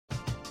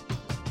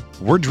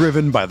We're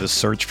driven by the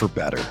search for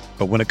better.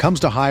 But when it comes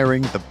to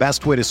hiring, the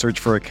best way to search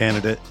for a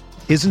candidate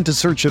isn't to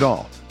search at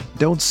all.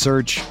 Don't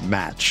search,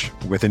 match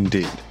with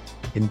Indeed.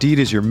 Indeed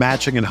is your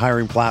matching and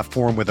hiring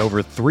platform with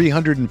over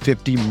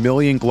 350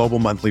 million global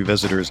monthly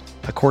visitors,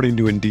 according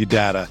to Indeed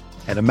data,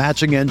 and a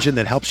matching engine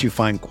that helps you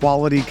find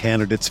quality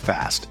candidates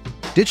fast.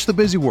 Ditch the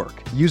busy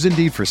work. Use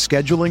Indeed for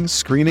scheduling,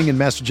 screening, and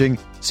messaging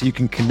so you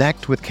can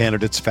connect with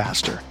candidates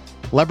faster.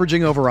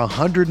 Leveraging over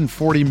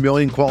 140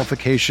 million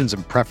qualifications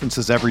and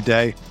preferences every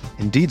day,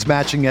 Indeed's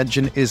matching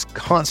engine is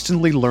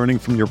constantly learning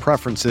from your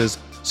preferences,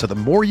 so the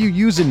more you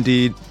use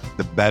Indeed,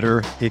 the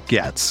better it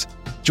gets.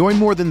 Join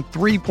more than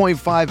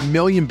 3.5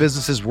 million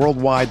businesses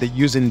worldwide that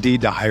use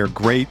Indeed to hire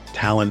great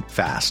talent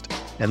fast.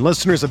 And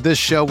listeners of this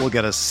show will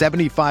get a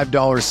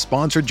 $75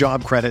 sponsored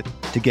job credit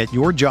to get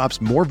your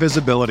jobs more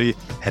visibility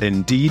at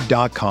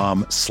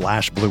Indeed.com/Blue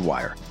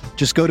Wire.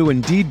 Just go to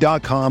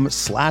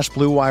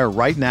Indeed.com/Blue Wire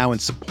right now and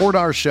support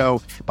our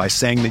show by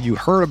saying that you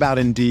heard about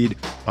Indeed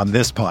on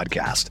this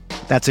podcast.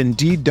 That's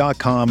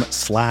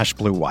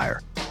Indeed.com/Blue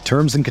Wire.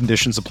 Terms and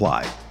conditions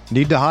apply.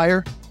 Need to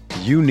hire?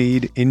 You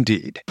need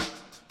Indeed.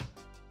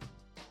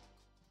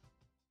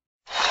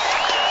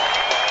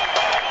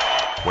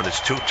 When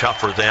it's too tough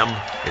for them,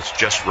 it's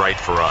just right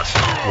for us.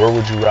 Where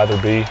would you rather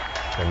be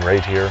than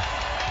right here,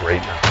 right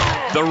now?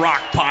 The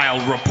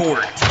Rockpile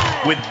Report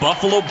with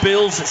Buffalo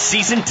Bills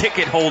season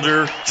ticket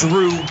holder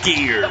Drew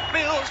Gear. The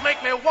Bills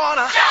make me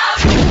wanna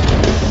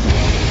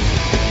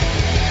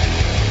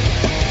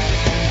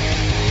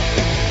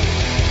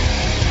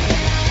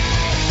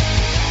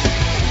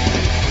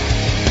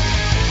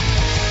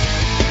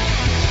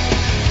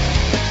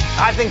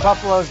I think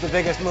Buffalo's the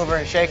biggest mover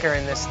and shaker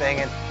in this thing,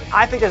 and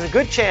I think there's a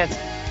good chance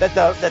that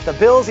the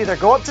Bills either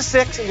go up to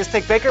 6 and just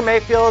take Baker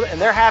Mayfield, and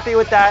they're happy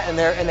with that, and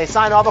they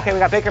sign off. Okay, we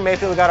got Baker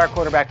Mayfield, we got our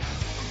quarterback.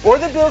 Or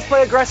the Bills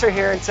play aggressor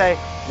here and say,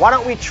 why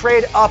don't we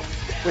trade up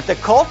with the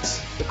Colts?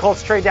 The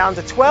Colts trade down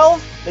to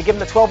 12. They give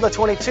them the 12 to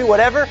 22,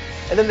 whatever,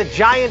 and then the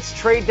Giants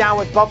trade down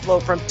with Buffalo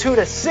from 2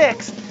 to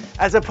 6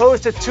 as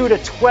opposed to 2 to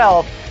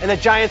 12, and the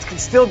Giants can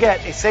still get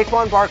a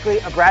Saquon Barkley,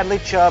 a Bradley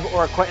Chubb,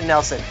 or a Quentin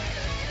Nelson.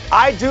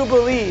 I do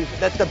believe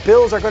that the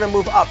Bills are going to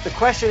move up. The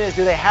question is,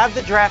 do they have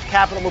the draft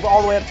capital to move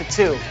all the way up to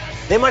 2?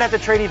 They might have to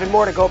trade even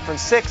more to go up from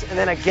 6 and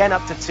then again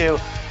up to 2.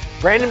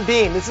 Brandon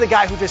Beane, this is a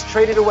guy who just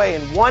traded away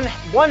in one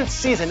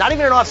season, not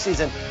even an off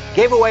season,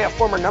 gave away a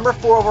former number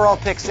 4 overall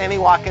pick, Sammy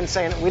Watkins,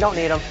 saying we don't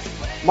need him.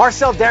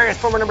 Marcel Darius,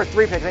 former number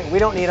 3 pick, saying we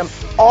don't need him.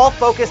 All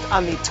focused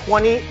on the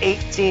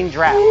 2018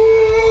 draft.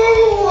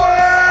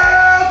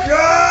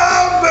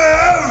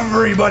 Welcome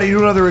everybody to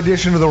another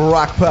edition of the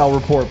Rockpile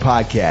Report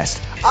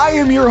podcast. I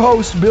am your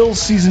host, Bills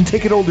season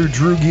ticket holder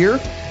Drew Gear.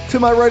 To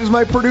my right is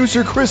my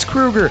producer, Chris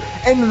Kruger.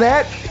 And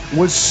that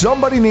was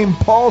somebody named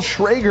Paul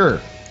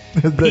Schrager.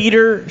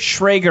 Peter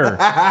Schrager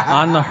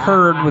on the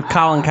Herd with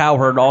Colin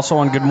Cowherd, also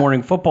on Good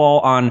Morning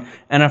Football on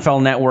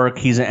NFL Network.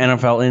 He's an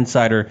NFL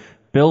insider.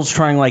 Bill's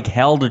trying like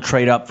hell to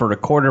trade up for the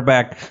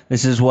quarterback.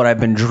 This is what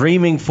I've been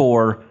dreaming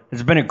for.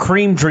 It's been a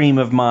cream dream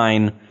of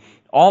mine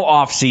all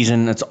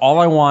offseason. That's all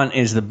I want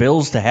is the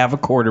Bills to have a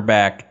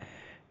quarterback.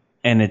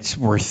 And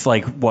we're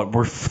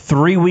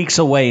 3 weeks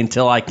away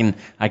until I can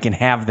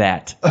have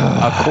that,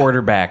 a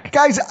quarterback.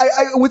 Guys,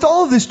 I with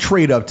all of this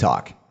trade up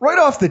talk, right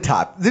off the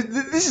top,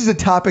 this is a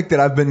topic that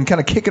I've been kind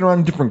of kicking around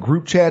in different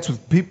group chats with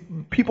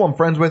people I'm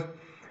friends with.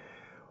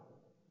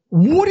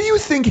 What do you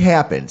think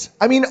happens?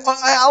 I mean,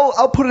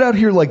 I'll put it out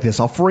here like this.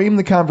 I'll frame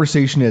the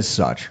conversation as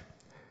such.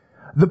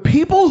 The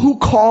people who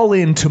call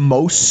in to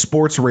most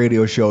sports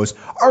radio shows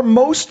are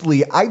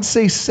mostly, I'd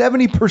say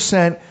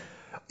 70%,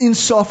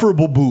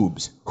 insufferable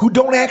boobs who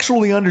don't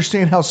actually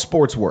understand how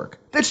sports work.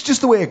 That's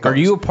just the way it goes. Are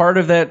you a part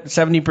of that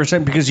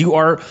 70%? Because you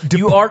are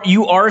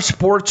a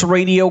sports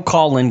radio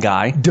call-in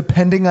guy.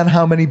 Depending on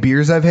how many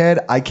beers I've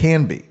had, I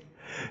can be.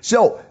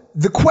 So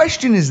the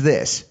question is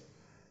this: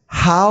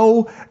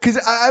 because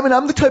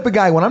I'm the type of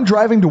guy when I'm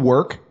driving to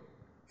work,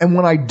 and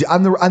when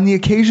on the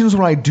occasions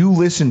when I do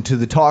listen to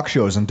the talk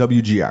shows on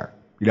WGR,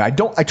 I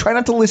try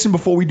not to listen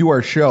before we do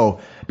our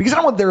show because I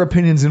don't want their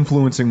opinions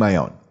influencing my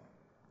own.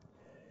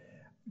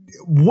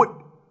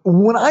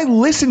 When I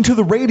listen to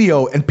the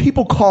radio and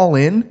people call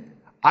in,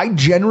 I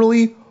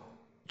generally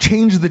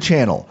change the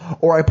channel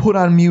or I put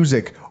on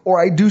music or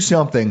I do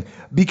something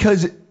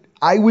because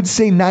I would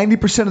say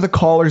 90% of the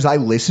callers I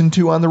listen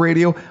to on the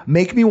radio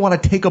make me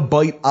want to take a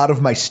bite out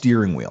of my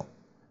steering wheel.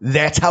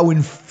 That's how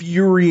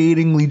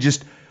infuriatingly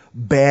just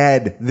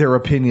bad their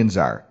opinions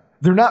are.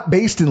 They're not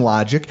based in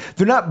logic.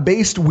 They're not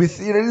based with,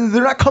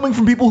 they're not coming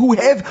from people who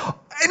have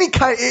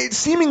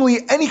seemingly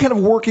any kind of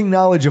working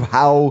knowledge of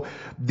how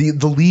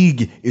the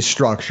league is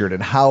structured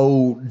and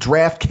how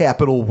draft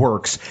capital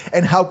works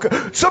and how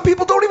some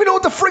people don't even know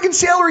what the friggin'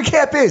 salary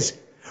cap is.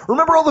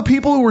 Remember all the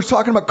people who were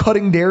talking about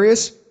cutting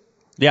Darius?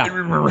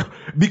 Yeah.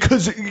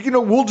 Because,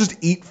 we'll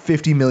just eat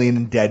 $50 million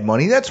in dead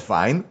money. That's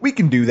fine. We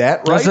can do that,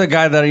 right? That's the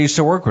guy that I used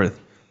to work with.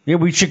 Yeah,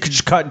 we should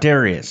just cut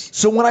Darius.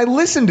 So when I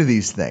listen to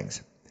these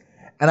things,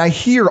 and I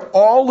hear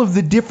all of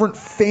the different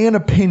fan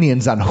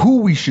opinions on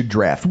who we should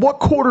draft, what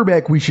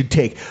quarterback we should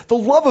take, the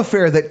love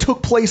affair that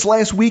took place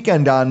last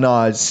weekend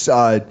on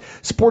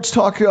Sports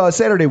Talk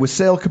Saturday with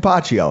Sal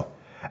Capaccio.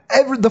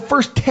 The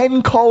first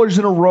 10 callers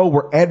in a row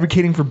were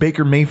advocating for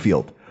Baker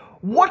Mayfield.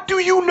 What do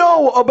you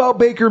know about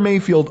Baker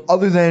Mayfield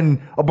other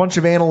than a bunch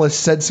of analysts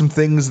said some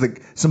things,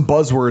 some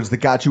buzzwords that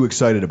got you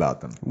excited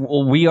about them?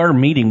 Well, we are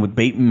meeting with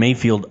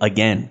Mayfield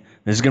again.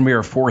 This is going to be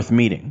our 4th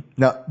meeting.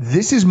 Now,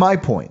 this is my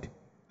point.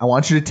 I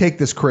want you to take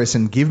this, Chris,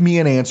 and give me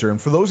an answer.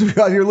 And for those of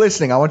you out here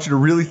listening, I want you to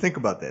really think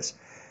about this.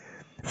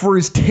 For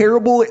as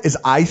terrible as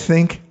I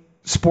think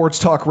sports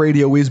talk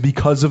radio is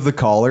because of the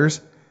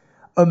callers,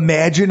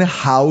 imagine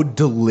how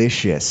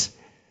delicious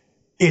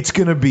it's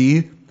going to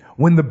be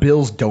when the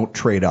Bills don't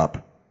trade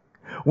up.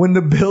 When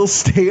the Bills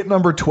stay at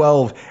number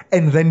 12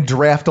 and then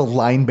draft a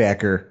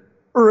linebacker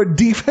or a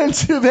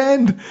defensive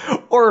end,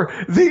 or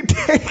they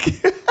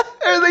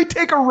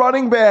take a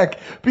running back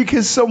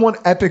because someone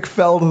epic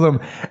fell to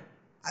them.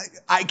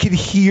 I could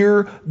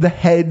hear the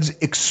heads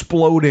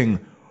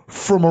exploding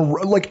from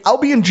I'll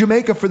be in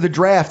Jamaica for the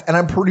draft, and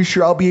I'm pretty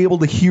sure I'll be able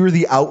to hear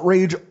the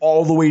outrage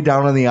all the way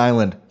down on the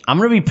island. I'm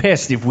going to be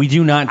pissed if we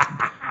do not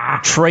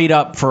trade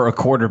up for a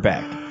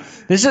quarterback.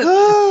 This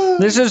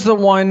is the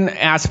one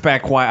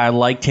aspect why I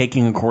like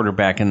taking a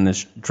quarterback in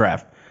this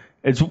draft.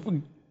 It's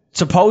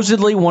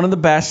supposedly one of the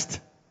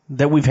best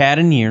that we've had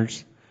in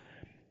years.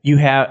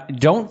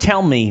 Don't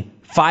tell me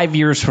 5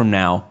 years from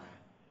now,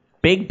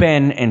 Big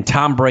Ben and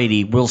Tom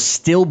Brady will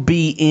still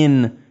be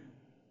in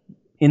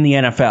the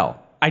NFL.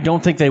 I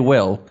don't think they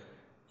will.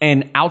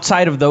 And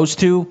outside of those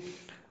two,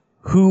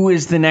 who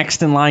is the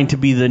next in line to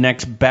be the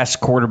next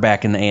best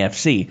quarterback in the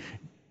AFC?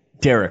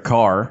 Derek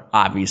Carr,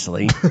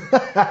 obviously.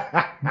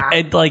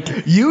 That's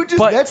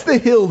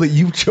the hill that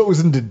you've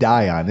chosen to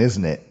die on,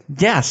 isn't it?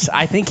 Yes,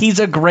 I think he's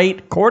a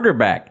great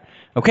quarterback.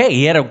 Okay,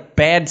 he had a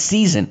bad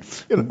season.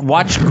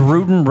 Watch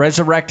Gruden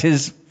resurrect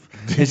his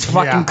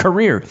fucking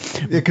career.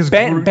 Yeah, because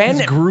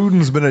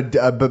Gruden's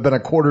been a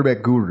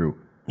quarterback guru.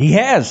 He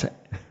has.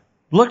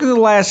 Look at the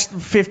last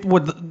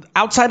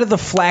outside of the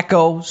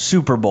Flacco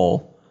Super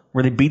Bowl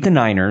where they beat the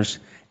Niners.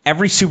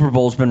 Every Super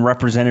Bowl has been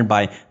represented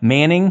by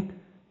Manning,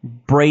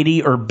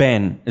 Brady, or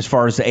Ben as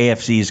far as the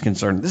AFC is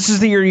concerned. This is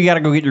the year you got to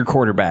go get your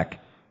quarterback.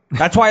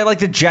 That's why I like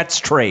the Jets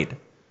trade.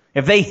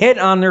 If they hit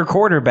on their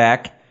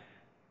quarterback,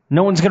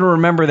 no one's going to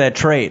remember that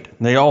trade.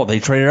 They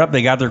traded up,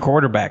 they got their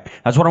quarterback.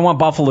 That's what I want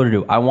Buffalo to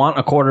do. I want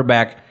a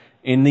quarterback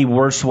in the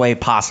worst way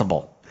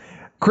possible.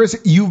 Chris,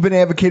 you've been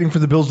advocating for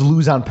the Bills to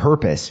lose on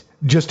purpose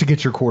just to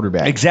get your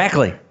quarterback.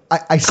 Exactly.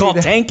 It's called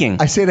tanking.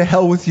 I say to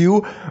hell with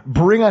you.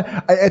 Bring on.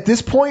 At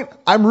this point,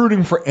 I'm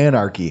rooting for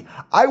anarchy.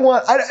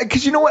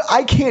 Because you know what?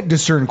 I can't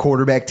discern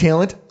quarterback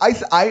talent.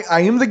 I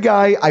am the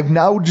guy. I've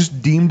now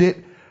just deemed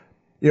it.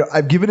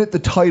 I've given it the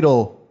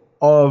title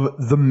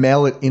of the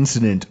mallet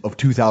incident of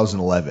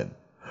 2011,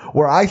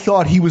 where I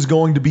thought he was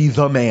going to be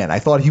the man. I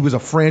thought he was a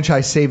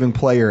franchise-saving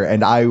player,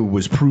 and I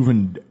was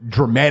proven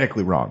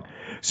dramatically wrong.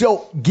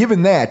 So,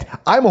 given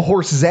that, I'm a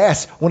horse's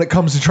ass when it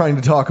comes to trying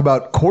to talk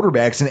about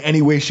quarterbacks in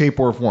any way, shape,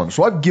 or form.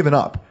 So I've given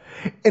up.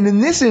 And in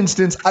this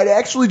instance, I'd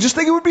actually just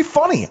think it would be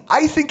funny.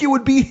 I think it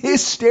would be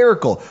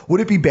hysterical.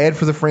 Would it be bad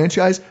for the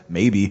franchise?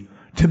 Maybe.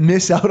 To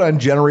miss out on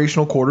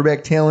generational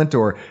quarterback talent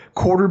or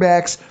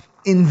quarterbacks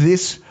in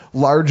this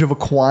large of a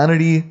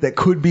quantity that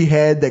could be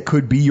had, that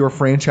could be your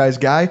franchise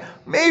guy?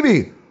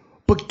 Maybe.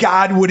 But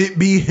God, would it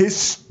be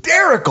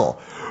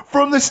hysterical?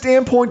 From the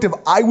standpoint of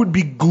I would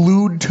be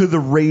glued to the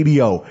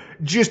radio,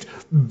 just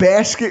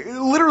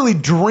literally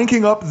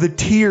drinking up the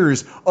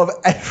tears of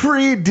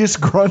every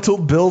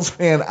disgruntled Bills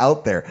fan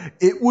out there.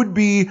 It would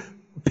be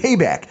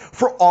payback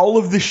for all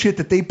of the shit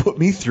that they put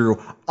me through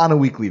on a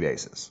weekly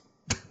basis.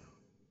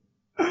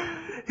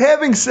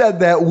 Having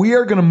said that, we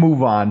are going to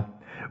move on.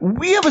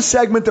 We have a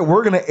segment that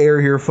we're going to air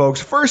here, folks.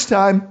 First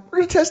time, we're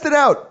going to test it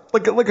out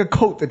like a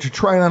coat that you're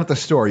trying on at the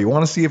store. You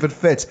want to see if it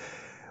fits.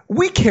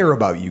 We care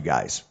about you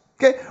guys.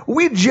 Okay,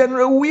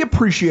 we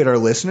appreciate our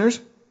listeners,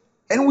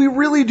 and we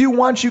really do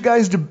want you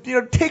guys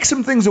to take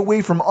some things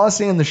away from us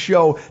and the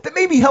show that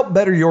maybe help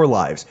better your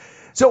lives.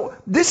 So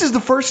this is the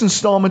first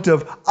installment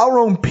of our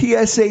own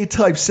PSA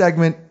type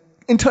segment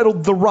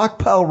entitled "The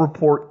Rockpile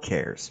Report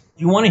Cares."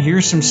 Do you want to hear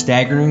some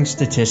staggering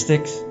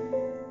statistics?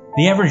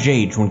 The average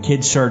age when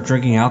kids start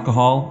drinking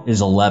alcohol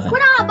is 11.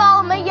 Quit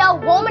eyeballing me, yo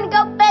woman.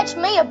 Go fetch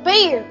me a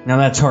beer. Now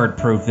that's hard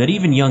proof that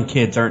even young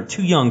kids aren't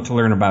too young to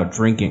learn about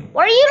drinking.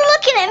 What are you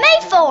looking at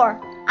me for?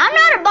 I'm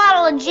not a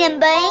bottle of Jim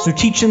Beam. So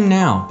teach them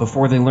now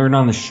before they learn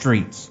on the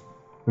streets.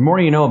 The more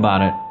you know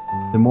about it,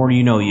 the more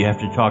you know you have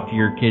to talk to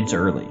your kids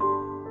early.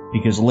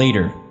 Because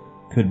later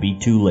could be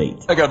too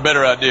late. I got a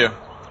better idea.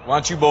 Why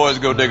don't you boys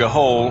go dig a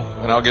hole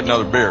and I'll get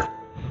another beer.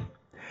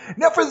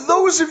 Now for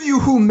those of you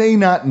who may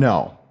not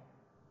know,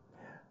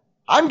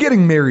 I'm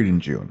getting married in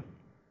June.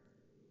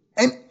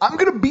 And I'm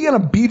going to be on a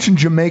beach in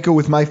Jamaica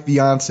with my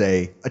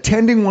fiance,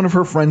 attending one of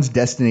her friend's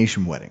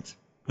destination weddings.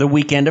 The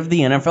weekend of the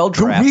NFL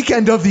draft. The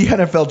weekend of the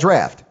NFL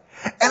draft.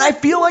 And I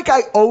feel like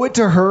I owe it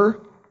to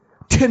her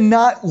to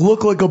not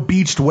look like a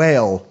beached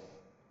whale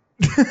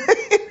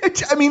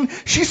I mean,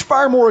 she's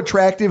far more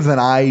attractive than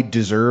I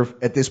deserve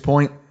at this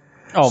point.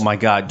 Oh my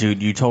God,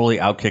 dude! You totally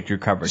outkicked your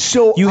coverage.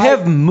 So you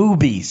have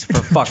moobies, for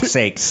fuck's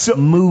sake.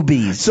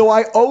 Moobies. So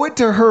I owe it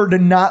to her to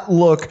not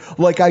look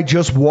like I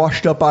just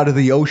washed up out of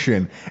the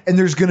ocean, and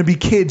there's going to be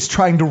kids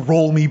trying to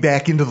roll me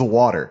back into the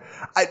water.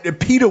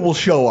 PETA will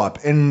show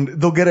up, and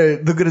they'll get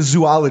a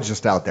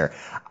zoologist out there.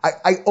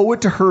 I owe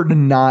it to her to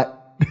not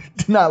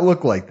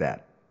look like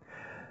that.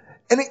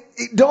 And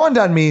it dawned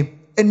on me,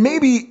 and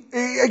maybe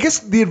I guess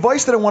the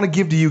advice that I want to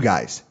give to you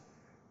guys: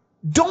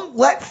 don't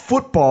let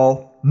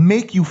football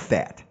make you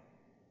fat.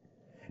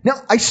 Now,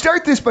 I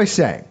start this by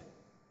saying,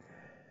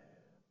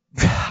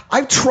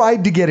 I've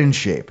tried to get in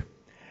shape.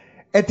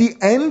 At the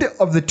end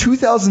of the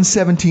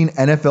 2017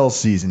 NFL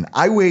season,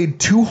 I weighed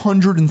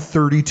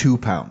 232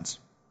 pounds.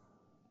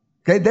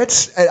 Okay,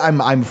 I'm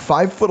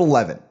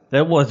 5'11".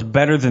 That was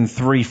better than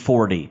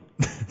 340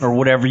 or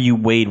whatever you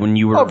weighed when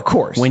you were, of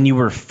course, when you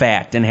were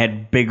fat and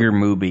had bigger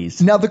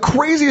moobies. Now, the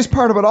craziest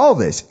part about all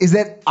this is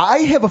that I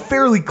have a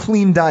fairly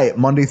clean diet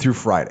Monday through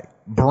Friday.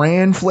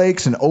 Bran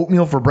flakes and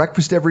oatmeal for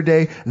breakfast every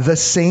day, the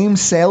same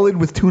salad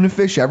with tuna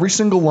fish every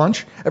single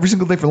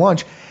day for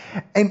lunch.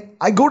 And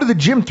I go to the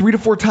gym 3 to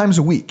 4 times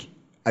a week.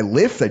 I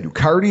lift, I do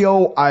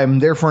cardio, I'm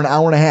there for an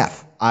hour and a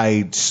half.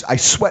 I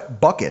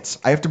sweat buckets.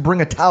 I have to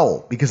bring a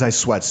towel because I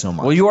sweat so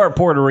much. Well, you are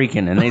Puerto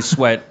Rican and they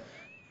sweat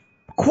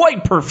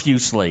quite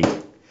profusely.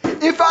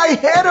 If I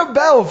had a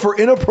bell for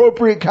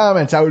inappropriate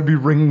comments, I would be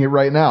ringing it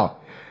right now.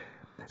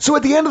 So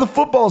at the end of the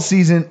football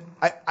season,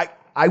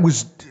 I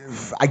was,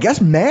 I guess,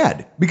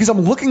 mad because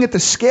I'm looking at the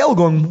scale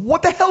going,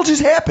 what the hell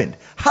just happened?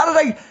 How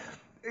did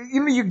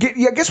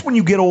I guess when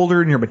you get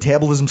older and your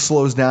metabolism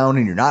slows down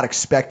and you're not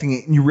expecting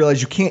it and you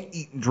realize you can't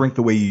eat and drink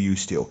the way you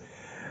used to.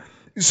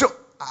 So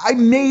I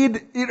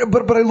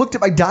but I looked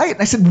at my diet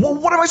and I said, well,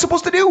 what am I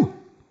supposed to do?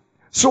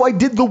 So I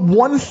did the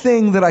one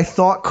thing that I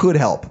thought could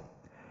help.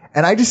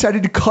 And I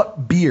decided to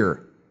cut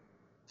beer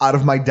out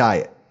of my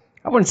diet.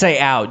 I wouldn't say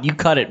out. You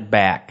cut it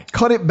back.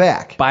 Cut it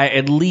back. By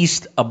at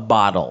least a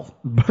bottle.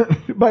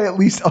 By at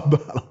least a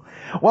bottle.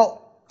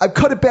 Well, I've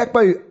cut it back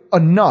by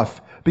enough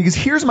because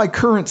here's my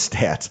current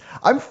stats.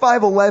 I'm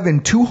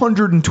 5'11",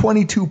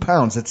 222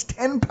 pounds. That's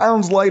 10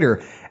 pounds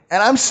lighter.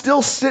 And I'm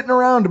still sitting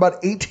around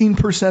about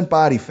 18%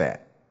 body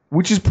fat,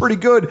 which is pretty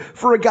good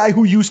for a guy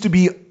who used to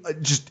be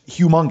just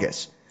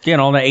humongous. Yeah,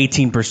 and all that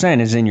 18%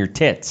 is in your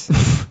tits.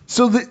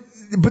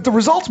 But the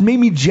results made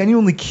me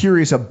genuinely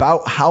curious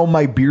about how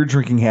my beer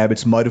drinking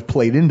habits might have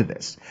played into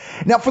this.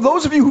 Now, for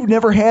those of you who've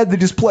never had the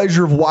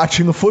displeasure of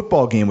watching a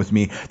football game with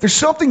me, there's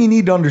something you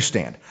need to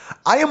understand.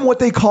 I am what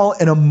they call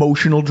an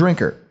emotional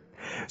drinker.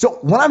 So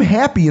when I'm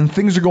happy and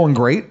things are going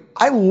great,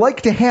 I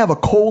like to have a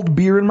cold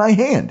beer in my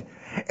hand.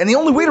 And the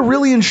only way to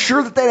really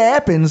ensure that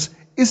happens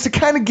is to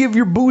kind of give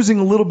your boozing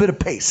a little bit of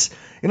pace.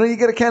 You know, you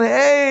got to kind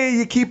of,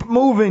 you keep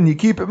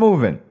it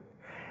moving.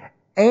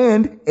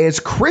 And as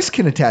Chris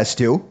can attest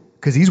to,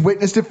 because he's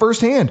witnessed it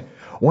firsthand,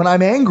 when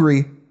I'm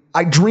angry,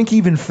 I drink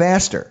even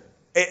faster.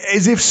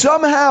 As if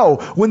somehow,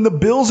 when the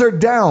Bills are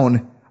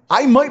down,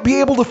 I might be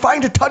able to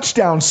find a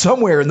touchdown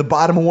somewhere in the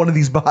bottom of one of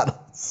these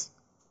bottles.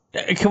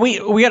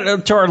 We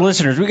got to our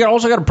listeners, we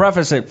also got to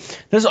preface it.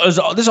 This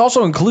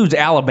also includes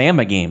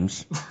Alabama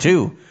games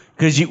too,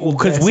 because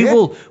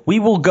we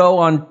will go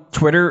on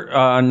Twitter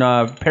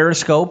on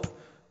Periscope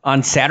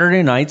on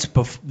Saturday nights,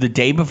 the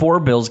day before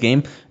a Bills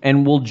game,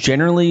 and we'll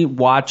generally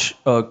watch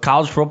a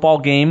college football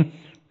game,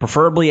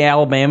 preferably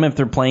Alabama if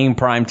they're playing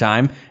prime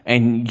time,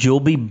 and you'll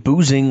be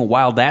boozing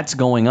while that's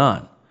going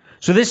on.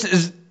 So this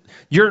is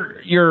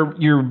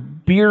your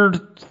beer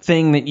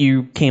thing that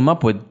you came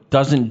up with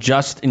doesn't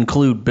just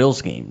include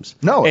Bills games.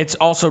 No, it's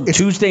also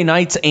Tuesday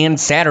nights and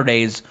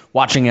Saturdays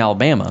watching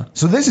Alabama.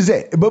 So this is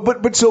it.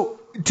 But so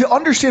to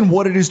understand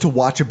what it is to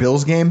watch a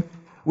Bills game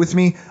with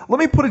me, let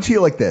me put it to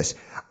you like this.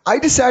 I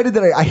decided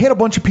that I had a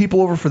bunch of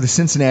people over for the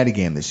Cincinnati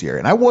game this year,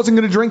 and I wasn't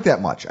going to drink that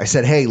much. I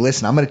said, hey,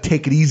 listen, I'm going to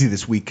take it easy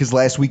this week because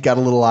last week got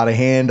a little out of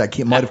hand.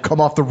 Might have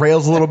come off the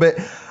rails a little bit.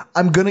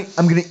 I'm gonna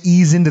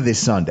ease into this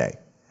Sunday.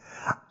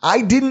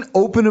 I didn't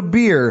open a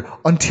beer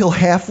until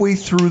halfway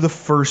through the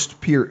first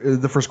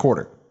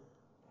quarter.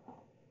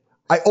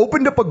 I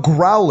opened up a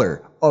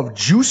growler of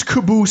Juice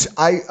Caboose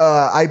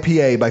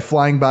IPA by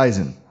Flying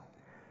Bison.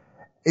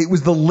 It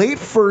was the late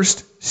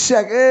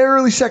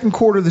early second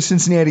quarter of the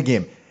Cincinnati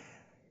game.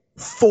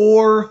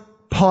 4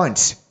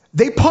 punts.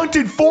 They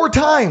punted 4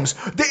 times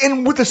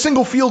and with a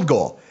single field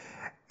goal.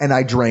 And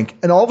I drank.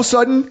 And all of a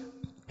sudden,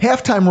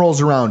 halftime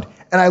rolls around.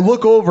 And I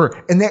look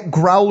over, and that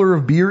growler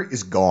of beer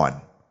is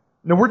gone.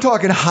 Now, we're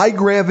talking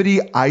high-gravity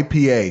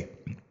IPA.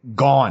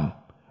 Gone.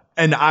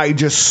 And I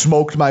just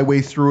smoked my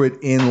way through it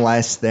in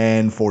less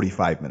than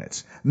 45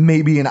 minutes.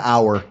 Maybe an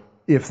hour,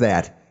 if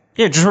that.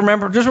 Yeah, just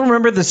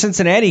remember the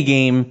Cincinnati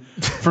game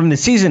from the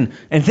season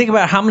and think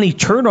about how many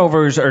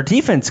turnovers our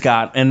defense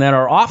got and that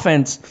our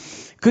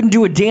offense couldn't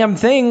do a damn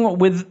thing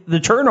with the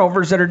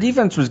turnovers that our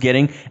defense was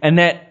getting, and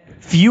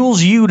that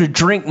fuels you to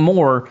drink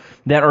more,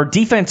 that our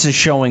defense is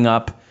showing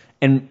up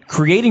and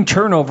creating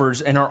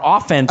turnovers, and our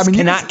offense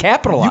cannot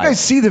capitalize. You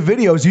guys see the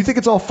videos. You think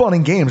it's all fun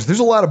and games.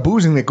 There's a lot of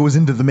boozing that goes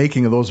into the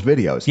making of those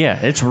videos.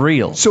 Yeah, it's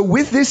real. So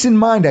with this in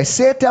mind, I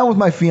sat down with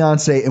my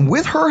fiance, and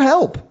with her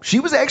help, she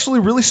was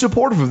actually really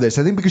supportive of this.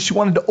 I think because she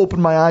wanted to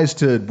open my eyes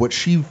to what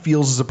she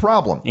feels is a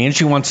problem. And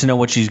she wants to know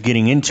what she's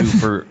getting into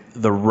for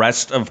the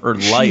rest of her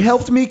life. She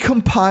helped me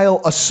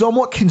compile a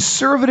somewhat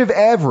conservative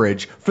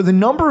average for the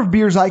number of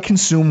beers I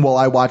consume while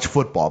I watch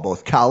football,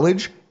 both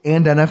college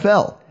and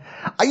NFL.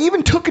 I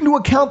even took into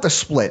account the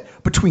split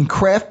between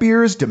craft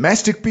beers,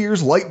 domestic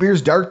beers, light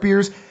beers, dark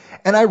beers,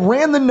 and I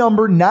ran the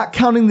number not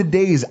counting the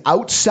days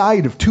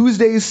outside of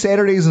Tuesdays,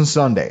 Saturdays, and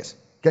Sundays.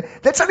 Okay?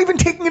 That's not even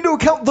taking into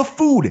account the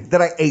food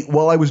that I ate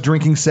while I was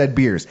drinking said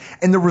beers.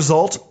 And the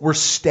results were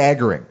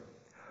staggering.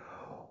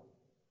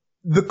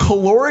 The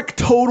caloric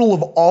total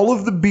of all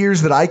of the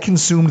beers that I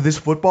consumed this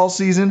football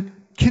season,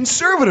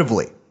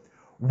 conservatively,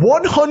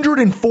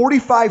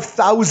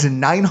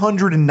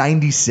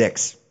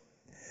 145,996.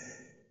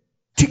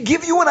 To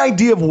give you an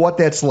idea of what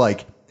that's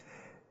like,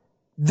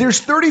 there's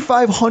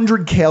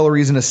 3,500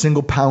 calories in a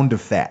single pound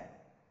of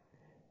fat.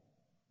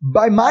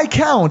 By my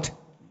count,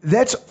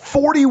 that's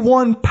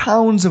 41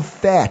 pounds of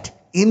fat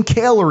in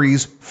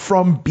calories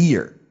from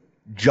beer.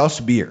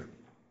 Just beer.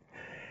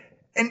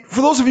 And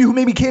for those of you who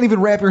maybe can't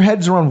even wrap your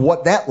heads around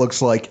what that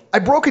looks like, I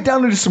broke it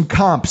down into some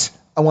comps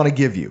I want to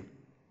give you.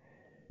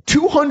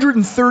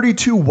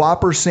 232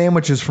 Whopper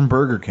sandwiches from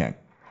Burger King.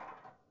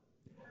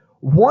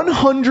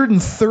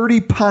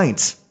 130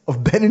 pints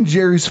of Ben &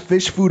 Jerry's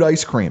fish food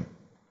ice cream.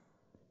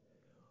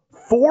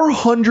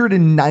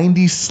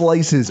 490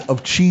 slices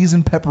of cheese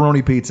and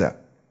pepperoni pizza.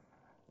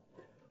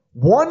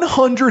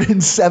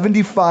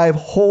 175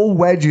 whole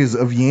wedges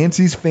of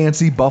Yancey's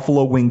Fancy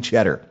Buffalo Wing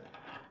Cheddar.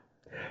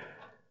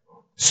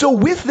 So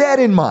with that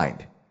in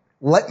mind,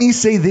 let me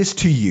say this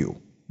to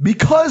you,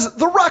 because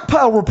the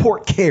Rockpile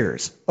Report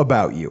cares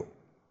about you.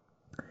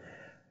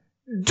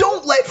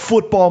 Don't let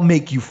football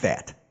make you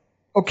fat.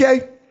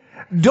 Okay?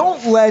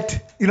 Don't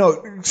let,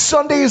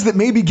 Sundays that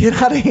maybe get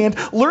out of hand,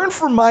 learn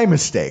from my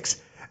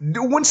mistakes.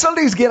 When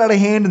Sundays get out of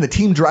hand and the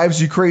team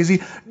drives you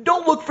crazy,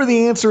 don't look for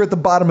the answer at the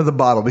bottom of the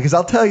bottle, because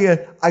I'll tell you,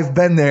 I've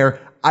been there.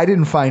 I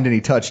didn't find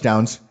any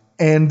touchdowns.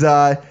 And you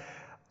know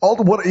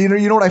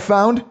what I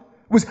found?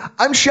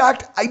 I'm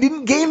shocked I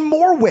didn't gain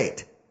more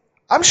weight.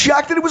 I'm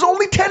shocked that it was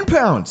only 10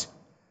 pounds.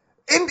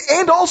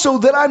 And also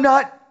that I'm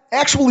not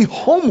actually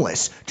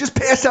homeless, just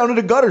passed out in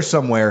a gutter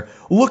somewhere,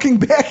 looking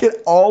back at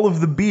all of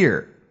the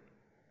beer.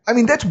 I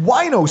mean, that's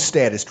wino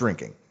status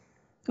drinking.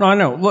 No, I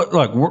know.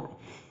 Look,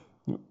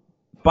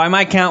 by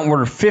my count,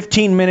 we're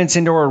 15 minutes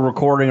into our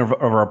recording of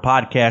our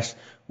podcast.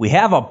 We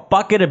have a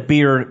bucket of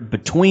beer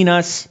between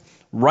us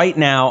right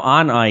now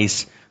on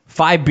ice,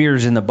 5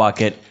 beers in the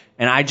bucket,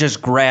 and I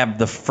just grabbed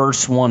the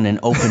first one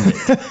and opened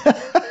it.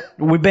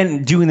 We've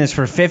been doing this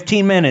for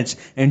 15 minutes,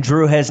 and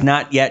Drew has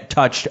not yet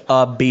touched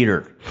a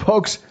beer.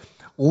 Folks,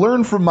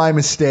 learn from my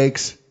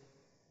mistakes,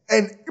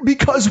 and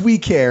because we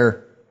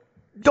care,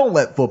 don't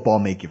let football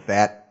make you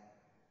fat.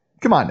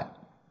 Come on now.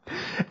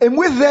 And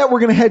with that, we're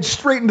going to head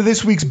straight into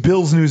this week's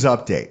Bills News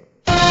Update.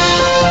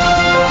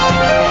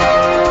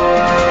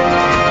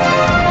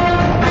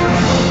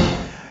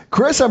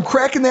 Chris, I'm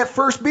cracking that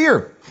first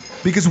beer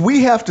because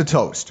we have to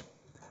toast.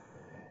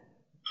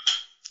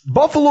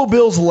 Buffalo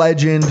Bills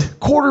legend,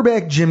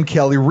 quarterback Jim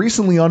Kelly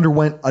recently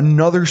underwent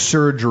another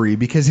surgery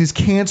because his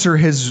cancer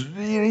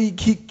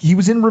he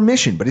was in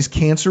remission, but his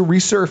cancer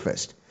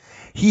resurfaced.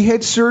 He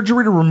had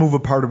surgery to remove a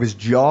part of his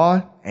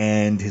jaw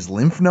and his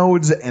lymph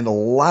nodes and a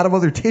lot of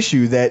other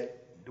tissue that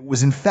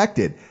was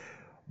infected.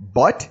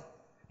 But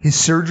his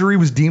surgery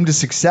was deemed a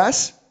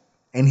success,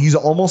 and he's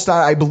almost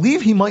out. I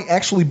believe he might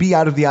actually be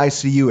out of the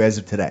ICU as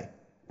of today.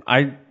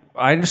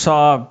 I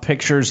saw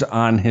pictures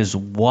on his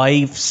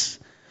wife's,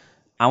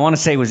 I want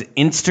to say it was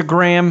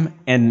Instagram,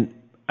 and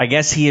I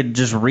guess he had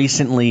just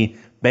recently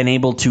been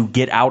able to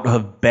get out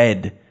of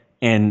bed,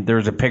 and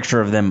there's a picture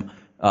of them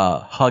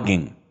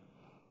hugging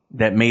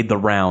that made the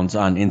rounds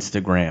on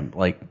Instagram.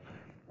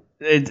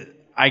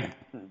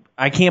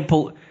 I can't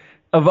pull.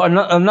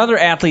 Another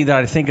athlete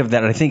that I think of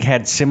that I think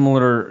had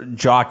similar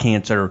jaw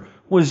cancer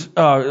was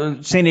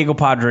San Diego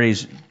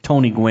Padres'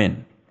 Tony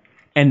Gwynn,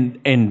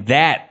 and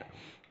that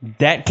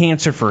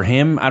cancer for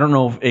him, I don't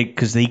know if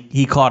because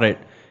he caught it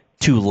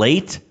too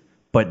late,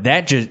 but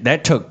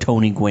that took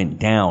Tony Gwynn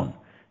down,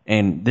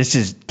 and this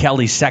is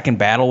Kelly's second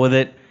battle with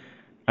it.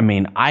 I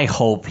mean, I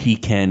hope he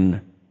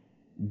can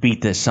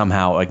beat this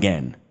somehow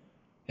again.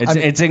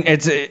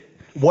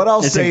 What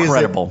I'll say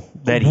incredible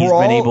is that he's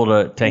been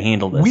able to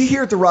handle this. We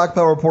here at the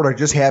Rockpile Report are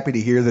just happy to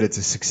hear that it's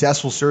a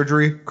successful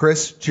surgery.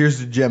 Chris, cheers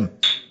to Jim.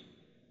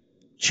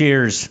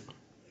 Cheers.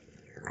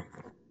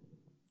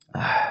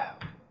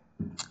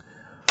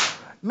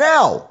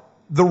 Now,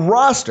 the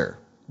roster.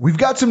 We've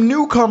got some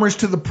newcomers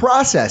to the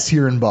process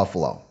here in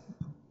Buffalo.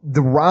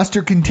 The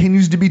roster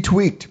continues to be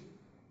tweaked.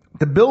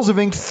 The Bills have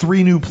inked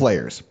 3 new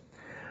players.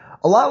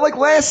 A lot like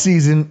last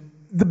season,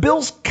 the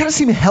Bills kind of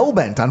seem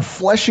hell-bent on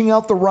fleshing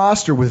out the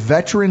roster with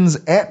veterans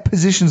at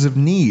positions of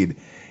need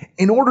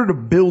in order to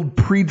build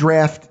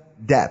pre-draft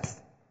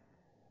depth,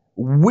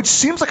 which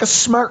seems like a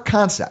smart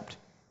concept.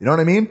 You know what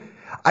I mean?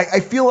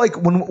 I feel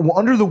like when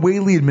under the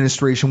Whaley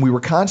administration, we were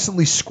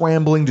constantly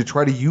scrambling to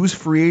try to use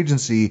free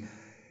agency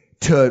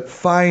to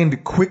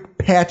find quick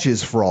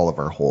patches for all of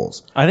our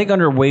holes. I think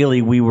under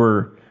Whaley, we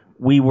were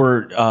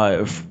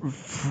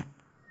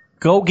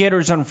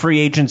go-getters on free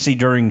agency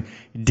during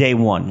day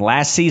one.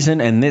 Last season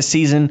and this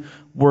season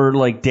were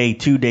like day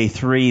 2, day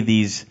 3,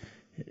 these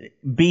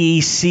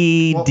B,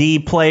 C, D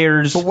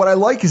players. But what I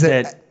like is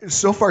that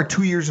so far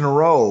 2 years in a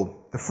row,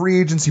 the free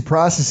agency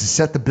process has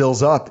set the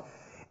Bills up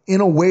in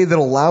a way that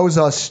allows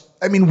us,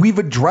 I mean, we've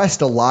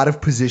addressed a lot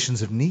of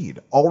positions of need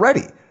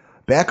already.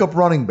 Backup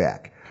running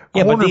back.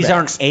 Yeah, but these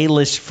aren't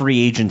A-list free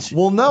agents.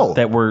 Well, no.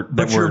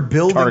 But you're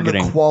building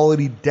targeting the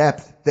quality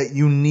depth that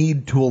you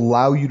need to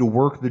allow you to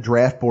work the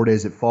draft board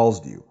as it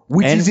falls to you,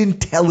 which is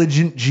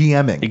intelligent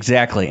GMing.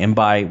 Exactly. And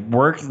by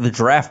work the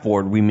draft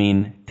board, we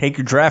mean take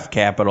your draft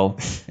capital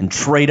and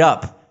trade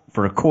up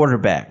for a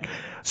quarterback.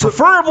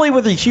 Preferably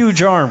with a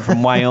huge arm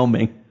from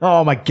Wyoming.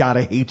 Oh, my God,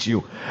 I hate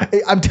you.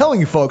 I'm telling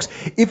you, folks,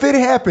 if it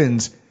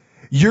happens,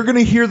 you're going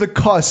to hear the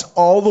cuss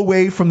all the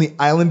way from the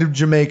island of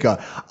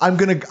Jamaica.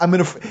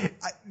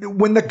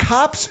 When the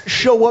cops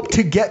show up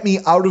to get me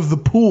out of the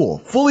pool,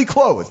 fully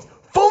clothed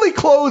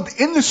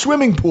in the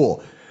swimming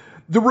pool,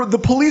 the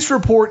police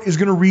report is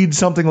going to read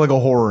something like a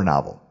horror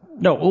novel.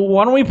 No,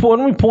 why don't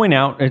we point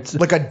out it's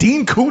like a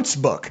Dean Koontz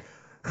book.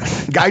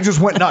 Guy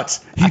just went nuts.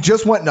 He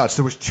just went nuts.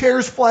 There was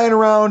chairs flying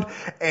around,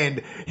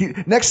 and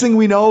next thing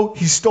we know,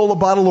 he stole a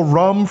bottle of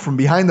rum from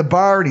behind the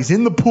bar, and he's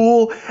in the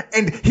pool,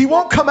 and he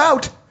won't come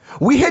out.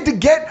 We had to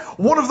get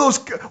one of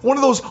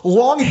those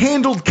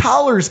long-handled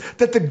collars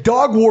that the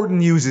dog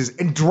warden uses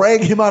and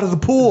drag him out of the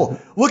pool.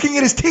 Looking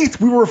at his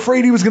teeth, we were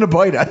afraid he was going to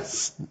bite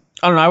us.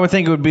 I don't know. I would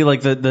think it would be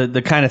like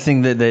the kind of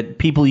thing that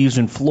people use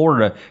in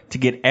Florida to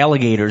get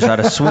alligators out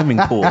of swimming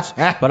pools.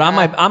 But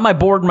on my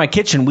board in my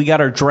kitchen, we got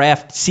our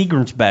draft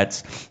Seagram's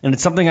bets, and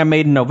it's something I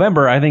made in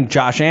November. I think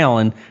Josh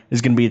Allen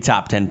is going to be a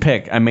top 10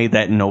 pick. I made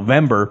that in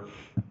November.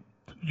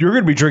 You're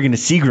going to be drinking a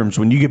Seagram's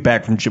when you get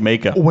back from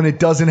Jamaica. When it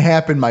doesn't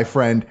happen, my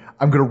friend,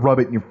 I'm going to rub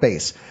it in your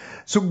face.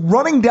 So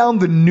running down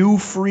the new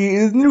free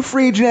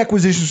agent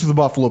acquisitions for the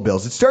Buffalo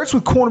Bills, it starts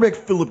with cornerback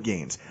Phillip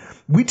Gaines.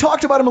 We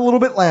talked about him a little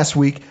bit last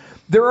week.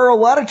 There are a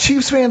lot of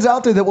Chiefs fans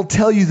out there that will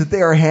tell you that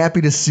they are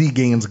happy to see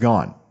Gaines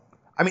gone.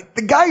 I mean,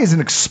 the guy is an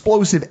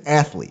explosive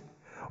athlete,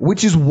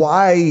 which is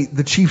why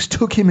the Chiefs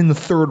took him in the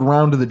 3rd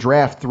round of the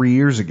draft 3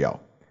 years ago.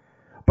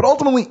 But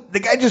ultimately, the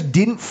guy just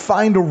didn't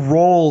find a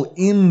role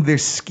in their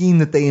scheme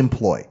that they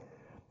employ.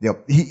 You know,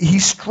 he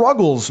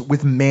struggles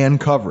with man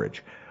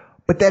coverage,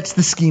 but that's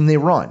the scheme they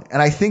run.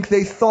 And I think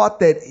they thought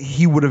that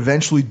he would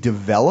eventually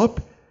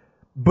develop,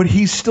 but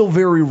he's still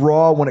very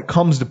raw when it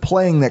comes to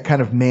playing that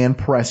kind of man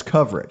press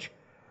coverage.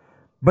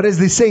 But as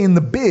they say in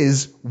the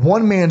biz,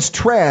 one man's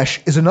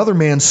trash is another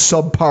man's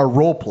subpar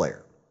role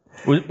player.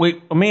 Wait,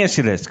 let me ask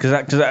you this,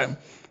 because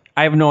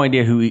I have no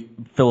idea who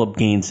Phillip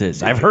Gaines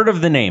is. I've heard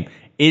of the name.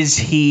 Was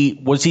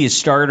he a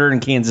starter in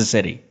Kansas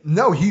City?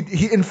 No,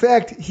 he in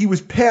fact, he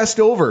was passed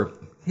over.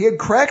 He had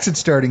cracks at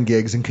starting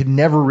gigs and could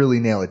never really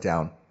nail it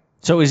down.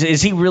 So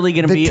is he really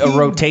going to be a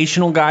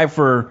rotational guy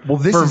for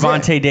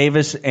Vontae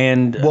Davis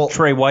and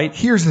Trey White?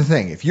 Here's the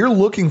thing. If you're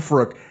looking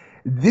for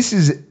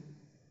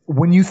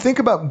when you think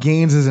about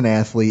Gaines as an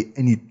athlete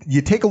and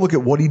you take a look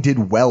at what he did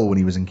well when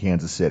he was in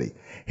Kansas City,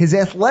 his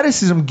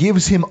athleticism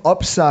gives him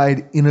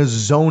upside in a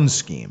zone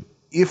scheme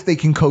if they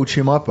can coach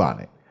him up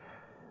on it.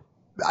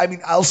 I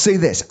mean, I'll say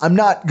this. I'm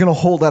not going to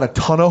hold out a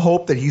ton of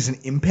hope that he's an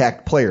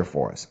impact player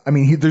for us. I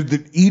mean, the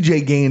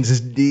EJ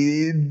Gaines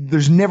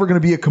there's never going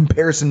to be a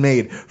comparison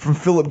made from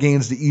Phillip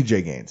Gaines to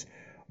EJ Gaines.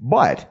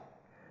 But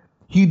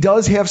he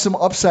does have some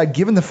upside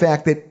given the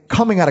fact that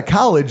coming out of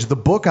college, the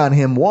book on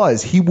him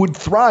was he would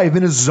thrive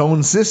in a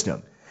zone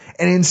system.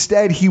 And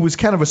instead, he was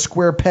kind of a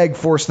square peg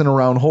forced in a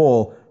round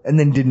hole and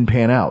then didn't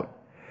pan out.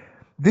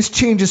 This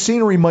change of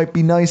scenery might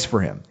be nice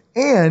for him.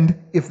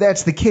 And if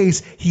that's the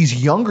case,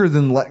 he's younger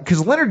than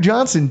because Leonard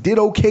Johnson did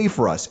okay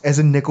for us as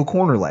a nickel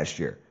corner last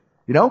year.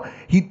 You know,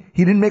 he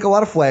didn't make a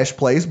lot of flash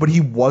plays, but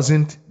he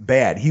wasn't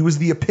bad. He was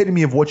the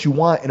epitome of what you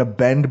want in a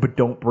bend but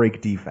don't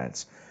break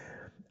defense.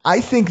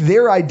 I think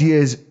their idea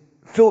is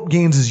Phillip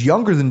Gaines is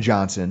younger than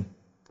Johnson,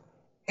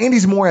 and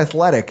he's more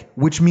athletic,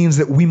 which means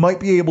that we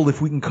might be able,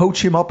 if we can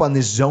coach him up on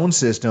this zone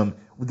system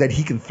that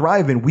he can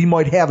thrive in, we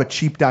might have a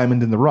cheap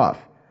diamond in the rough.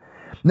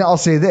 Now, I'll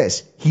say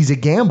this. He's a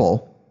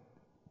gamble.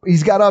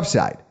 He's got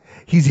upside.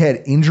 He's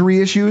had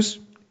injury issues.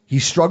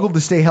 He's struggled to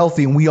stay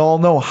healthy, and we all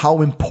know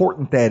how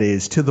important that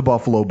is to the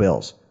Buffalo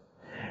Bills.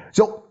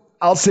 So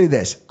I'll say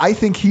this. I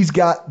think he's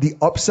got the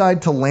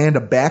upside to land a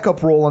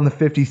backup role on the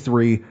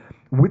 53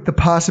 with the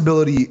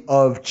possibility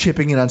of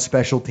chipping in on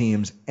special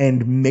teams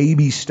and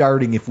maybe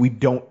starting if we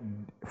don't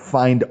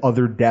find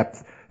other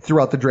depth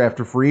throughout the draft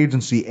or free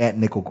agency at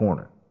nickel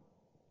corner.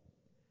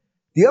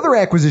 The other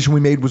acquisition we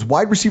made was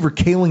wide receiver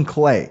Kalen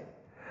Clay.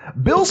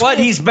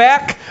 He's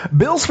back?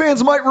 Bills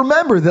fans might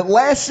remember that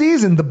last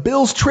season, the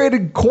Bills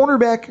traded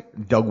cornerback,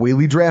 Doug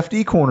Whaley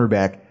draftee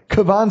cornerback,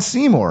 Kevon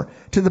Seymour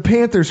to the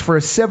Panthers for a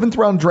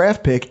 7th-round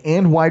draft pick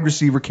and wide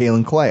receiver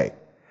Kalen Clay.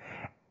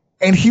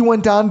 And he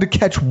went on to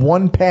catch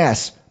one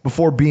pass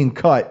before being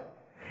cut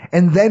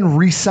and then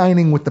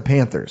re-signing with the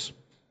Panthers.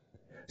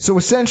 So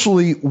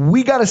essentially,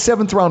 we got a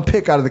 7th-round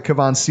pick out of the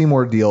Kevon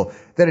Seymour deal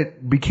that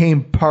it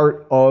became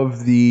part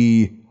of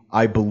the,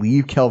 I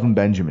believe, Kelvin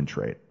Benjamin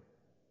trade.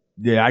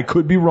 Yeah, I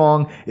could be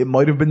wrong. It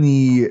might have been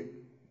the,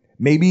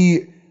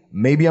 maybe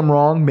I'm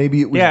wrong.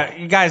 Maybe it was. Yeah,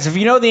 you guys, if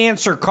you know the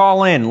answer,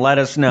 call in. Let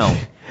us know.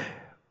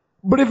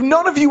 But if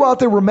none of you out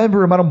there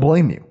remember him, I don't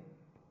blame you.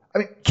 I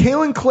mean,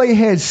 Kalen Clay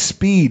has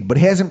speed, but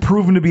hasn't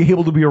proven to be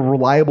able to be a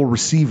reliable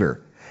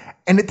receiver.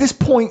 And at this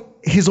point,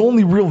 his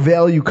only real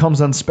value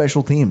comes on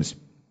special teams.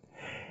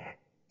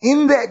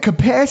 In that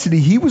capacity,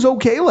 he was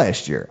okay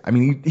last year. I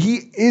mean,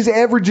 his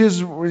averages,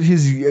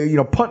 his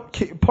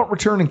punt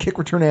return and kick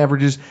return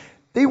averages,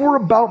 they were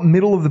about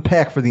middle of the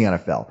pack for the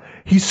NFL.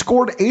 He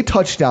scored a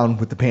touchdown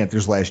with the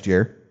Panthers last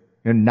year.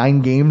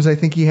 9 games, I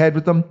think he had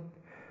with them.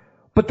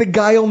 But the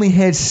guy only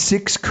had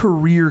 6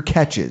 career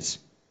catches.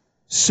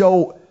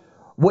 So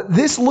what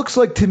this looks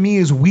like to me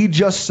is we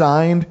just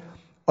signed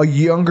a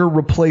younger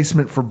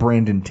replacement for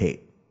Brandon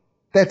Tate.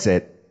 That's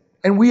it.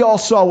 And we all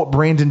saw what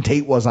Brandon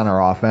Tate was on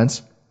our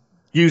offense.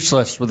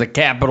 Useless with a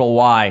capital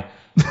Y.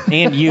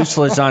 And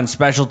useless on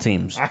special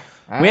teams.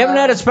 We haven't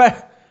had a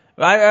special...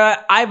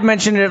 I've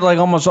mentioned it like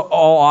almost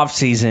all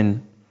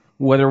offseason,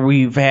 whether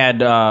we've had...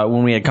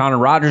 when we had Connor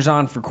Rogers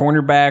on for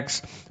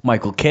cornerbacks,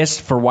 Michael Kiss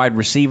for wide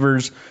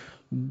receivers.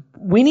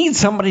 We need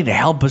somebody to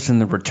help us in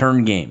the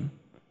return game.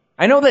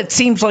 I know that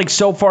seems like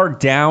so far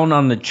down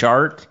on the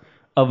chart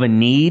of a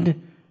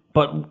need,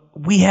 but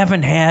we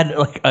haven't had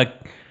like a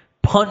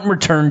punt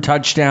return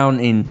touchdown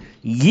in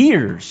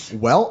years.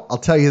 Well, I'll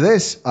tell you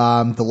this.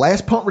 The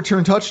last punt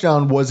return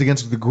touchdown was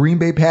against the Green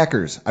Bay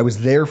Packers. I was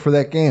there for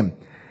that game.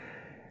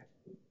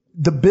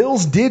 The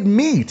Bills did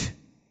meet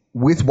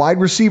with wide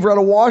receiver out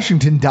of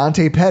Washington,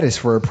 Dante Pettis,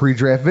 for a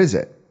pre-draft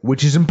visit,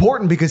 which is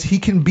important because he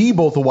can be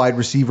both a wide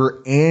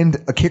receiver and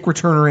a kick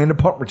returner and a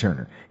punt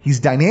returner.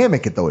 He's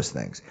dynamic at those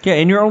things. Yeah,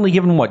 and you're only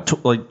given,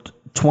 what, like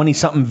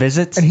 20-something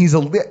visits? And he's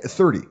a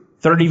 30.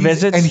 30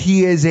 visits? And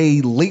he is a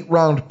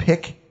late-round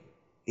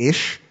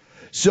pick-ish.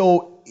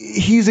 So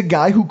he's a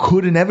guy who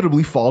could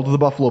inevitably fall to the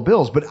Buffalo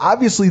Bills. But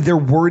obviously they're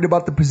worried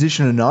about the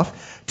position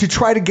enough to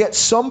try to get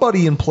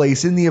somebody in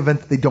place in the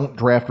event that they don't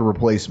draft a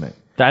replacement.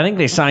 I think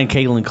they signed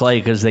Kalen Clay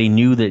because they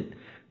knew that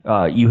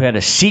you had a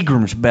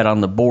Seagram's bet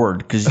on the board,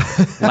 because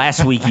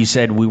last week you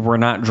said we were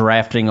not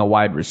drafting a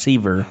wide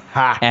receiver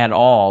at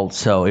all.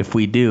 So if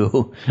we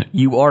do,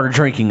 you are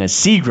drinking a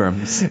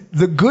Seagram's.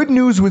 The good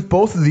news with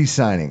both of these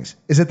signings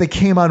is that they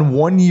came on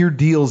 1-year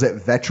deals at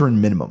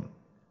veteran minimum.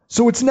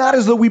 So it's not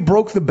as though we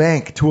broke the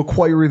bank to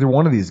acquire either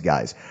one of these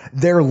guys.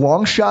 They're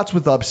long shots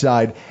with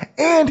upside,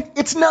 and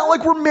it's not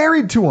like we're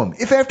married to them.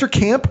 If after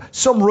camp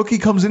some rookie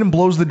comes in and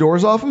blows the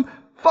doors off him,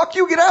 fuck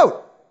you, get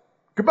out.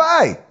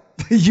 Goodbye.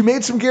 You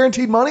made some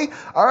guaranteed money?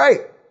 All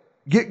right,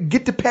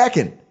 get to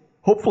packing.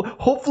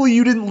 Hopefully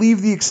you didn't leave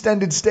the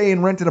extended stay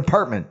and rent an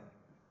apartment.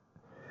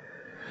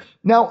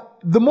 Now,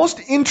 the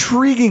most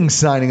intriguing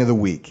signing of the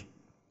week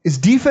is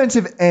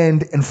defensive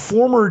end and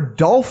former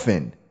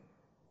Dolphin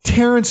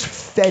Terrence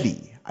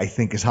Fetty, I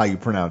think is how you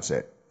pronounce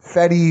it.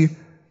 Fetty.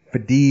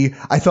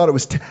 I thought it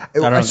was...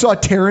 I saw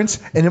Terrence,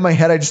 and in my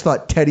head I just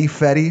thought Teddy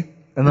Fetty,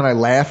 and then I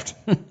laughed.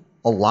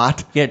 A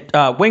lot.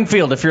 Yeah,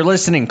 Wingfield, if you're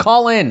listening,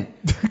 call in.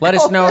 Let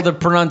us know the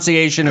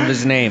pronunciation of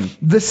his name.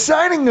 The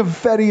signing of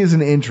Fetty is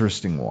an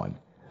interesting one.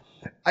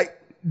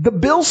 The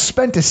Bills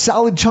spent a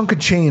solid chunk of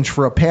change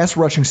for a pass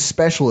rushing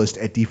specialist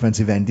at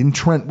defensive end in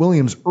Trent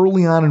Williams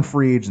early on in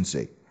free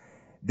agency.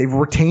 They've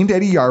retained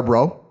Eddie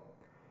Yarbrough.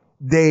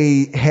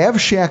 They have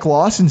Shaq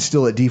Lawson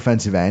still at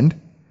defensive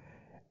end.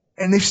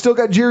 And they've still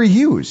got Jerry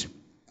Hughes.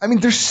 I mean,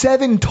 there's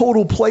 7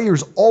 total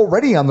players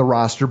already on the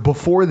roster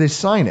before this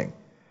signing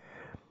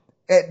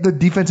at the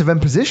defensive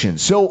end position.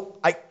 So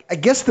I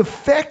guess the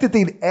fact that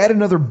they'd add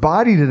another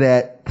body to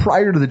that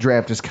prior to the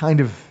draft is kind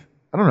of,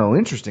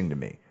 interesting to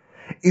me.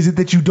 Is it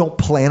that you don't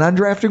plan on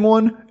drafting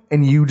one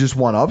and you just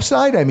want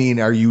upside? I mean,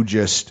 or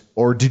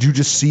did you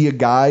just see a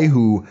guy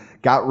who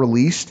got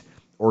released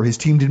or his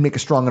team didn't make a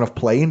strong enough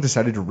play and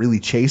decided to really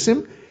chase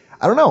him?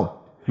 I don't know.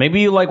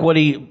 Maybe you like what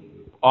he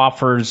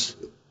offers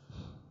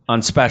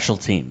on special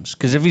teams.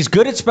 Because if he's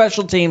good at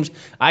special teams,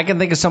 I can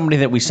think of somebody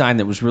that we signed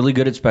that was really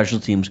good at special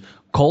teams.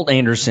 Colt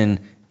Anderson,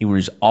 he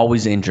was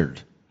always injured.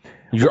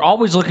 You're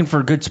always looking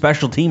for good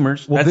special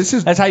teamers. Well,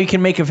 that's how you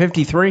can make a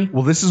 53.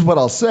 Well, this is what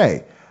I'll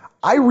say.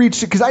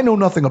 Because I know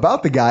nothing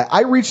about the guy,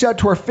 I reached out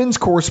to our Finns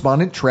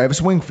correspondent,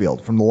 Travis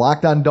Wingfield, from the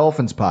Locked On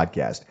Dolphins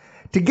podcast,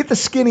 to get the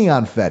skinny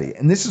on Fetty,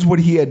 and this is what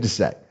he had to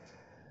say.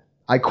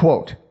 I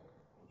quote,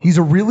 "He's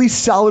a really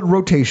solid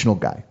rotational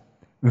guy,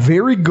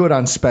 very good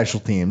on special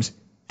teams,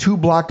 2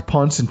 blocked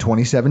punts in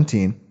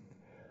 2017,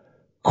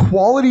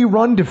 quality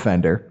run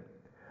defender,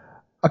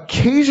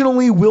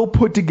 occasionally will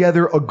put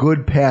together a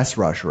good pass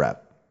rush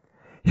rep.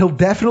 He'll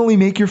definitely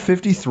make your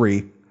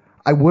 53.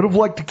 I would have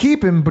liked to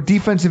keep him, but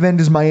defensive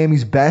end is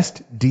Miami's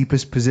best,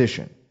 deepest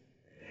position."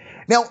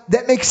 Now,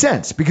 that makes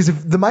sense because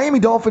if the Miami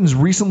Dolphins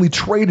recently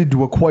traded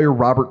to acquire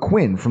Robert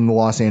Quinn from the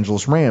Los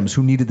Angeles Rams,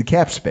 who needed the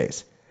cap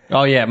space.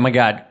 Oh, yeah, my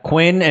God.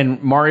 Quinn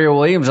and Mario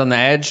Williams on the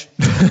edge.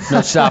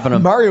 No stopping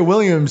him. Mario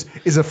Williams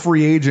is a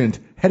free agent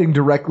heading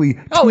directly to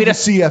the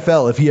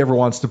CFL if he ever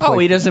wants to play. Oh,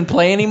 he doesn't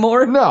play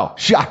anymore? No,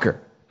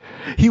 shocker.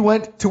 He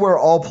went to where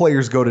all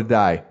players go to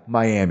die,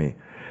 Miami.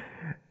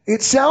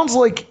 It sounds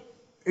like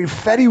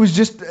Fetty was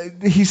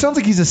he sounds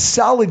like he's a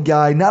solid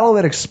guy, not all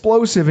that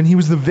explosive, and he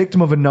was the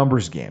victim of a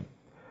numbers game.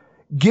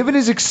 Given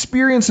his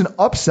experience and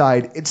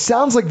upside, it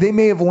sounds like they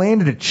may have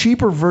landed a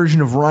cheaper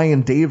version of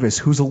Ryan Davis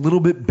who's a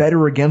little bit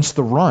better against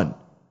the run.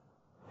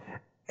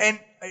 And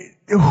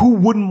who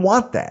wouldn't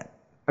want that?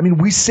 I mean,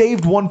 we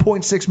saved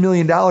 $1.6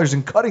 million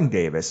in cutting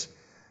Davis.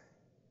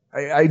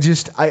 I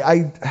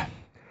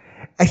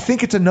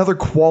think it's another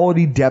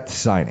quality depth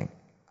signing.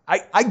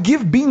 I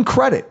give Bean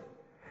credit.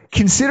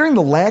 Considering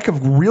the lack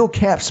of real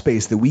cap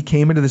space that we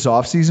came into this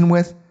offseason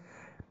with,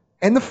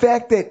 and the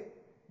fact that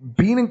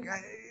Bean,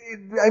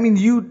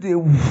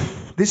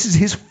 this is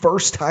his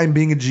first time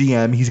being a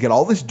GM. He's got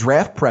all this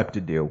draft prep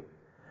to do.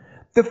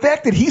 The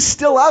fact that he's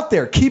still out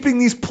there keeping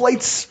these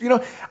plates, he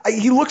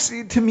looks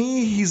to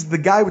me, he's the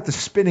guy with the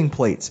spinning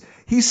plates.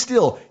 He's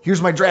still,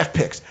 here's my draft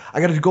picks.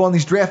 I got to go on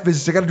these draft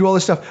visits. I got to do all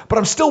this stuff. But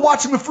I'm still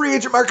watching the free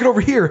agent market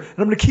over here. And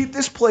I'm going to keep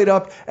this plate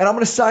up. And I'm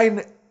going to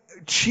sign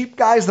cheap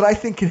guys that I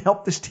think can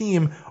help this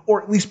team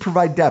or at least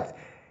provide depth.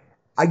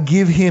 I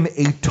give him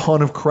a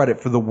ton of credit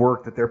for the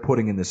work that they're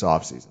putting in this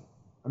offseason.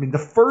 I mean, the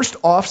first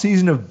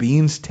offseason of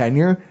Bean's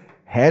tenure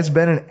has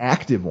been an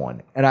active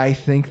one. And I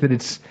think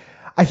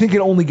it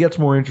only gets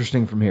more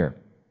interesting from here.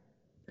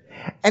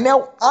 And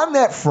now on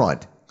that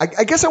front,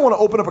 I guess I want to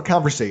open up a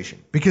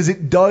conversation because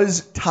it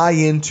does tie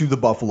into the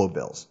Buffalo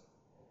Bills.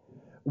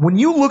 When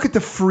you look at the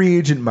free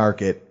agent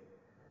market,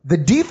 the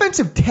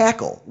defensive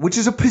tackle, which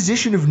is a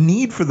position of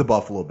need for the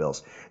Buffalo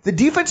Bills, the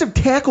defensive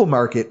tackle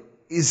market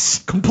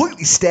is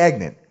completely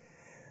stagnant.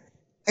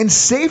 And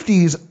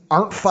safeties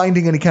aren't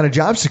finding any kind of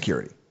job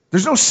security.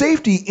 There's no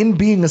safety in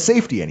being a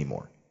safety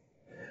anymore.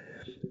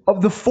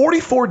 Of the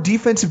 44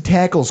 defensive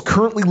tackles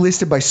currently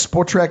listed by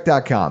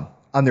Sportrack.com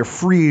on their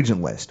free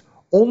agent list,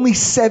 only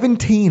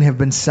 17 have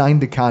been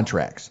signed to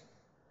contracts.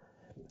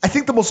 I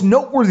think the most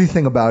noteworthy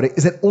thing about it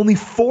is that only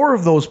 4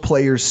 of those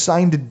players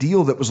signed a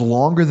deal that was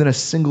longer than a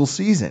single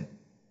season.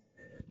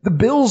 The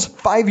Bills'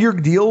 5-year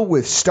deal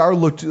with Star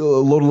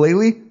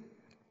Lotulelei,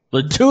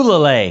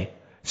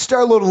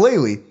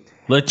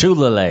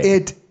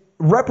 it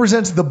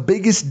represents the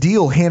biggest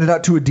deal handed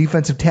out to a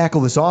defensive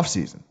tackle this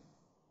offseason.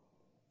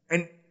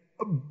 And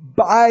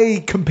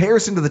by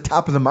comparison to the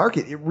top of the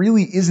market, it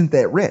really isn't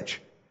that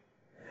rich.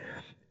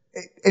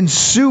 And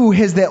Sue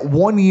has that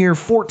 1-year,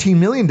 $14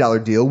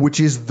 million deal, which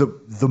is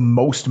the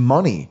most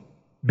money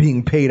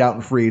being paid out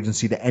in free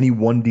agency to any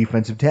one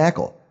defensive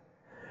tackle.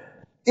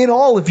 In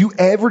all, if you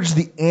average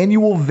the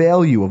annual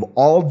value of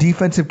all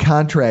defensive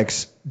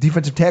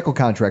tackle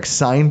contracts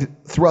signed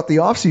throughout the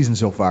offseason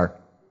so far,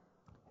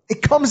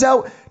 it comes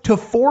out to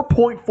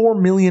 $4.4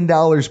 million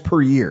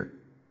per year.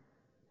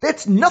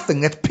 That's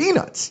nothing. That's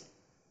peanuts.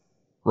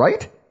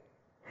 Right?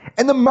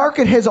 And the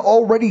market has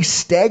already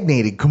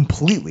stagnated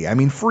completely. I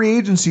mean, free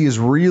agency has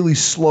really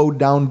slowed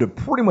down to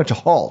pretty much a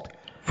halt.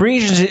 Free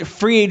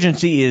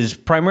agency is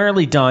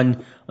primarily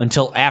done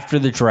until after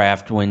the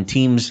draft when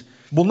teams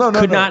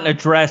could not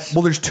address.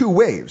 Well, there's 2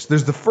 waves.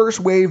 There's the first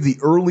wave, the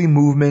early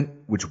movement,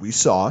 which we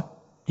saw.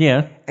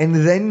 Yeah. And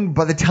then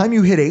by the time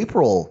you hit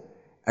April,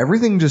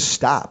 everything just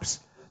stops.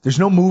 There's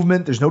no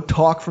movement. There's no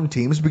talk from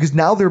teams because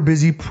now they're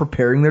busy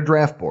preparing their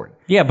draft board.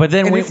 Yeah, but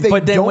then if they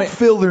don't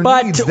fill their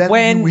needs,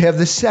 then we have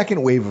the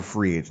second wave of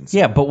free agency.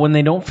 Yeah, but when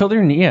they don't fill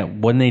their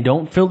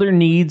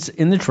needs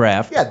in the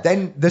draft,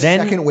 then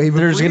second wave of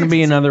free agency. There's going to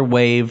be another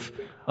wave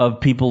of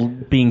people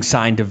being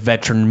signed to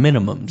veteran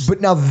minimums.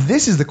 But now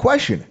this is the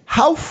question: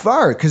 how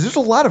far? Because there's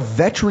a lot of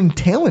veteran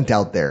talent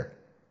out there.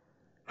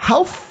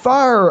 How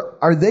far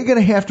are they going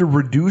to have to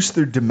reduce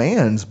their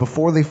demands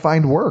before they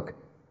find work?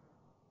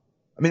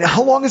 I mean,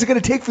 how long is it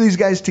going to take for these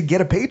guys to get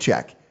a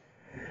paycheck?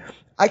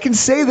 I can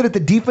say that at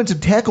the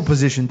defensive tackle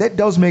position, that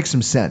does make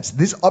some sense.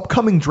 This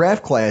upcoming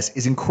draft class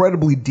is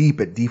incredibly deep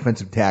at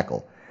defensive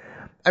tackle.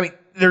 I mean,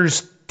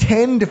 there's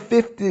 10 to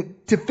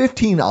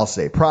 15, I'll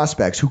say,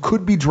 prospects who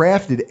could be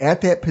drafted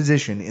at that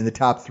position in the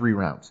top 3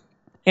 rounds.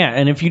 Yeah,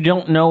 and if you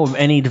don't know of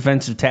any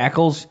defensive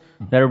tackles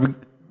that are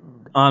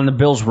on the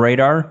Bills'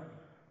 radar,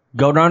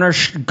 go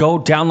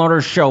download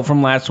our show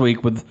from last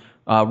week with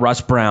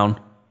Russ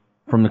Brown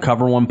from the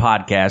Cover One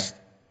podcast.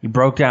 He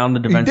broke down the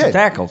defensive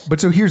tackles. But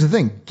so here's the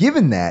thing.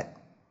 Given that,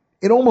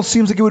 it almost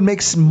seems like it would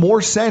make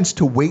more sense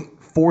to wait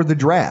for the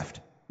draft.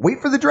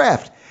 Wait for the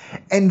draft.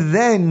 And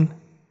then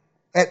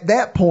at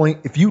that point,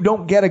 if you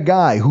don't get a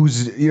guy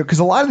who's, because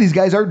a lot of these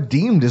guys are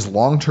deemed as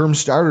long-term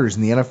starters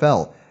in the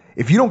NFL.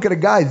 If you don't get a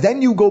guy,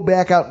 then you go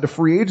back out into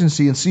free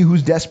agency and see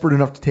who's desperate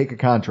enough to take a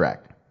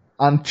contract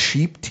on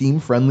cheap,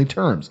 team-friendly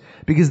terms.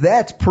 Because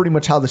that's pretty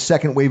much how the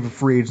second wave of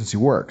free agency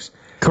works.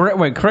 Correct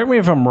me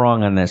if I'm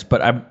wrong on this,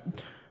 but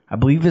I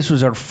believe this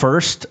was our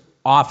first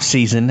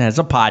offseason as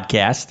a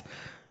podcast,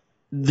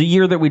 the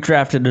year that we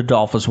drafted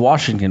Adolphus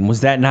Washington,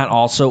 was that not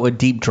also a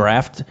deep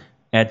draft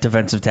at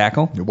defensive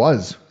tackle? It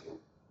was.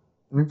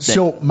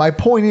 So my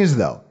point is,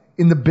 though,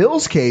 in the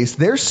Bills' case,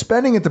 their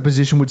spending at the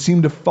position would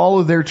seem to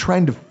follow their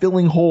trend of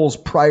filling holes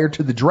prior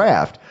to the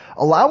draft,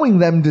 allowing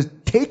them to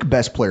take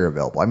best player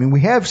available. I mean,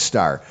 we have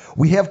Starr,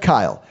 we have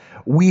Kyle,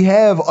 we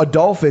have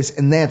Adolphus,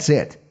 and that's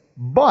it.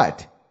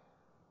 But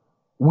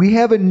we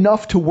have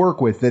enough to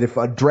work with that if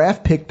a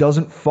draft pick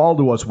doesn't fall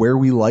to us where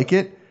we like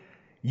it,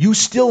 you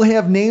still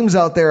have names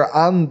out there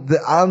on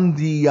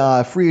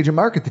the free agent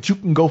market that you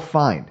can go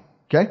find.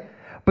 Okay?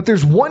 But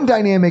there's one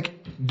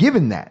dynamic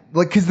given that.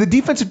 Like, because the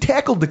defensive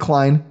tackle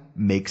decline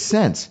makes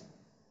sense.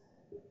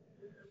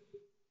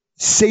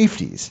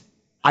 Safeties.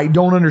 I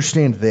don't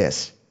understand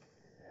this.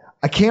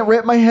 I can't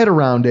wrap my head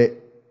around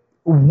it.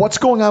 What's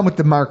going on with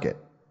the market?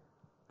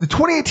 The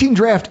 2018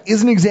 draft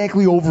isn't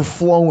exactly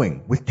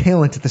overflowing with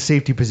talent at the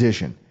safety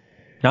position.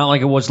 Not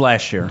like it was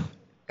last year.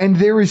 And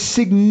there is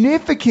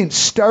significant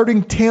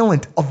starting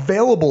talent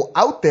available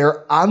out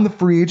there on the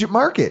free agent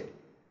market.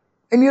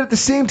 And yet at the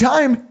same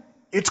time,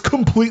 it's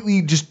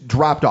completely just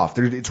dropped off.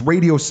 It's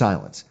radio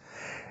silence.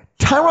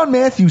 Tyrann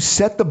Mathieu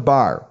set the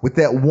bar with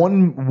that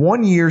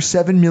one year,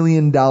 $7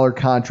 million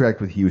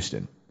contract with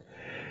Houston.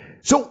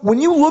 So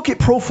when you look at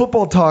Pro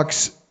Football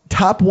Talk's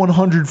top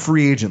 100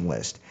 free agent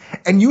list,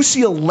 and you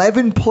see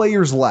 11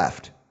 players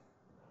left,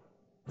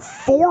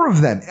 4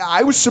 of them,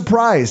 I was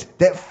surprised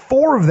that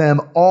 4 of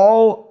them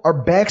all are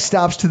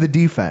backstops to the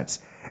defense.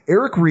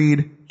 Eric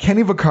Reed,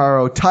 Kenny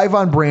Vaccaro,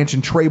 Tyvon Branch,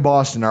 and Trey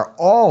Boston are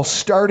all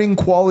starting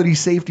quality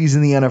safeties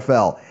in the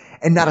NFL,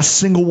 and not a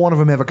single one of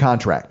them have a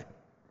contract.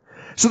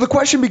 So the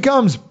question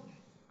becomes,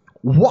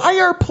 why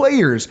are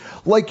players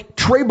like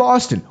Trey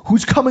Boston,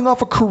 who's coming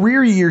off a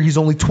career year, he's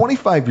only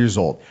 25 years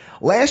old.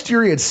 Last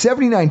year he had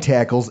 79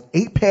 tackles,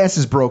 8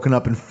 passes broken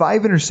up, and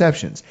 5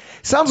 interceptions.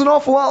 Sounds an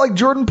awful lot like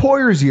Jordan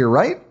Poyer's year,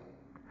 right?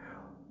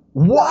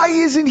 Why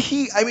isn't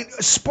he? I mean,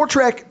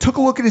 Sportrac took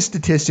a look at his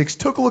statistics,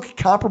 took a look at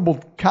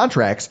comparable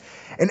contracts,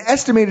 and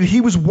estimated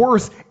he was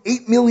worth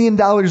 $8 million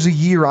a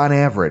year on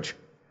average.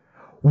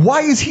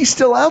 Why is he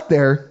still out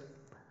there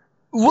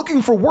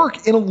looking for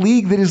work in a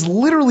league that is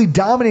literally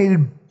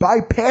dominated by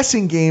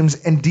passing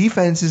games and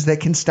defenses that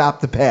can stop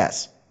the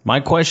pass? My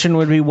question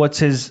would be, what's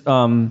his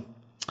off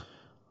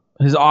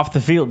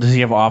the field? Does he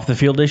have off the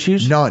field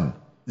issues? None.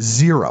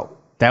 Zero.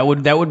 That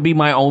would be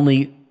my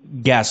only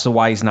guess of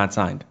why he's not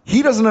signed.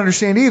 He doesn't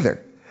understand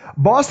either.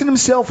 Boston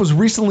himself was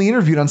recently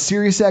interviewed on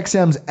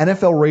SiriusXM's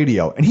NFL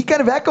Radio, and he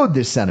kind of echoed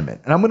this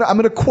sentiment. And I'm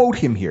gonna quote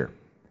him here.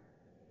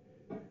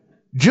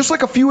 Just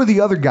like a few of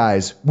the other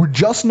guys, we're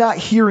just not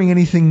hearing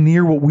anything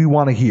near what we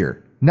want to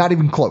hear. Not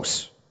even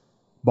close,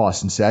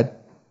 Boston said.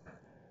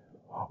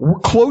 We're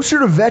closer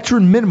to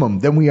veteran minimum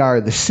than we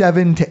are the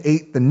 $7 to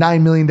 $8, the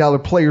 $9 million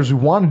players we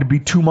wanted to be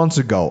 2 months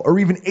ago, or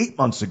even 8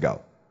 months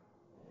ago.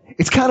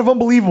 It's kind of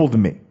unbelievable to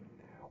me.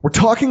 We're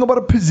talking about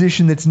a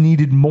position that's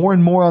needed more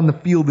and more on the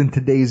field in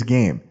today's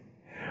game.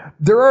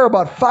 There are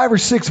about 5 or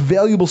 6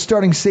 valuable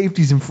starting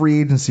safeties in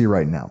free agency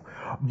right now,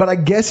 but I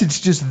guess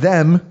it's just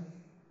them,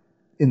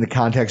 in the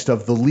context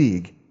of the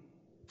league,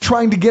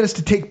 trying to get us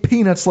to take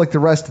peanuts like the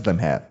rest of them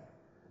have.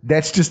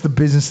 That's just the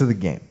business of the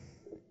game.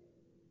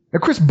 Now,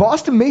 Chris,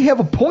 Boston may have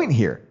a point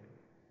here.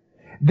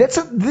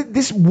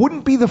 This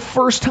wouldn't be the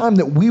first time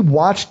that we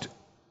watched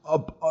a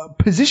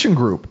position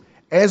group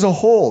as a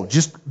whole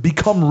just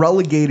become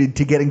relegated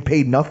to getting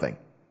paid nothing.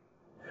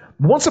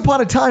 Once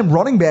upon a time,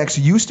 running backs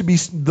used to be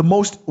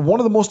one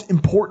of the most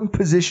important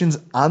positions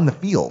on the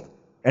field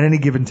at any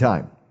given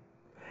time.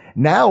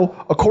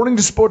 Now, according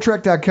to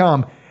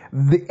Spotrac.com,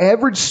 the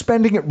average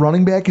spending at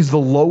running back is the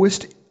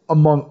lowest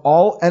among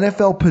all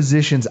NFL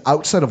positions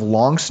outside of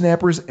long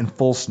snappers and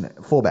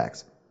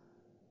fullbacks.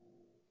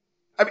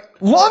 I mean,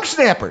 long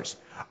snappers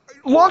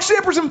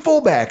and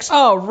fullbacks.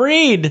 Oh,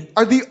 Reed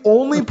are the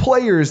only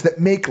players that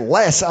make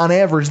less on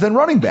average than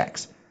running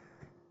backs.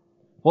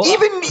 Well,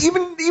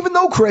 even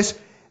though, Chris,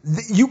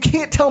 you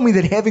can't tell me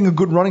that having a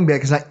good running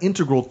back is not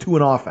integral to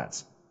an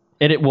offense.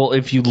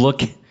 If you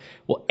look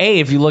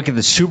at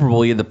the Super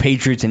Bowl, you had the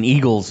Patriots and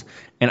Eagles,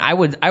 and I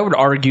would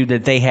argue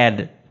that they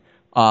had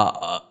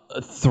a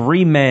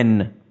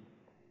 3-man,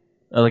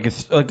 like a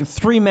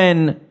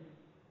 3-man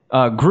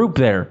group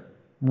there,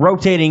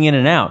 rotating in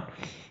and out.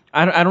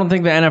 I don't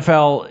think the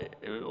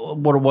NFL,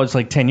 what it was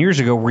like 10 years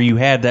ago, where you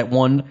had that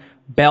one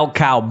bell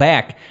cow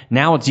back.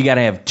 Now you got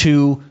to have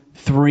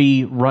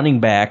 2-3 running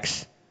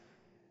backs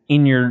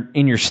in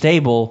your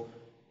stable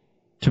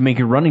to make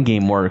your running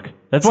game work.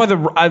 That's why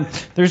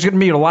there's going to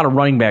be a lot of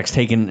running backs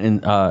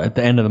taken at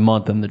the end of the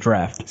month in the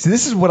draft. See,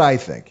 this is what I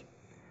think.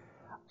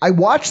 I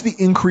watch the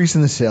increase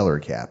in the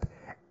salary cap,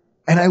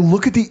 and I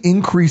look at the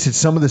increase at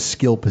some of the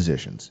skill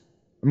positions.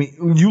 I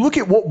mean, you look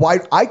at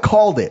I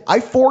called it. I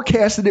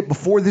forecasted it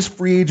before this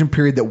free agent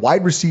period that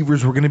wide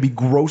receivers were going to be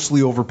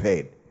grossly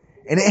overpaid.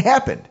 And it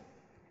happened.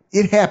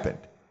 It happened.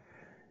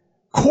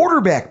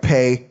 Quarterback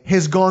pay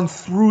has gone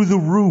through the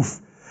roof.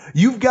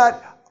 You've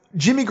got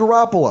Jimmy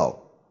Garoppolo,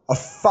 a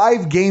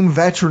 5-game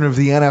veteran of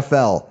the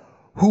NFL,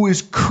 who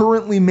is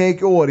currently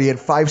he had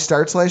 5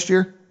 starts last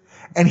year,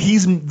 and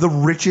he's the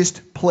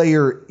richest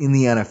player in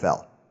the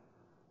NFL.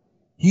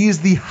 He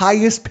is the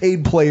highest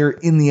paid player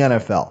in the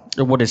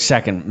NFL. What is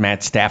second?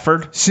 Matt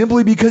Stafford?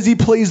 Simply because he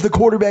plays the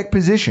quarterback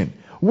position,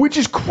 which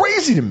is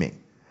crazy to me.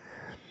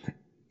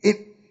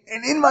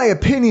 And in my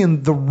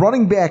opinion, the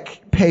running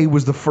back pay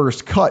was the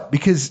first cut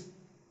because,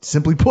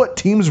 simply put,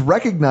 teams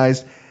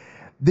recognized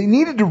they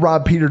needed to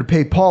rob Peter to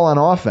pay Paul on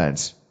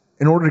offense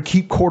in order to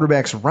keep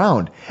quarterbacks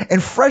around.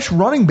 And fresh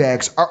running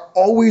backs are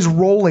always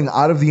rolling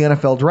out of the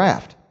NFL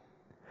draft.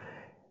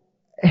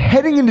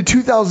 Heading into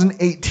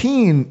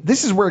 2018,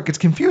 this is where it gets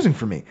confusing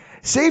for me.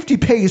 Safety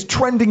pay is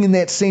trending in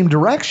that same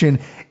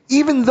direction,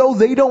 even though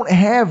they don't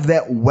have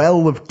that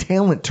well of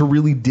talent to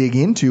really dig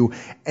into.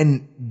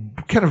 And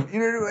kind of,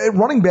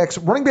 running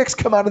backs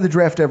come out of the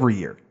draft every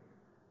year.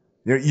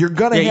 You're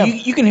gonna have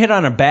you can hit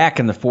on a back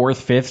in the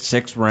 4th, 5th,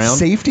 6th round.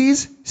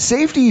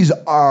 Safeties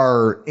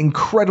are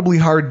incredibly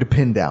hard to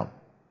pin down.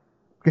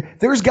 Okay?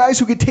 There's guys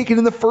who get taken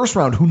in the 1st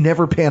round who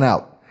never pan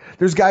out.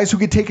 There's guys who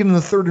get taken in the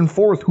 3rd and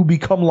 4th who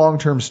become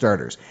long-term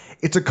starters.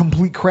 It's a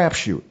complete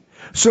crapshoot.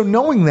 So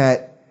knowing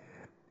that,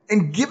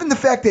 and given the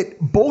fact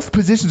that both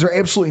positions are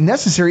absolutely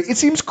necessary, it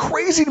seems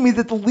crazy to me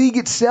that the league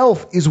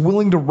itself is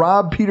willing to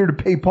rob Peter to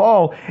pay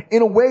Paul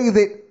in a way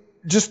that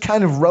just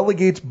kind of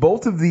relegates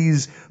both of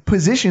these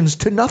positions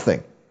to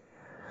nothing.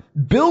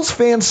 Bills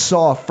fans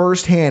saw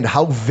firsthand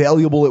how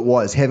valuable it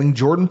was having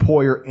Jordan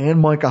Poyer and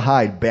Micah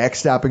Hyde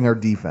backstopping our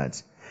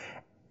defense.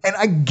 And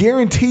I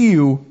guarantee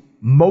you,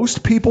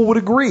 most people would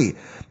agree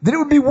that it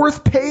would be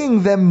worth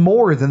paying them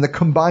more than the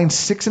combined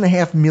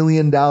 $6.5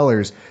 million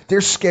they're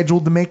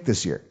scheduled to make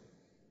this year.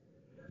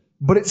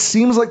 But it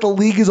seems like the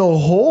league as a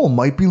whole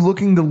might be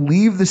looking to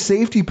leave the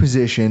safety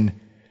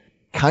position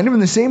kind of in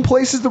the same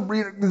places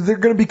they're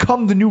going to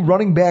become the new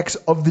running backs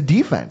of the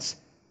defense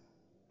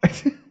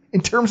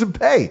in terms of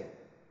pay.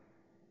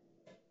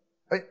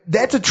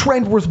 That's a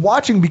trend worth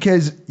watching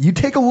because you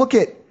take a look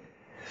at,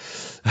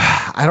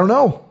 I don't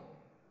know,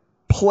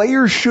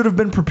 players should have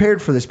been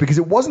prepared for this because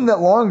it wasn't that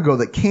long ago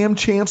that Cam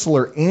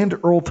Chancellor and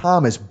Earl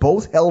Thomas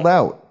both held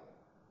out.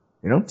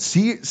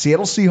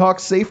 Seattle Seahawks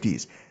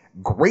safeties,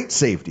 great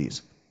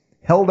safeties,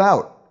 held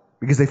out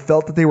because they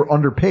felt that they were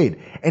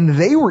underpaid. And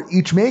they were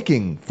each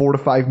making $4 to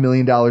 $5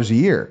 million a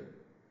year.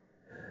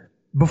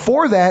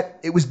 Before that,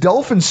 it was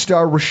Dolphins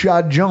star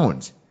Rashad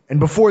Jones. And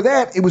before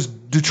that, it was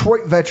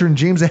Detroit veteran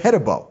James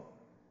Ahedebo.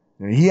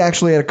 And he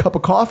actually had a cup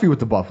of coffee with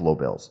the Buffalo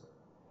Bills.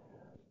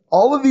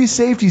 All of these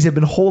safeties have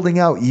been holding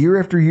out year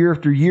after year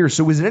after year.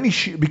 So is it any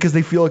because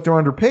they feel like they're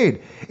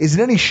underpaid? Is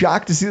it any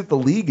shock to see that the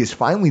league has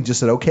finally just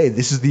said, okay,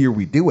 this is the year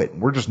we do it.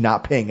 And we're just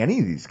not paying any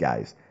of these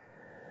guys.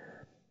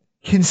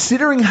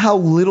 Considering how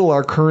little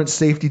our current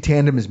safety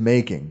tandem is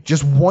making,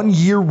 just 1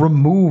 year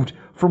removed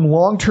from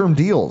long-term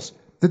deals,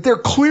 that they're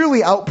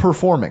clearly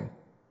outperforming.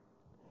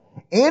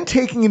 And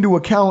taking into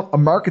account a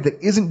market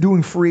that isn't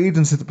doing free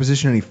agents at the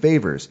position any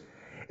favors,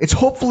 it's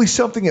hopefully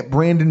something that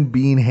Brandon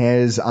Beane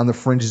has on the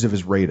fringes of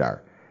his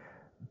radar.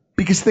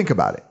 Because think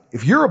about it.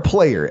 If you're a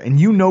player and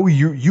you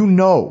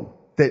know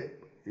that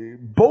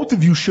both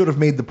of you should have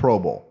made the Pro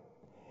Bowl,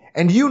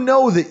 and you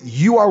know that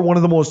you are one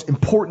of the most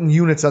important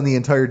units on the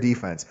entire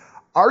defense,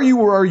 are you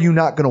or are you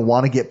not going to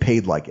want to get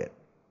paid like it?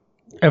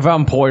 If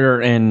I'm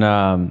Poyer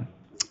and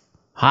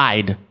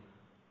Hyde,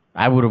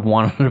 I would have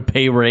wanted a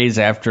pay raise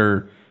at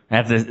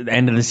the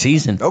end of the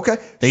season. Okay.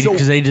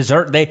 Because they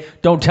deserve. They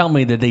don't tell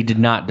me that they did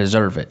not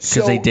deserve it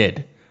because they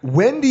did.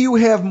 When do you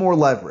have more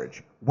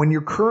leverage? When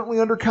you're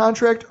currently under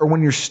contract or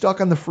when you're stuck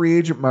on the free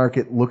agent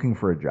market looking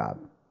for a job?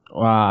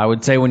 I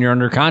would say when you're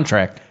under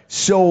contract.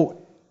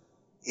 So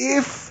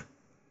if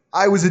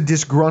I was a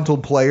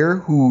disgruntled player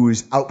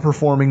who's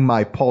outperforming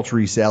my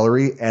paltry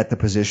salary at the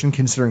position,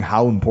 considering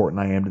how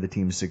important I am to the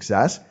team's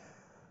success,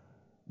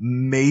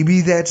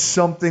 maybe that's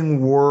something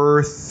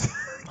worth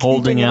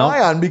holding keeping an out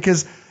eye on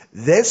because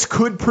this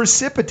could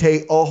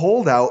precipitate a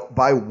holdout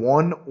by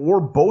one or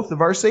both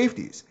of our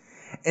safeties.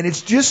 And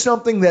it's just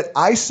something that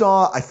I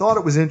saw. I thought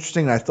it was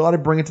interesting, and I thought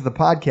I'd bring it to the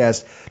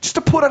podcast just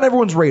to put on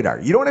everyone's radar.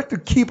 You don't have to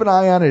keep an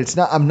eye on it.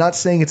 I'm not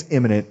saying it's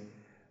imminent.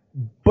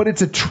 But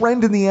it's a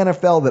trend in the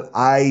NFL that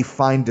I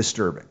find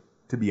disturbing,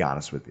 to be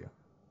honest with you.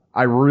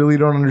 I really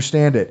don't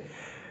understand it.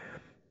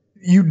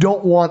 You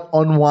don't want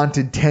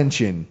unwanted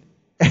tension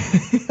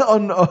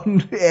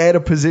at a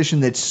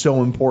position that's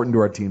so important to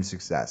our team's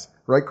success.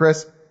 Right,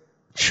 Chris?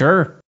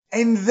 Sure.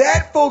 And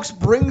that, folks,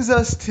 brings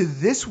us to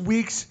this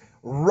week's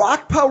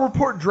Rockpile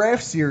Report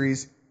Draft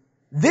Series.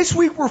 This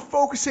week we're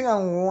focusing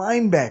on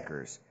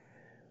linebackers.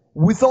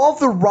 With all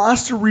the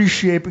roster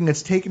reshaping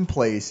that's taken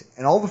place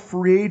and all the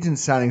free agent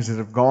signings that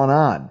have gone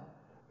on,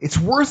 it's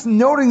worth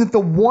noting that the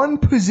one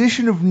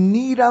position of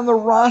need on the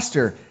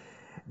roster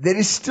that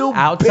is still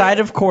outside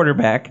of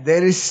quarterback,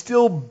 that is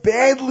still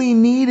badly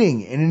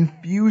needing an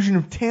infusion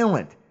of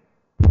talent,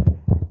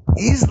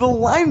 is the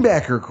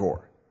linebacker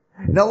core.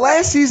 Now,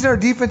 last season, our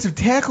defensive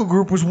tackle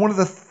group was one of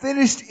the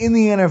thinnest in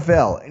the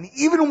NFL, and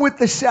even with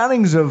the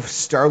signings of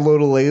Starlo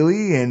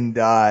Delele and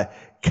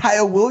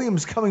Kyle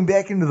Williams coming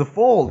back into the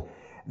fold,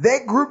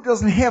 That group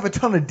doesn't have a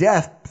ton of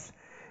depth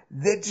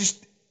that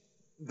just,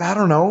 I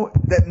don't know,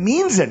 that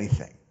means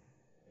anything.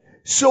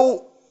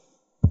 So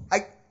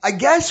I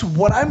guess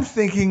what I'm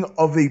thinking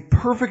of a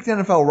perfect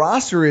NFL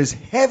roster is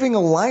having a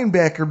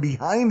linebacker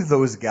behind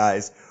those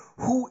guys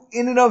who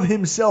in and of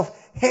himself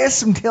has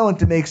some talent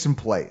to make some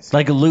plays.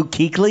 Like a Luke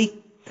Kuechly?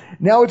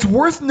 Now, it's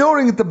worth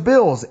noting that the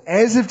Bills,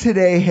 as of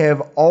today,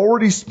 have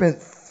already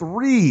spent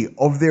 3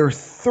 of their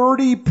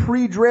 30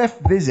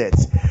 pre-draft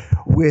visits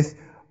with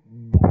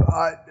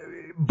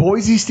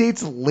Boise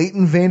State's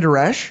Leighton Vander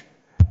Esch,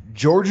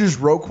 Georgia's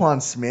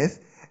Roquan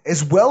Smith,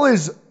 as well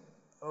as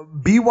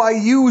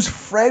BYU's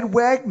Fred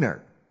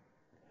Wagner.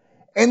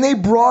 And they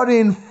brought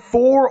in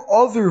 4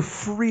 other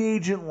free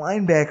agent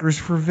linebackers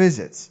for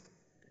visits.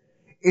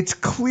 It's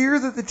clear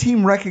that the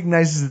team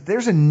recognizes that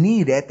there's a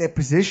need at that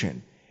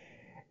position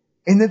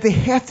and that they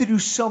have to do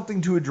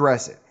something to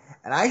address it.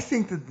 And I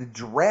think that the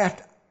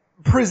draft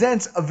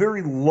presents a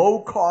very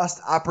low-cost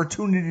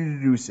opportunity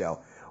to do so,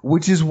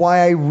 which is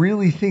why I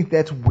really think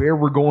that's where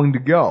we're going to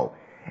go.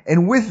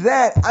 And with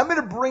that, I'm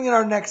going to bring in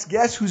our next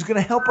guest who's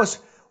going to help us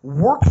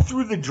work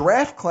through the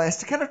draft class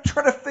to kind of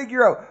try to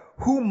figure out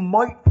who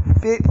might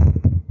fit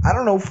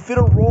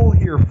a role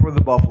here for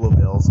the Buffalo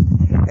Bills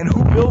and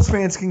who Bills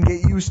fans can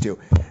get used to.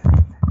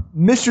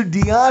 Mr.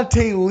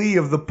 Deontay Lee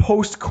of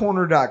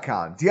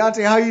thepostcorner.com.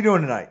 Deontay, how are you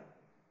doing tonight?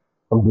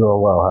 I'm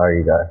doing well. How are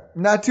you guys?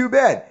 Not too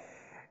bad.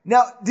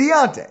 Now,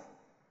 Deontay,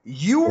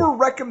 you were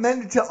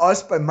recommended to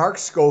us by Mark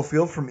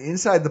Schofield from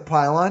Inside the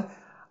Pylon.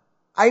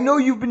 I know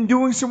you've been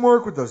doing some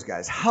work with those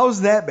guys.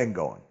 How's that been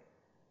going?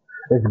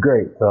 It's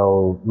great.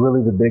 So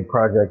really the big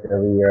project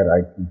every year at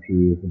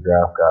ITP is the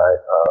draft guide.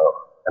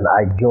 And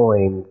I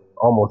joined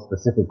almost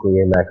specifically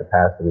in that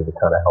capacity to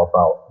kind of help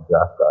out the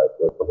draft guide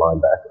with the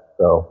linebackers.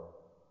 So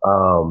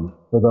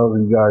for those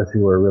of you guys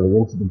who are really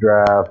into the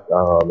draft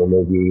and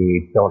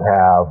maybe don't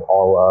have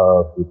all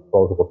of the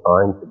disposable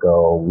time to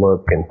go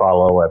look and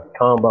follow at the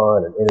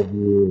combine and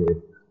interview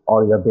and all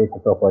the updates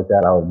and stuff like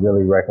that, I would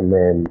really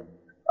recommend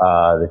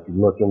that you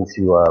look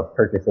into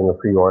purchasing or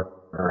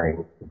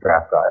pre-ordering the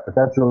draft guide. But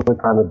that's really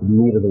kind of the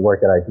meat of the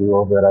work that I do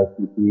over at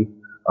ITP.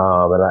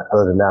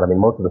 Other than that, I mean,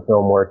 most of the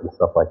film work and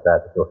stuff like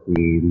that you'll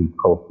see me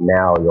post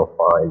now, you'll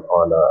find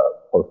on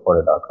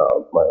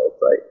postcorner.com, my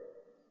website.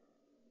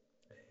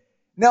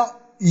 Now,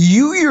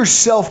 you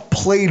yourself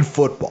played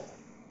football.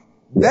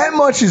 That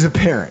much is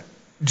apparent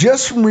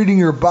just from reading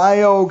your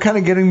bio, kind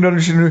of getting to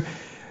understand.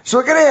 So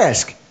I got to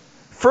ask,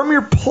 from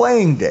your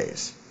playing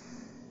days,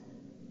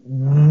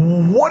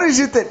 what is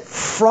it that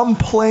from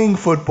playing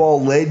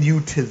football led you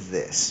to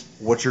this,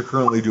 what you're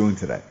currently doing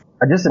today?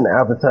 Just an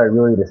appetite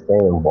really to stay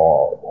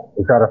involved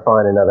and try to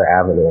find another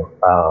avenue.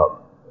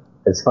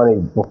 It's funny,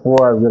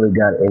 before I really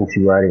got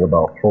into writing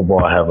about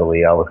football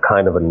heavily, I was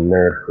kind of a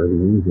nerd for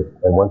music.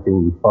 And one thing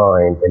you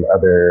find in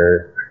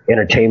other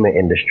entertainment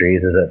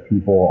industries is that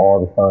people all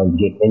the time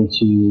get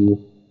into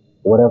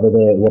whatever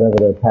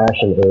their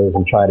passion is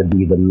and try to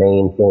be the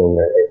main thing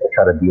or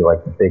try to be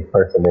like the big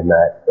person in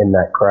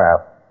that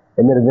craft.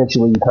 And then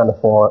eventually you kind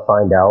of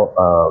find out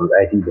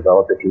as you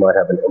develop that you might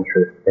have an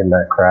interest in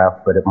that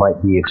craft, but it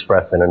might be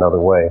expressed in another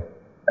way.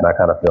 And I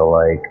kind of feel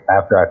like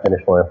after I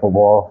finished playing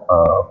football,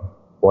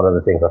 one of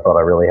the things I thought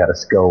I really had a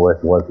skill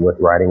with was with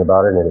writing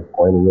about it and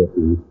explaining it.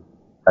 And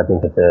I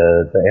think that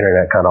the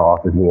internet kind of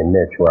offers me a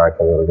niche where I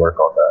can really work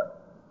on that.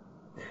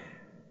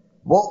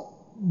 Well,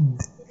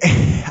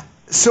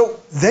 so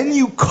then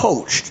you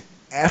coached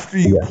after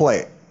you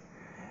played.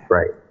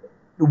 Right.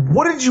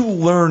 What did you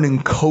learn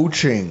in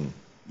coaching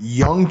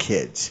young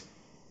kids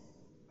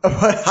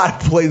about how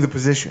to play the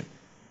position?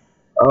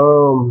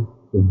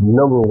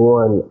 Number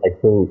one,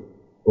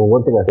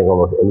 one thing I think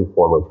almost any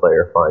former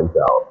player finds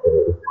out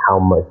is how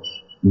much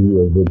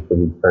you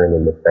eventually turn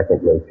into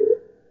second nature.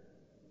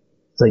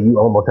 So you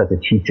almost have to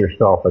teach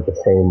yourself at the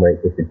same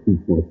rate that you're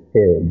teaching the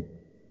kids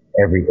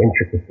every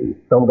intricacy.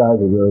 Some guys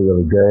are really,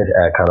 really good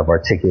at kind of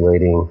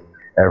articulating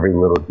every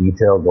little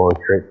detail, going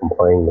straight from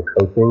playing to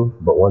coaching.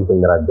 But one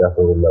thing that I've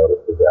definitely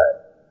noticed is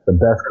that the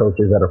best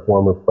coaches that are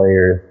former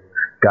players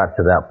got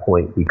to that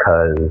point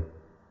because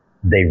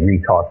they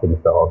retaught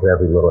themselves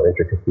every little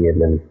intricacy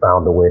and then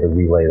found a way to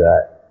relay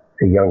that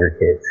to younger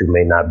kids who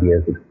may not be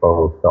as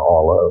exposed to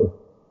all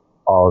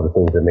of the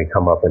things that may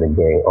come up in a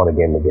game on a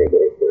game-to-game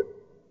basis.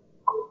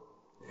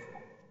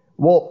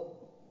 Well,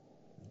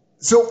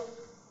 so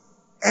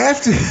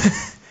after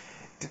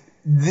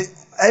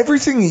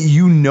everything that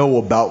you know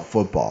about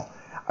football,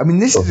 I mean,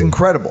 this is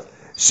incredible.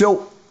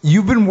 So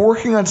you've been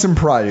working on some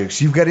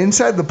projects. You've got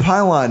Inside the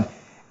Pylon,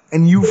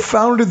 and you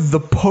founded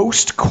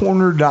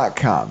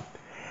thepostcorner.com.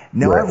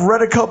 Now, I've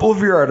read a couple of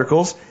your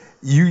articles.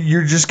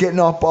 You're just getting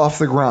up off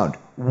the ground.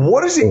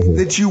 What is it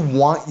that you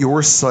want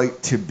your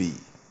site to be?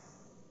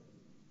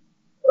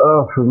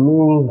 For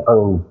me,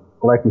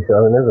 like you said,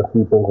 there's a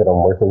few things that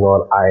I'm working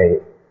on.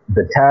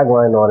 The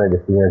tagline on it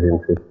is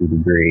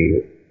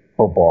 360-degree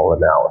football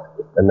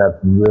analysis, and that's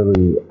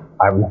really,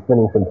 I've been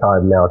spending some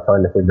time now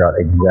trying to figure out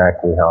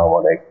exactly how I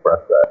want to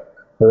express that.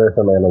 So there's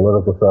some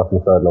analytical stuff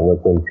I'm starting to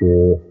look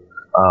into.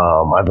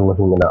 I've been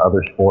looking into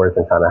other sports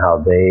and kind of how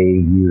they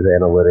use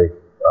analytics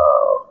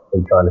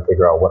and trying to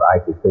figure out what I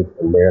can take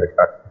from there to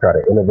try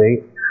to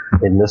innovate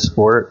in this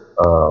sport.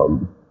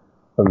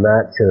 From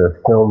that to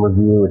film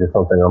review, which is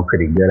something I'm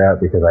pretty good at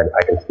because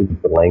I can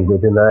speak the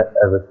language in that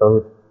as a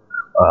coach.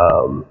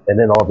 And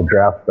then all the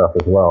draft stuff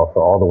as well.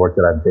 So all the work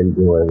that I've been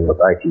doing with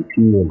ITP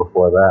and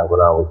before that when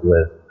I was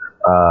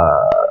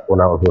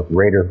with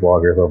Raiders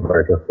bloggers over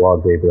at Just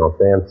Blog Baby on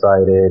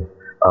Fansided,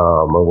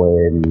 or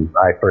when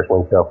I first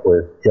linked up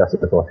with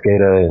Jessica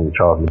Mosqueda and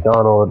Charles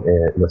McDonald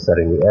and was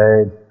Setting the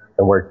Edge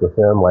and worked with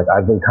them. Like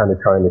I've been kind of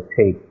trying to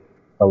take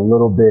a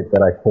little bit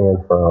that I can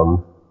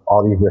from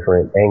all these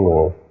different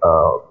angles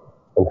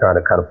and trying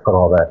to kind of put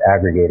all that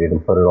aggregated and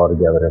put it all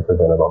together and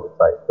present it on the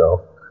site.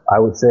 So I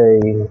would say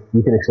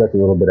you can expect a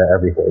little bit of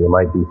everything. It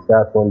might be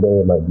stats one day,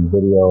 it might be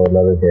video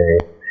another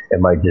day, it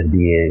might just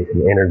be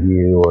an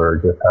interview or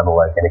just kind of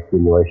like an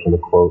accumulation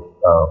of quotes.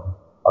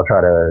 I'll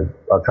try to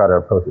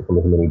approach it from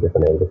as many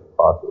different angles as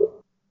possible.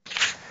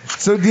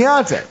 So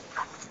Deontay,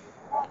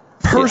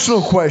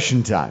 personal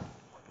question time.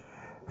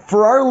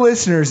 For our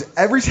listeners,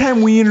 every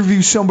time we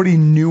interview somebody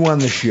new on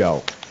the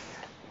show,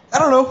 I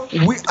don't know,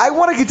 I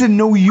want to get to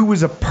know you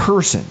as a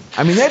person.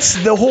 I mean, that's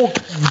the whole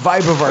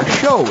vibe of our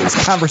show is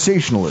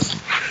conversationalism.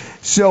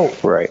 So,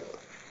 right.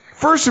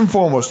 First and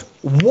foremost,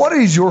 what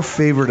is your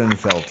favorite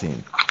NFL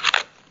team?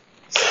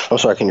 I'm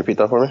sorry, can you repeat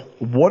that for me?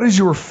 What is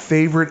your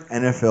favorite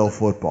NFL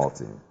football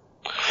team?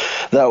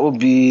 That would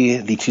be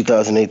the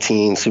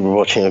 2018 Super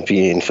Bowl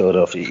champion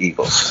Philadelphia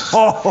Eagles.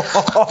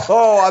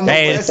 On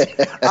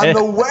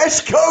the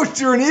West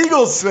Coast, you're an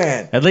Eagles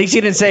fan. At least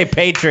you didn't say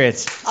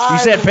Patriots. You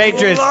said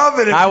Patriots.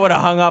 I would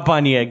have hung up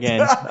on you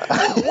again.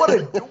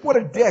 What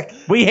a dick.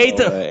 We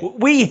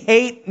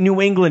hate New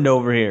England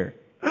over here.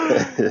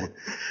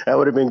 That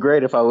would have been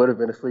great if I would have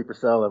been a sleeper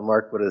cell and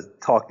Mark would have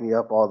talked me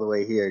up all the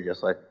way here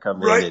just so I could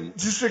come in and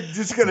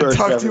just gonna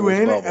tuck you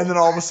in and then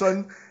all of a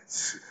sudden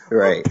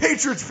a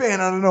Patriots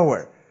fan out of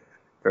nowhere.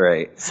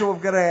 Right. So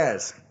I've got to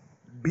ask,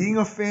 being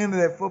a fan of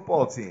that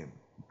football team,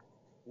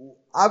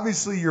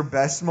 obviously your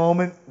best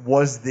moment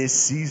was this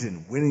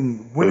season,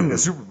 winning the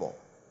Super Bowl.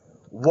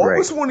 What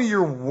was one of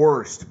your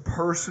worst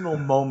personal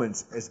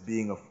moments as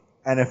being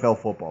an NFL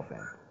football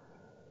fan?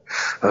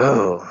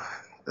 Oh,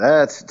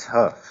 that's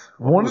tough.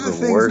 One of the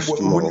things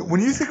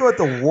when you think about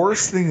the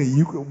worst thing that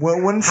you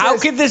could, how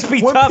could this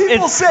be tough?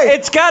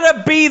 It's got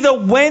to be the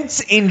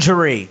Wentz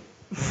injury.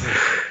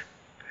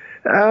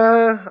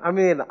 I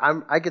mean,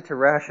 I get to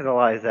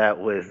rationalize that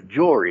with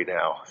jewelry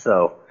now,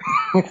 so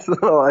it's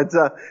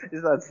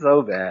not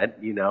so bad,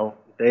 you know.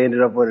 They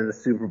ended up winning the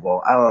Super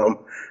Bowl.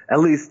 At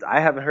least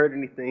I haven't heard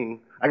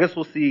anything. I guess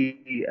we'll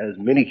see as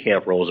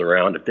minicamp rolls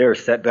around. If there are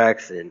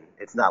setbacks and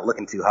it's not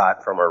looking too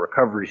hot from a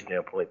recovery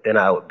standpoint, then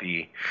I would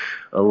be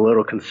a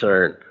little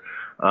concerned.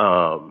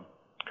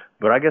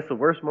 But I guess the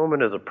worst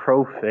moment as a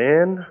pro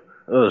fan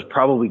has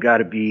probably got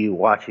to be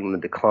watching the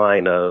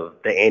decline of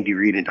the Andy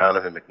Reid and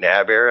Donovan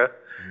McNabb era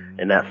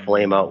and that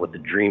flame out with the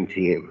Dream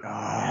Team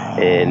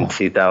in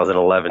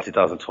 2011,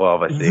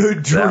 2012, I think. The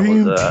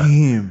Dream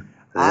Team.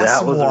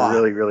 That was a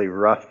really, really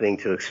rough thing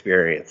to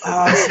experience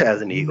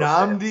as an Eagles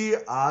fan.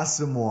 Nnamdi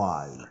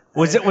Asomugha.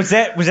 Was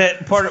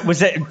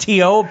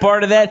T.O.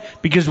 part of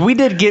that? Because we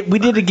did give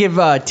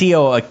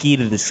T.O. a key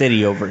to the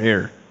city over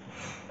here.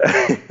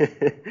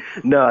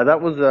 No, that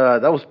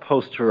was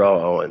post Terrell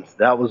Owens.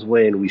 That was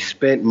when we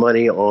spent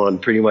money on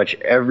pretty much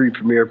every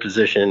premier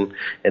position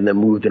and then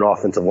moved an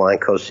offensive line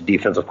coach to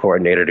defensive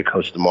coordinator to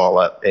coach them all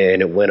up,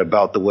 and it went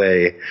about the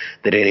way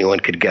that anyone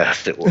could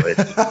guess it would.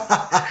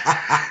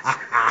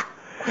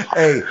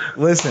 Hey,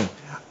 listen,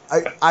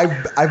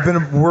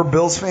 we're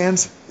Bills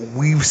fans.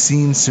 We've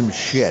seen some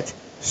shit.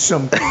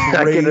 Some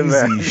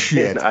crazy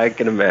shit. I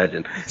can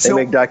imagine. They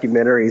make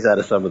documentaries out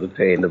of some of the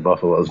pain the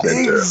Buffalo's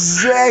been through.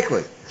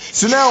 Exactly.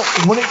 So now,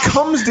 when it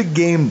comes to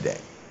game day,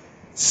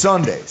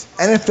 Sundays,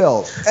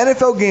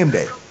 NFL game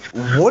day,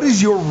 what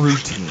is your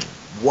routine?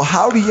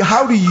 How do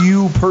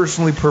you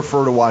personally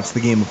prefer to watch the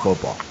game of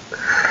football?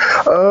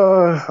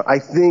 I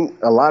think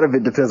a lot of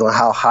it depends on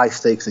how high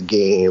stakes a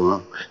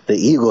game the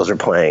Eagles are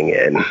playing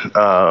in.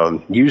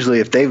 Usually,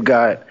 if they've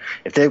got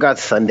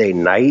Sunday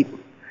night.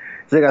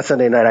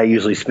 I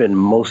usually spend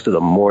most of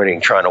the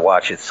morning trying to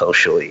watch it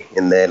socially.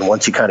 And then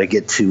once you kind of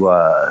get to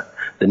the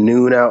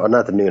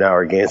not the noon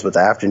hour games, but the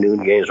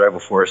afternoon games right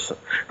before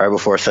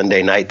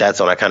Sunday night, that's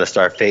when I kind of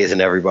start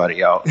phasing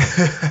everybody out.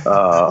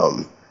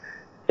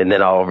 And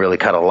then I'll really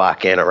kind of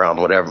lock in around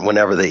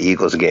whenever the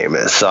Eagles game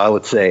is. So I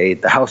would say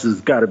the house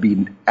has got to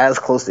be as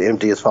close to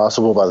empty as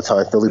possible by the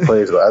time Philly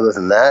plays. But other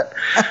than that,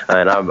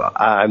 and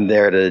I'm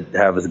there to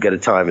have as good a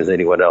time as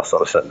anyone else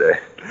on a Sunday.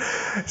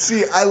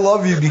 See, I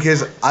love you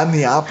because I'm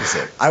the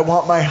opposite. I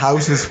want my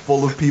house as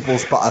full of people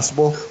as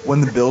possible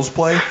when the Bills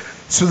play,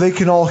 so they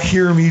can all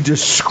hear me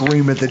just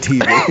scream at the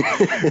TV.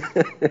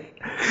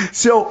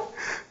 So,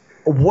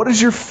 what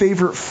is your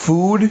favorite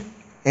food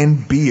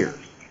and beer?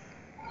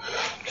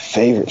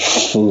 Favorite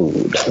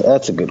food?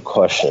 That's a good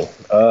question.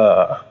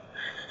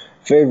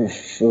 Favorite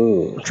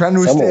food. We're trying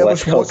to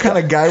establish what kind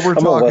of guy we're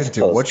talking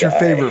to. What's your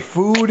favorite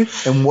food,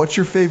 and what's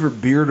your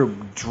favorite beer to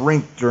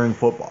drink during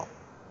football?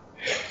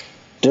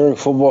 During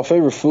football,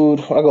 favorite food?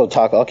 I'll go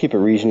taco. I'll keep it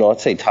regional.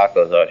 I'd say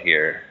tacos out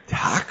here.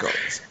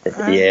 Tacos?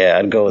 Yeah,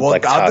 I'd go with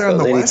like out tacos. there on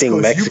the West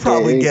Anything Coast, Mexican, you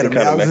probably get them.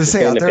 I was going to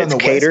say, out there on the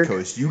catered. West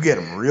Coast, you get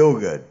them real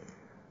good.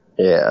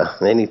 Yeah,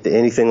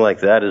 anything like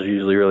that is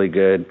usually really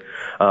good.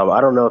 I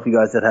don't know if you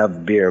guys that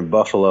have beer in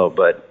Buffalo,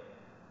 but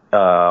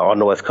on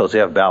the West Coast, they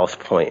have Ballast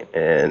Point,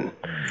 and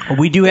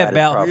we do have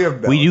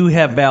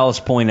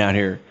Ballast Point out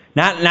here.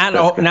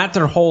 Not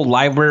their whole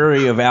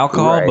library of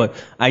alcohol, Right. but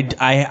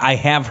I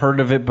have heard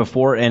of it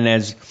before. And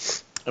as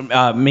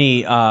I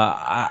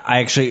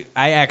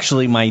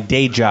actually my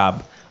day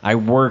job, I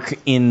work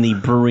in the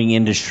brewing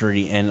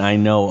industry, and I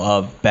know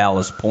of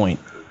Ballast Point.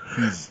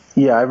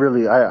 Yeah,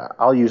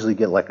 I'll usually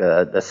get like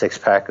a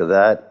 6-pack of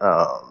that.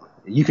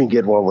 You can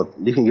get one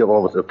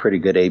with a pretty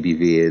good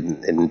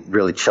ABV and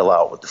really chill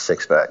out with the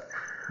 6-pack.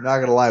 Not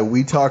going to lie,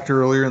 we talked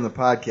earlier in the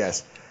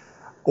podcast.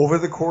 Over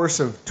the course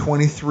of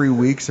 23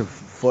 weeks of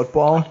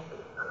football,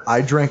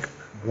 I drank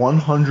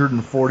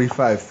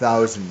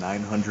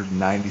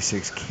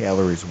 145,996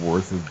 calories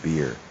worth of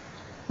beer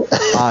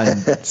on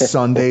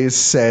Sundays,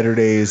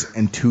 Saturdays,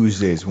 and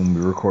Tuesdays when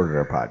we recorded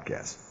our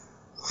podcast.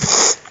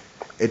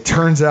 It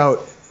turns out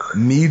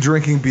me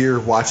drinking beer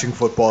watching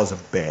football is a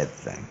bad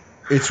thing.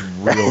 It's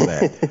real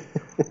bad.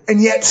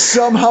 And yet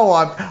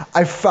somehow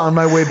I found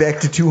my way back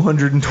to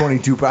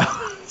 222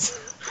 pounds.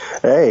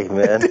 Hey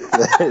man,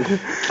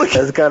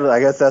 that's kind of. I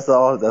guess that's the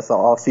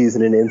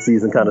off-season and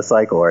in-season kind of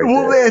cycle, right?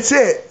 Well, there. that's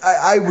it.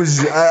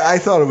 I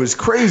thought it was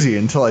crazy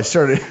until I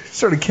started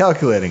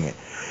calculating it.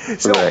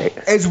 So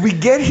as we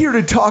get here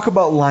to talk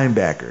about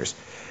linebackers,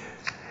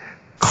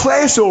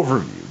 class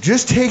overview.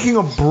 Just taking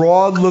a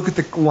broad look at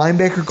the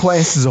linebacker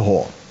class as a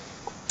whole.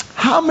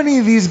 How many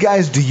of these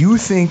guys do you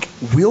think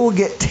will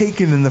get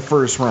taken in the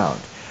first round?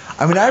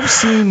 I mean, I've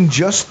seen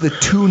just the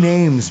 2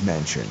 names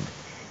mentioned.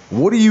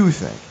 What do you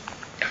think?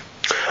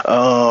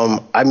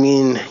 I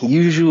mean,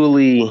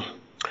 usually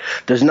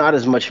there's not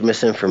as much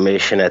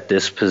misinformation at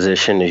this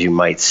position as you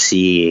might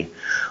see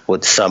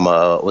with some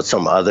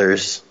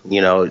others. You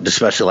know,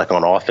 especially like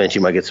on offense,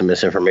 you might get some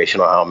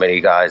misinformation on how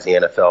many guys the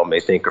NFL may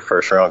think are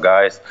first-round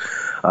guys.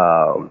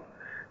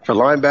 For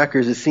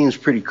linebackers, it seems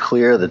pretty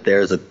clear that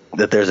there's a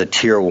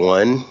tier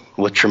 1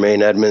 with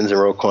Tremaine Edmunds and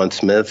Roquan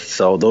Smith.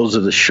 So those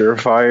are the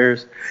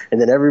surefires. And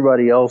then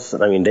everybody else,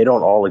 I mean, they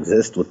don't all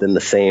exist within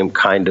the same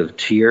kind of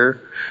tier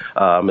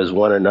as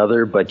one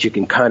another, but you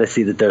can kind of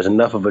see that there's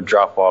enough of a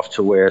drop-off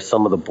to where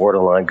some of the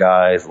borderline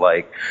guys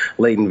like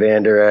Leighton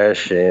Vander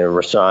Esch and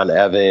Rashaan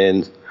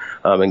Evans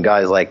and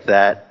guys like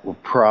that will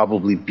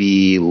probably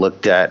be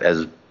looked at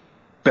as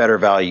better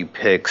value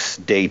picks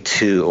day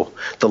 2,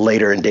 the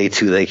later in day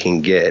 2 they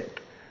can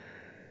get.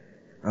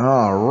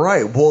 All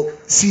right. Well,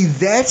 see,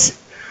 that's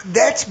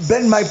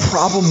been my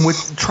problem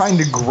with trying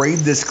to grade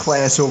this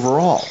class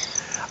overall.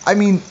 I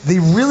mean, they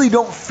really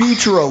don't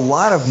feature a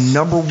lot of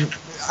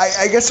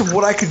I guess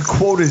what I could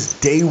quote as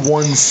day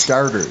 1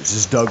 starters,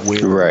 as Doug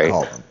Wheeler would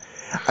call them.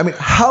 I mean,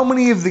 how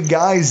many of the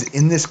guys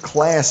in this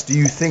class do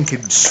you think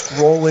could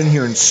stroll in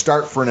here and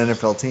start for an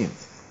NFL team?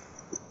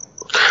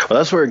 Well,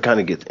 that's where it kind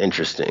of gets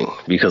interesting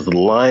because the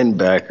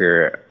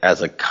linebacker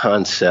as a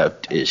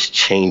concept is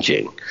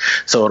changing.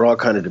 So it all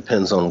kind of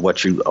depends on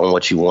what you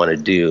want to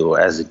do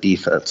as a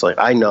defense. Like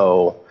I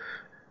know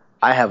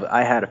I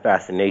had a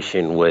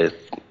fascination with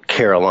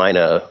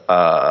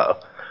Carolina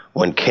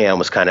when Cam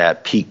was kind of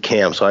at peak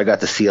Cam. So I got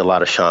to see a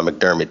lot of Sean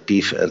McDermott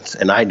defense.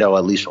 And I know,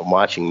 at least from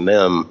watching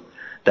them,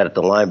 that at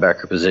the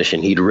linebacker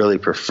position, he'd really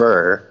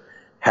prefer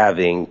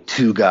having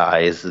 2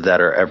 guys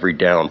that are every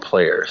down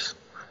players.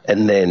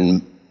 And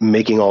then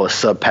making all the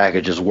sub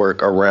packages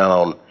work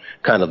around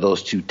kind of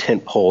those 2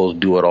 tent poles,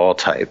 do it all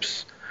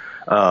types.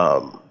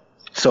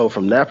 So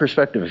from that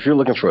perspective, if you're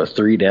looking for a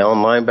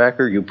 3-down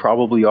linebacker, you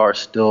probably are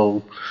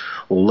still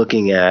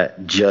looking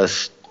at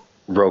just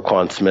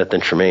Roquan Smith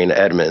and Tremaine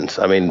Edmunds.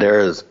 I mean,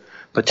 there's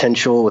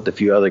potential with a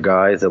few other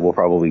guys that we'll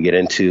probably get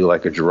into,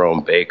 like a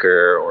Jerome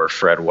Baker or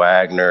Fred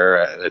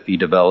Wagner, if he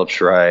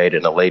develops right,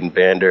 and a Leighton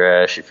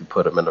Vander Esch if you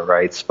put him in the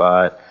right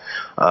spot.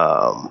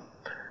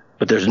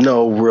 But there's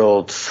no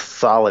real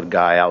solid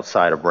guy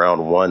outside of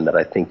round 1 that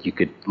I think you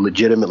could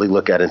legitimately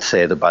look at and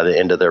say that by the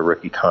end of their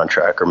rookie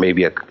contract, or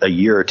maybe a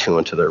year or 2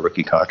 into their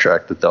rookie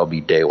contract, that they'll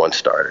be day 1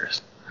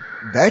 starters.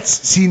 That's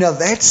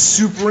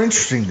super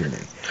interesting to me.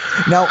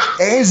 Now,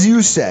 as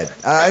you said,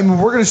 I mean,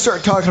 we're going to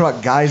start talking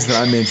about guys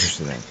that I'm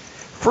interested in.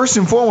 First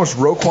and foremost,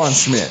 Roquan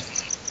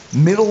Smith,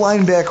 middle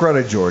linebacker out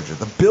of Georgia.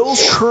 The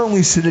Bills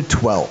currently sit at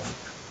 12.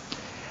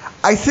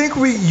 I think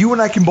you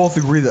and I can both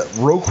agree that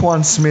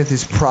Roquan Smith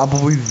is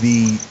probably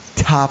the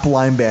top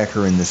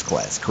linebacker in this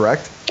class,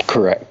 correct?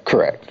 Correct.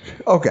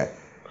 Okay.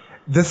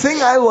 The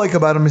thing I like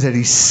about him is that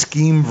he's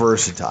scheme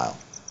versatile.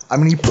 I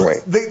mean,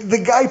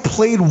 the guy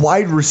played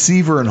wide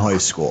receiver in high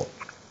school.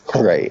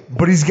 Right.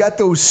 But he's got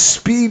those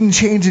speed and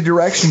change of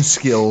direction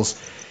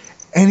skills,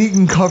 and he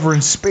can cover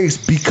in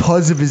space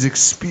because of his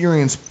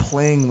experience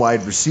playing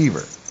wide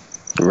receiver.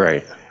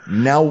 Right.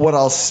 Now, what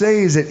I'll say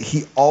is that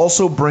he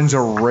also brings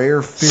a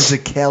rare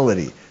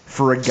physicality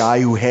for a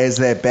guy who has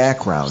that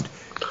background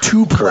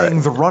to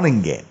playing the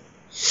running game.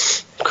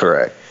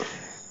 Correct.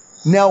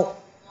 Now,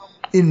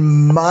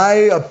 in my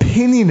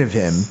opinion of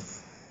him,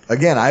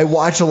 again, I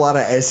watch a lot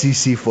of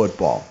SEC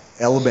football,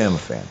 Alabama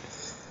fan.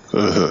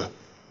 Mm-hmm.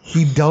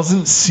 He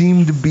doesn't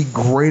seem to be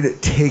great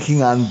at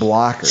taking on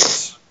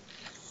blockers.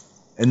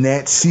 And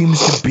that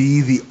seems to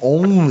be the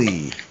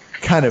only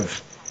kind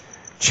of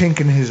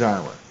chink in his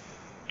armor.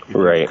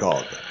 Right.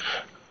 I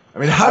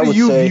mean, how do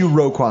you view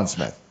Roquan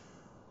Smith?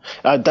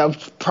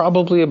 That's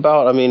probably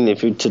about, I mean,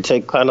 if you're to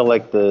take kind of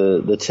like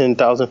the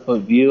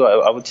 10,000-foot view,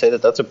 I would say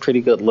that's a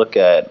pretty good look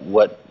at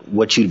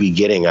what you'd be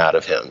getting out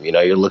of him. You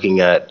know, you're looking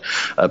at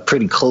a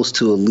pretty close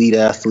to elite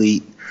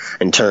athlete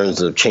in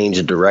terms of change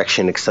of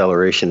direction,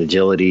 acceleration,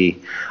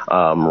 agility,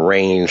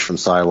 range from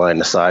sideline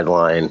to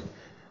sideline,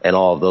 and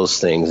all of those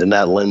things. And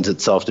that lends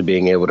itself to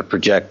being able to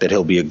project that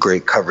he'll be a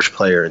great coverage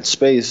player in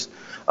space.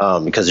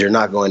 Because you're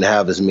not going to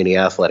have as many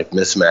athletic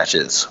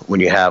mismatches when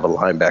you have a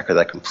linebacker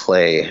that can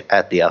play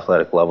at the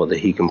athletic level that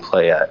he can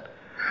play at.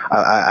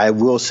 I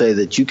will say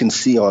that you can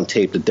see on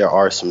tape that there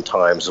are some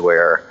times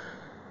where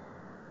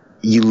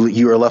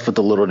you are left with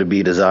a little to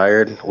be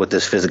desired with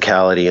his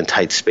physicality in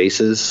tight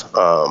spaces,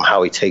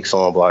 how he takes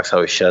on blocks,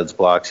 how he sheds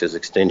blocks, his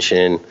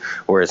extension,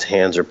 where his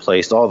hands are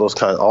placed, all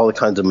the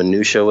kinds of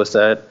minutia with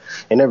that.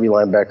 And every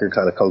linebacker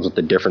kind of comes with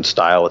a different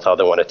style with how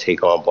they want to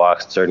take on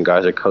blocks. Certain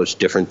guys are coached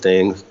different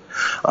things.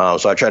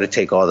 So I try to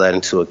take all that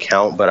into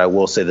account, but I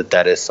will say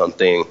that is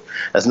something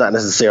that's not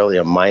necessarily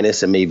a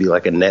minus. It may be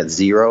like a net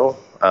zero,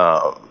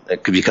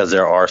 because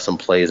there are some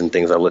plays and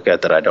things I look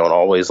at that I don't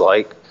always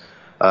like.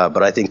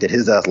 But I think that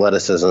his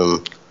athleticism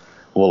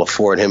will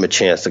afford him a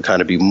chance to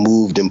kind of be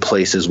moved in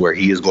places where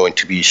he is going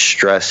to be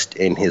stressed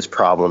in his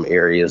problem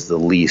areas the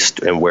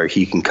least, and where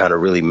he can kind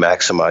of really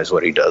maximize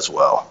what he does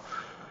well.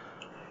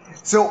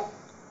 So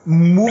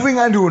moving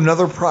on to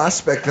another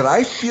prospect that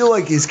I feel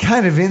like is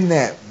kind of in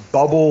that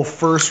bubble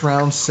first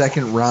round,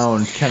 second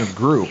round kind of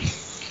group.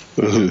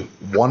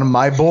 Mm-hmm. One of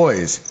my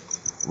boys,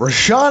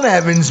 Rashaan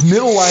Evans,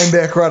 middle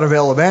linebacker out of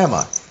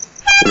Alabama.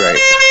 Right.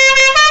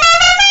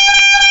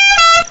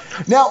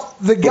 Now,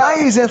 the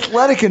guy is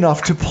athletic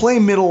enough to play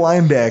middle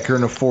linebacker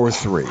in a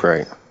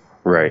 4-3.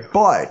 Right.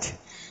 But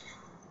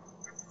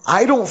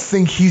I don't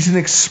think he's an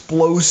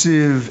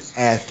explosive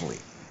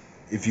athlete,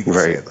 if you can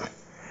say that.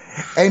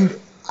 And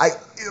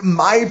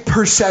my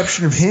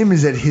perception of him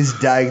is that his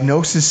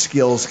diagnosis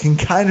skills can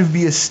kind of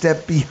be a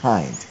step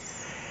behind.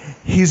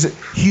 He's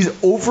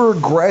over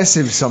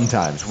aggressive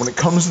sometimes when it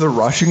comes to the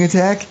rushing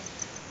attack.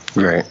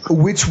 Right.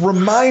 Which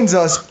reminds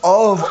us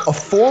of a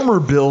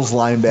former Bills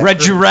linebacker,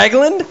 Reggie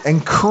Ragland,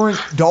 and current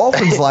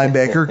Dolphins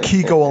linebacker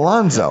Kiko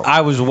Alonso. I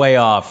was way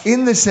off.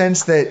 In the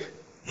sense that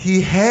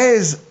he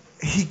has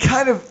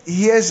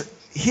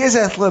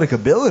athletic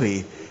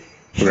ability.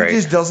 He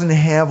just doesn't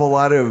have a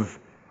lot of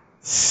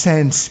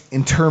sense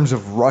in terms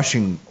of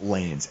rushing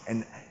lanes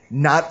and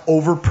not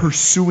over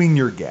pursuing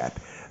your gap,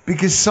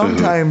 because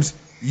sometimes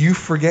you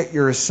forget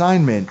your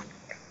assignment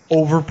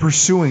over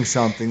pursuing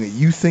something that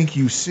you think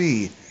you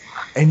see,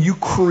 and you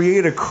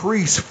create a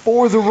crease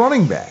for the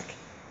running back.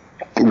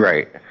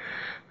 Right.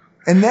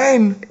 And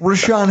then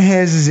Rashaan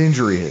has his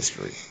injury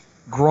history.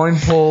 Groin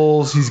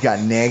pulls, he's got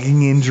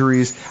nagging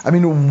injuries. I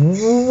mean,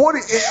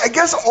 I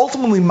guess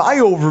ultimately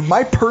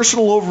my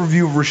personal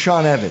overview of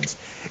Rashaan Evans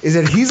is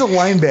that he's a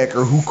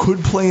linebacker who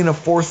could play in a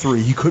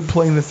 4-3, he could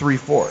play in the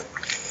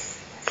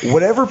 3-4.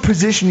 Whatever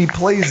position he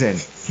plays in,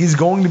 he's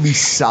going to be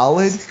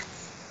solid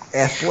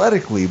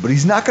athletically, but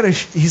he's not going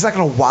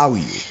to wow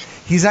you.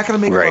 He's not going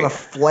to make a lot of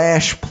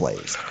flash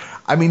plays.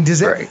 I mean, does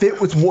that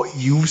fit with what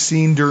you've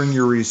seen during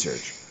your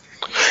research?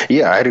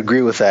 Yeah, I'd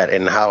agree with that,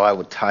 and how I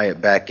would tie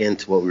it back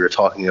into what we were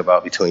talking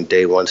about between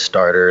day one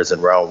starters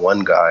and round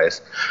one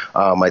guys.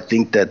 I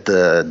think that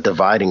the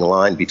dividing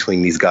line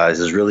between these guys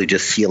is really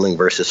just ceiling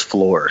versus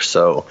floor.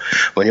 So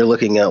when you're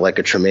looking at like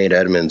a Tremaine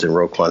Edmonds and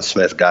Roquan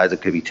Smith, guys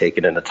that could be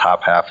taken in the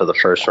top half of the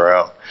first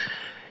round,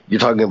 you're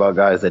talking about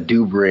guys that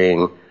do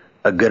bring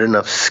a good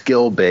enough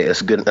skill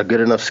base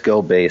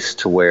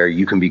to where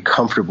you can be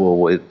comfortable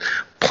with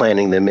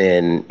planting them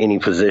in any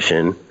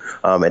position.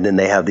 And then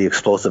they have the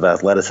explosive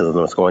athleticism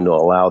that's going to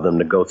allow them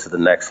to go to the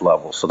next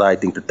level. So I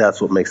think that's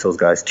what makes those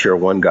guys tier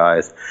one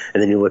guys.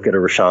 And then you look at a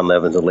Rashaan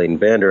Evans and Leighton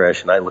Vander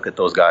Esch, and I look at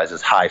those guys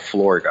as high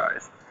floor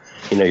guys.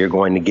 You know, you're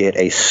going to get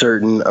a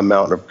certain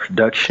amount of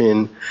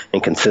production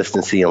and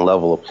consistency and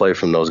level of play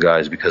from those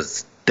guys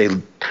because they,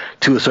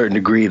 to a certain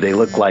degree, they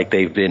look like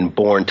they've been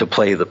born to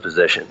play the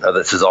position.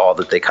 This is all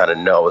that they kind of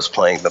know is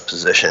playing the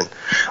position.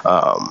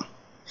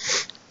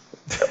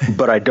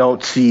 But I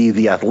don't see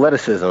the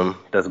athleticism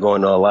that's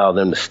going to allow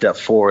them to step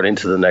forward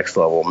into the next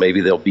level.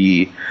 Maybe they'll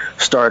be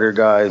starter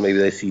guys. Maybe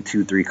they see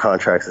 2-3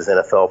 contracts as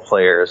NFL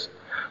players.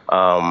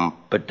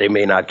 But they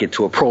may not get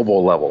to a Pro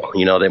Bowl level.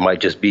 You know, they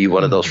might just be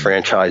one of those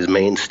franchise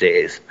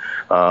mainstays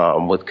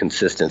with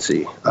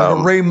consistency. Like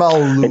a Ray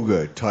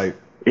Maluga type.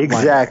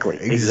 Exactly.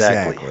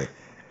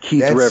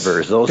 Keith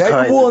Rivers, those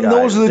kinds of guys.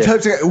 Those are the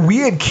types of guys. We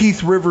had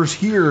Keith Rivers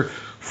here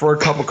for a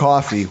cup of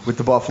coffee with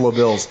the Buffalo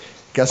Bills.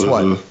 Guess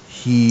what?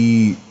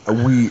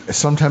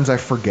 Sometimes I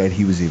forget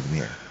he was even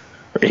here.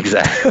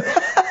 Exactly.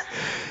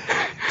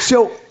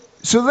 So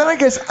then I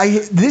guess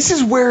this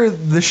is where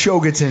the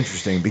show gets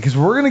interesting, because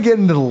we're going to get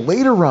into the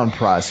later round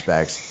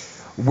prospects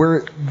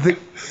where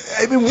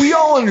we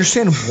all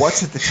understand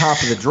what's at the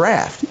top of the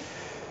draft.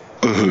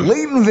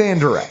 Leighton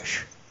Vander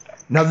Esch.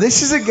 Now,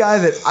 this is a guy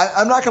that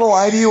I'm not going to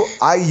lie to you.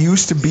 I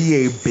used to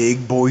be a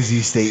big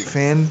Boise State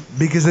fan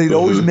because they'd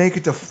always make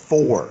it to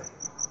 4.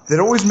 They'd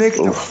always make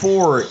it to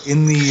 4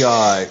 in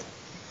the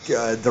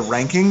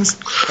rankings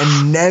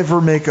and never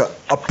make a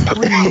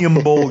premium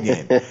bowl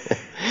game.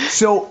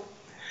 So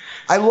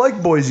I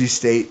like Boise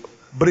State,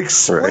 but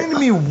explain to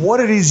me what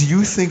it is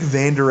you think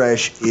Vander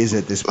Esch is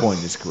at this point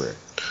in his career.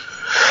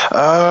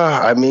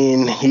 I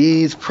mean,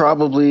 he's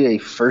probably a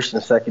first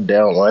and second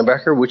down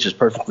linebacker, which is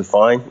perfectly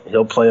fine.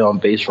 He'll play on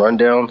base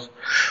rundowns.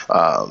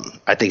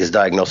 I think his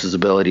diagnosis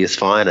ability is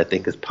fine. I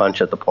think his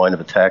punch at the point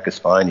of attack is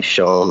fine. He's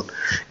shown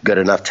good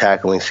enough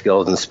tackling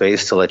skills in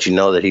space to let you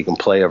know that he can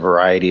play a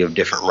variety of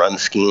different run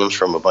schemes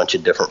from a bunch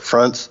of different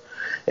fronts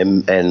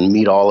and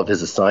meet all of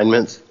his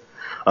assignments.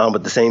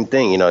 But the same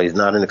thing, he's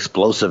not an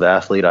explosive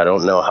athlete. I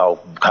don't know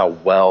how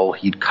well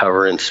he'd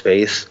cover in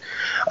space.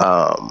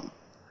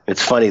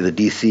 It's funny, the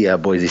DC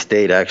at Boise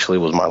State actually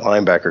was my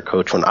linebacker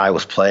coach when I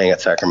was playing at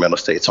Sacramento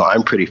State, so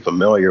I'm pretty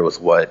familiar with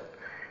what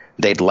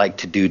they'd like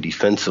to do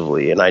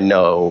defensively. And I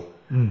know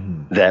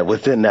that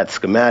within that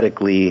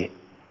schematically,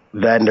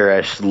 Vander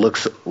Esch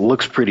looks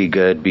pretty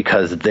good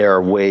because there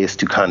are ways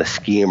to kind of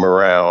scheme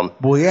around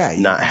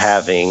not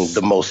having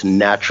the most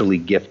naturally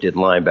gifted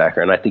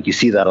linebacker. And I think you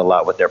see that a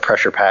lot with their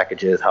pressure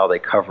packages, how they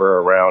cover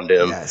around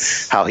him,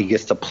 how he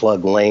gets to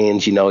plug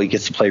lanes. He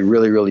gets to play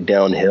really, really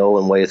downhill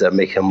in ways that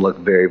make him look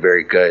very,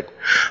 very good.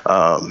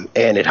 And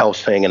it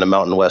helps playing in the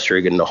Mountain West where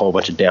you're getting a whole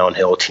bunch of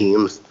downhill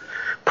teams,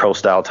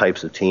 pro-style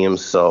types of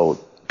teams. So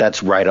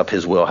that's right up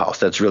his wheelhouse.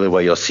 That's really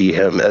where you'll see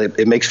him.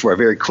 It makes for a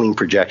very clean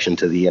projection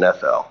to the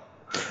NFL.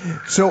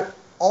 So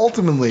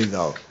ultimately,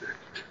 though,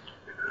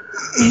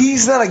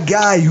 he's not a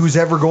guy who's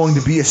ever going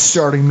to be a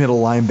starting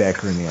middle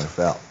linebacker in the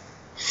NFL.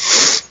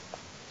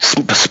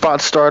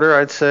 Spot starter,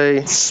 I'd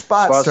say.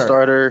 Spot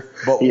starter.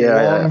 But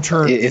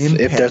long-term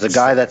if there's a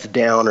guy that's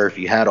down, or if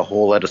you had a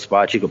hole at a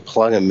spot, you could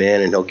plug him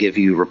in and he'll give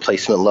you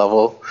replacement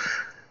level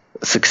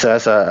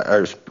success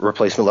or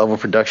replacement level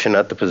production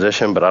at the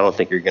position, but I don't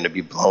think you're going to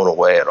be blown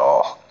away at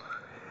all.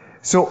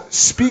 So,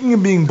 speaking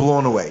of being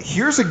blown away,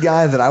 here's a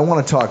guy that I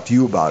want to talk to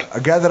you about,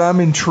 a guy that I'm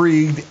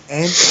intrigued,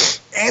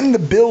 and the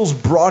Bills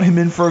brought him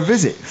in for a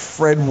visit,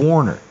 Fred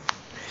Warner.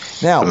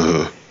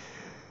 Now,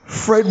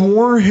 Fred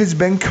Warner has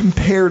been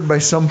compared by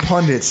some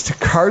pundits to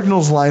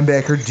Cardinals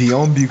linebacker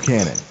Deone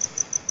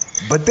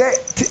Bucannon. But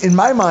that, in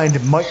my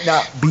mind, might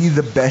not be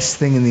the best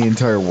thing in the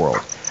entire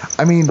world.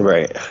 I mean,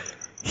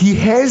 he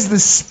has the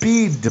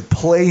speed to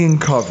play in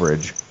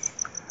coverage,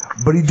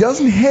 but he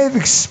doesn't have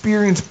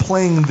experience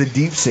playing the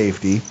deep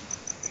safety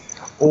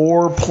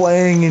or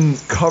playing in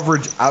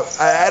coverage.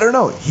 I don't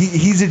know.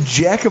 He's a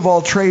jack of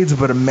all trades,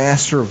 but a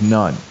master of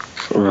none.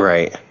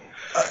 Right.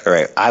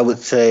 I would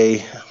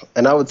say,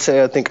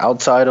 I think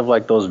outside of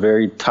like those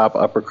very top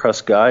upper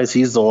crust guys,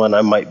 he's the one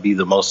I might be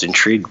the most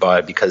intrigued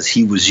by because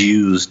he was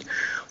used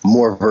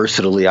more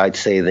versatilely, I'd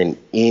say, than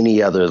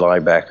any other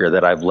linebacker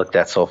that I've looked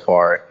at so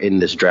far in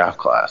this draft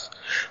class.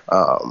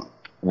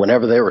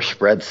 Whenever they were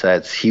spread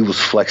sets, he was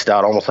flexed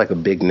out almost like a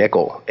big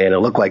nickel. And it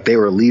looked like they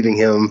were leaving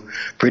him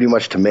pretty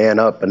much to man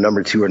up a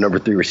number 2 or number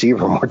 3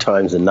 receiver more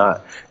times than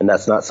not. And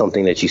that's not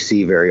something that you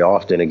see very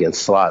often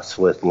against slots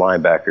with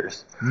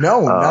linebackers.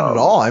 No, not at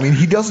all. I mean,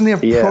 he doesn't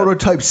have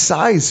prototype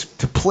size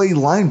to play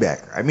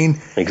linebacker. I mean,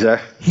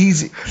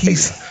 he's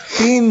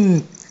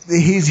thin.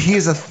 He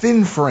has a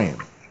thin frame.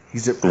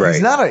 He's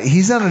not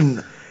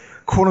a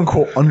quote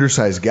unquote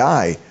undersized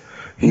guy.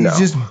 He's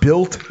just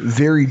built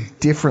very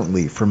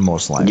differently from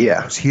most linebackers.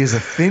 Yeah. He has a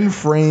thin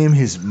frame.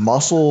 His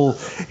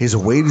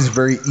weight is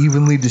very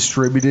evenly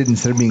distributed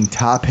instead of being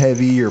top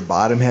heavy or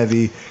bottom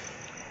heavy.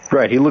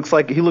 Right. He looks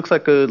like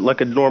a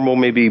normal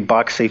maybe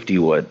box safety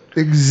would.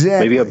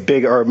 Exactly.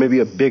 Maybe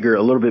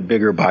a little bit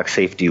bigger box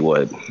safety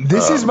would.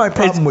 This is my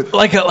problem with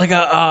what's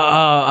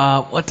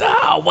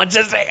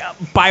his name?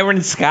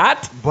 Byron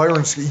Scott.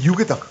 Byron Scott. You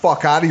get the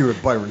fuck out of here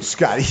with Byron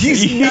Scott. You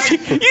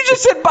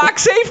just said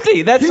box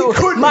safety.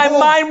 My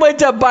mind went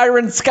to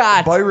Byron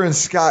Scott. Byron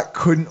Scott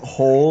couldn't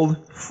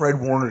hold Fred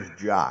Warner's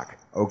jock.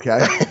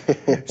 Okay.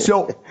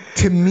 So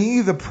to me,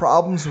 the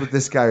problems with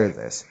this guy are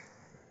this.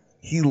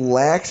 He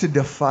lacks a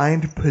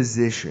defined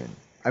position.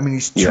 I mean,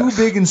 he's too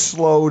big and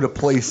slow to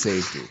play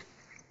safety.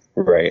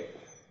 Right.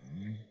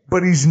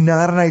 But he's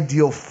not an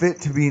ideal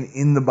fit to be an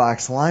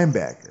in-the-box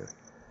linebacker.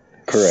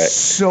 Correct.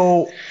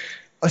 So,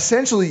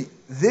 essentially,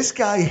 this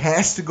guy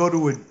has to go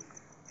to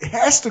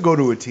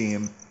a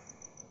team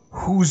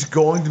who's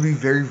going to be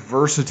very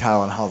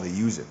versatile in how they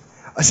use him.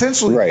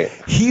 Essentially,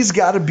 he's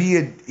got to be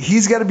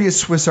a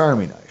Swiss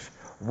Army knife.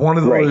 one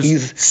of those right.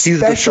 He's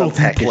the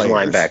sub-package players.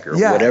 linebacker.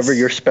 Yes. Whatever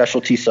your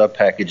specialty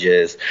sub-package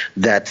is,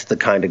 that's the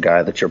kind of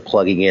guy that you're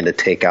plugging in to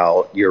take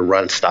out your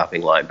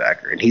run-stopping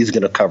linebacker, and he's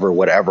going to cover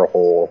whatever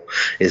hole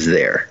is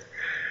there.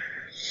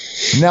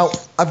 Now,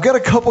 I've got a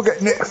couple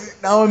guys.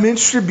 Now, I'm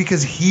interested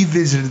because he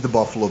visited the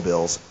Buffalo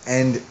Bills,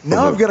 and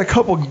now I've got a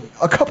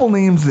couple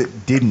names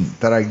that didn't,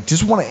 that I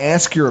just want to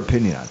ask your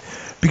opinion on,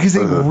 because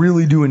they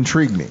really do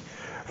intrigue me.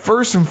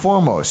 First and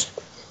foremost,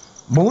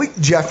 Malik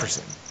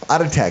Jefferson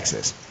out of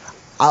Texas.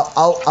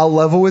 I'll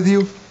level with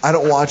you. I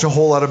don't watch a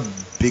whole lot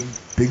of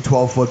Big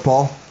 12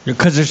 football.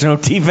 Because there's no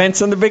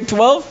defense in the Big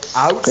 12?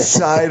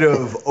 Outside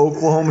of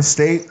Oklahoma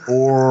State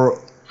or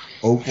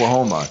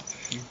Oklahoma.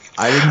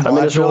 I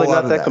it's really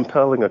not that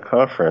compelling a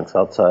conference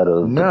outside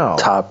of the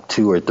top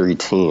 2 or 3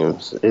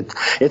 teams.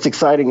 It's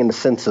exciting in the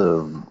sense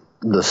of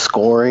the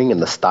scoring and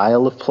the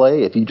style of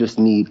play. If you just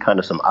need kind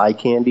of some eye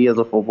candy as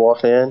a football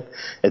fan,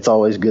 it's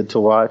always good to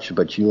watch,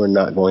 but you are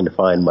not going to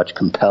find much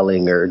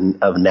compelling or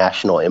of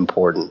national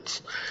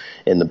importance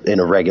in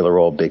a regular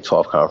old Big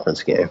 12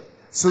 conference game.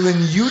 So then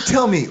you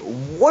tell me,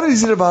 what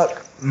is it about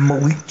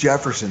Malik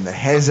Jefferson that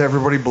has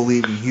everybody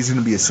believing he's going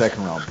to be a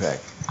second-round pick?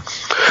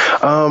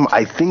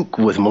 I think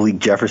with Malik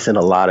Jefferson,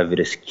 a lot of it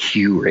is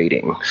Q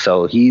rating.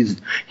 So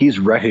he's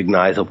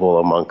recognizable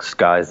amongst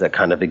guys that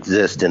kind of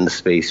exist in the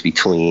space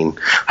between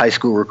high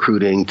school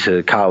recruiting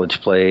to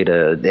college play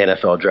to the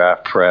NFL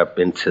draft prep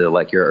into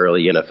like your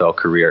early NFL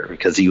career,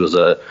 because he was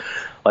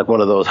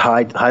one of those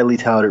highly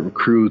touted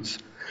recruits,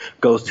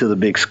 goes to the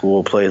big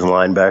school, plays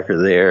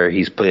linebacker there.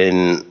 He's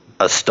been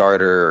a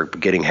starter,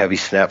 getting heavy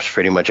snaps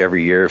pretty much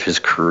every year of his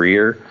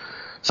career.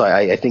 So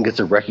I think it's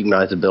a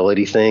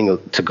recognizability thing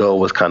to go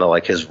with kind of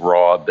like his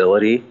raw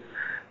ability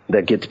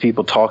that gets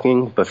people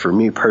talking. But for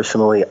me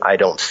personally, I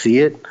don't see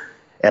it.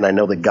 And I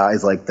know that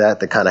guys like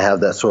that kind of have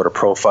that sort of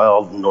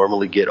profile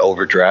normally get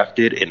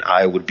overdrafted. And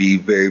I would be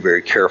very,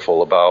 very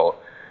careful about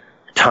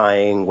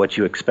tying what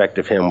you expect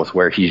of him with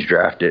where he's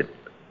drafted.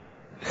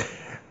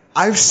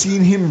 I've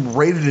seen him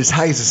rated as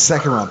high as a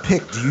second-round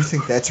pick. Do you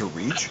think that's a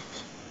reach?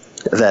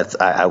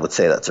 I would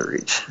say that's a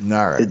reach.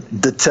 All right.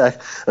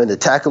 The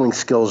tackling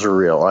skills are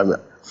real.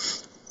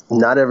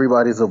 Not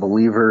everybody's a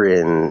believer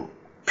in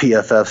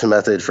PFF's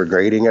method for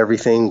grading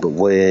everything, but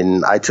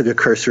when I took a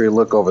cursory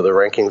look over the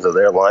rankings of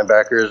their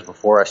linebackers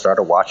before I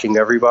started watching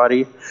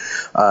everybody,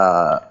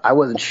 I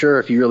wasn't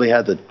sure if he really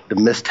had the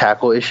missed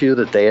tackle issue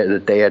that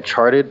they had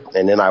charted,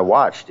 and then I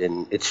watched,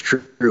 and it's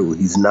true.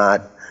 He's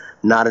not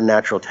a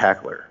natural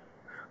tackler.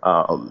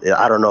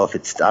 I don't know if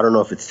it's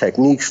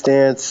technique,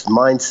 stance,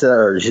 mindset,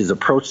 or his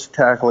approach to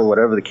tackling,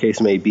 whatever the case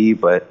may be,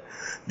 but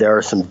there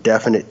are some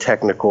definite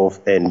technical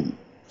and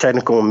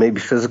maybe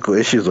physical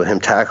issues with him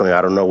tackling.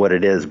 I don't know what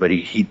it is, but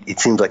it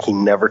seems like he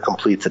never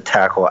completes a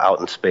tackle out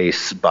in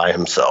space by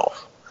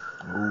himself.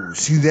 Ooh,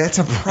 see, that's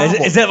a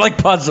problem. Is that like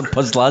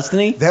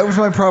Puzzlesny? That was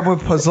my problem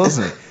with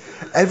Puzzlesny.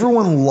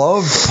 Everyone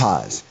loved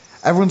Paz.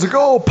 Everyone's like,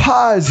 oh,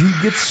 Paz, he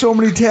gets so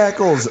many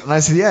tackles. And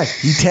I said, yeah,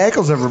 he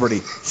tackles everybody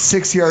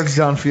 6 yards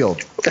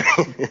downfield.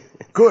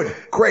 Good,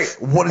 great.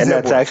 What is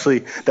that?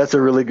 And that's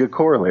a really good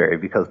corollary,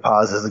 because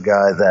Paz is a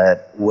guy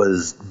that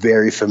was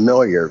very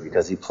familiar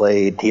because he had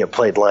played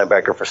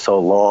linebacker for so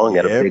long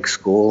at a big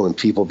school, and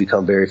people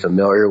become very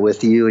familiar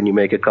with you, and you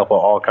make a couple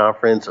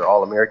all-conference or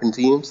all-American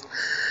teams,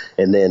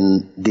 and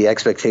then the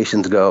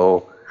expectations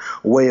go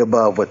way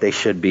above what they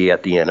should be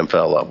at the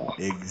NFL level.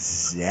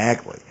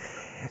 Exactly.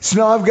 So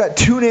now I've got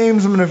 2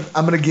 names I'm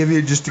gonna give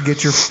you just to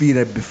get your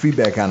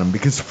feedback on them,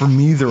 because for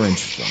me they're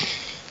interesting.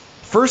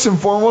 First and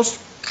foremost,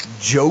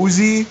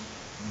 Josey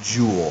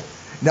Jewell.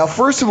 Now,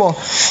 first of all,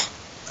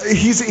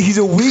 he's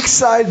a weak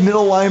side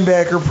middle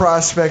linebacker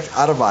prospect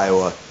out of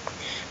Iowa.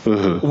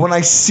 Mm-hmm. When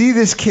I see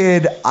this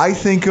kid, I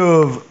think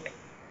of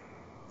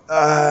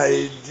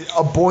a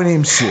boy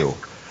named Sue.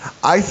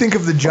 I think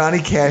of the Johnny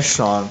Cash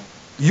song,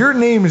 "Your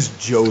Name is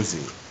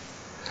Josie."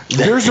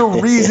 There's a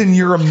reason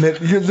you're a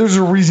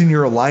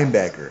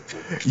linebacker.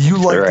 You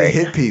like to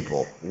hit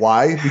people.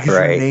 Why? Because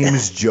your name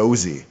is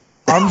Josie.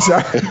 I'm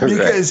sorry,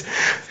 because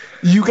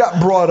you got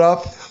brought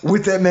up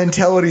with that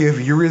mentality of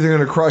you're either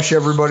going to crush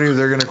everybody or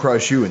they're going to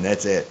crush you, and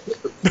that's it.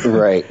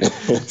 Right.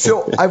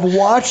 So I've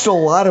watched a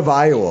lot of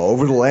Iowa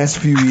over the last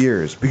few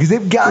years because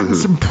they've gotten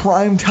some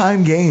prime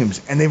time games,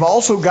 and they've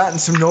also gotten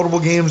some notable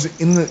games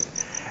in the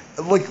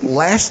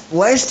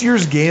last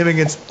year's game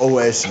against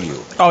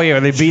OSU. Oh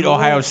yeah, they beat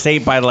Ohio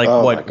State by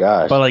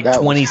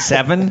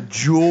 27.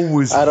 Jewell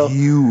was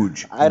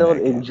huge. I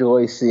don't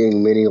enjoy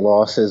seeing many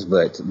losses,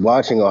 but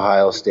watching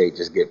Ohio State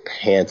just get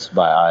pantsed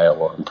by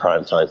Iowa on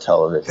primetime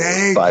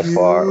television by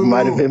far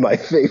might have been my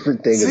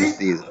favorite thing of the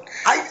season.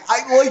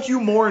 I like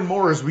you more and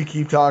more as we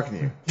keep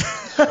talking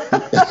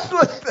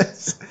to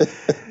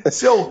you.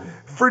 So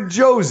for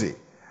Josie,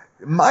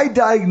 my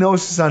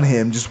diagnosis on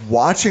him, just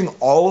watching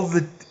all of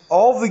the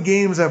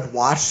games I've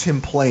watched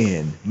him play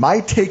in,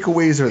 my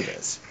takeaways are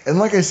this. And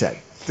like I said,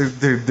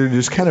 they're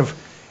just kind of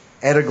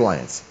at a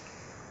glance.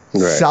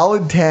 Right.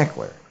 Solid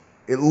tackler.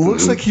 It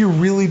looks like he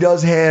really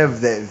does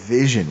have that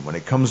vision when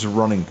it comes to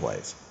running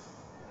plays.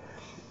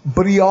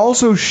 but he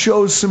also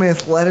shows some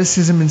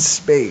athleticism in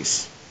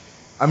space.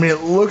 I mean,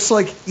 it looks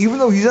like, even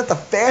though he's not the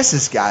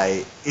fastest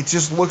guy, it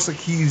just looks like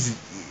he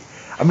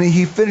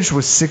finished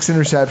with 6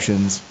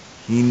 interceptions.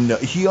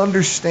 He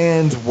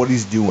understands what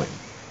he's doing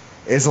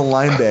as a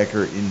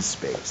linebacker in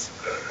space.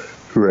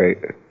 Right.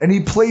 And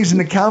he plays in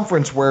a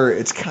conference where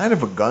it's kind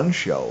of a gun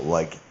show.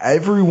 Like,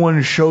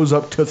 everyone shows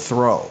up to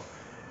throw.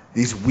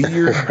 These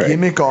weird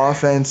gimmick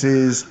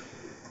offenses.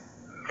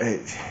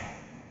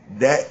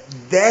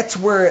 That's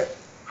where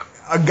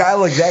a guy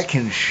like that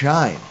can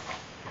shine.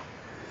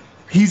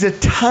 He's a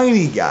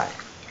tiny guy,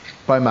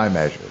 by my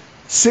measure.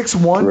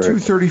 6'1",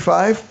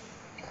 235.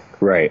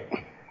 Right.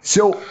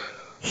 So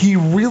he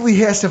really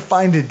has to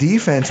find a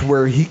defense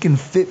where he can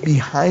fit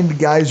behind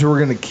guys who are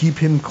going to keep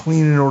him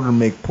clean in order to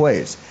make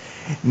plays.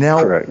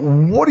 Now,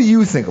 what do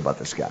you think about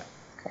this guy?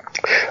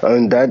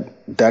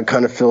 That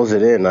kind of fills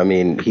it in. I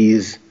mean,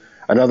 he's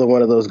another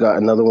one of those guys,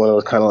 kind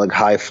of like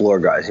high floor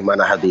guys. He might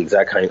not have the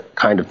exact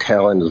kind of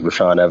talent as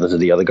Rashaan Evans or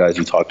the other guys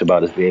you talked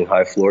about as being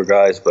high floor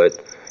guys, but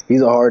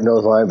he's a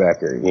hard-nosed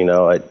linebacker. You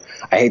know, I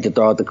hate to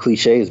throw out the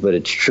cliches, but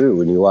it's true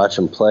when you watch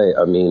him play.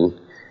 I mean,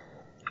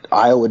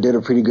 Iowa did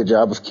a pretty good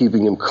job of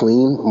keeping him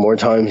clean more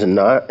times than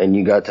not, and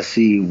you got to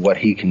see what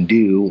he can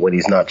do when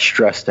he's not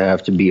stressed to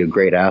have to be a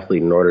great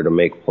athlete in order to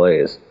make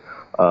plays.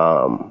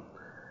 And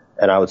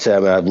I would say,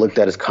 I've looked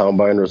at his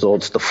combine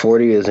results. The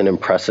 40 isn't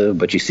impressive,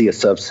 but you see a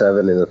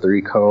sub-7 in the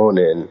 3-cone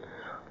and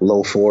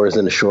low 4s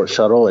in the short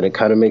shuttle, and it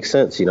kind of makes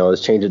sense. You know,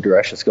 his change of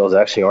direction skills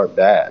actually aren't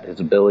bad. His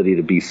ability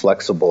to be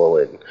flexible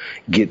and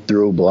get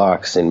through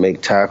blocks and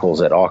make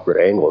tackles at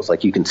awkward angles,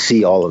 like you can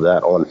see all of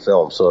that on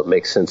film, so it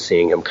makes sense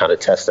seeing him kind of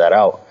test that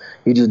out.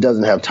 He just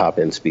doesn't have top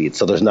end speed,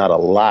 so there's not a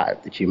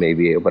lot that you may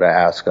be able to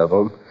ask of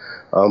him.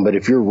 But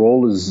if your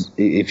role is,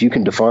 if you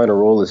can define a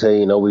role as, hey,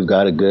 you know, we've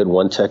got a good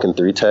 1-tech and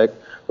 3-tech,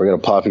 we're going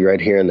to pop you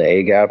right here in the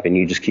A gap, and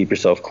you just keep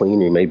yourself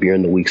clean, or maybe you're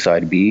in the weak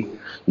side B,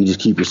 you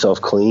just keep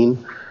yourself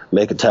clean,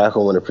 make a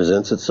tackle when it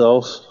presents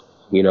itself.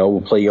 You know,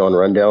 we'll play you on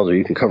rundowns, or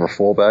you can cover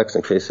fullbacks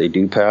in case they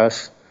do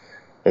pass.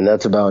 And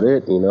that's about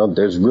it. You know,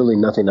 there's really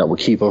nothing that would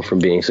keep him from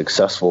being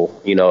successful.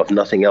 You know, if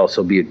nothing else,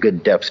 he'll be a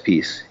good depth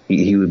piece.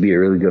 He would be a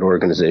really good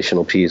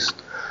organizational piece,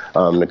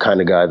 the kind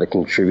of guy that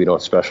can contribute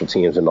on special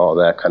teams and all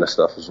that kind of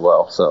stuff as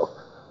well. So.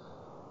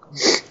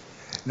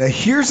 Now,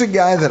 here's a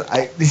guy that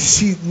I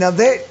see. Now,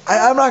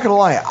 I'm not going to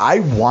lie.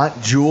 I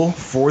want Jewell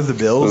for the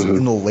Bills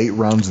in the late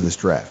rounds of this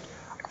draft.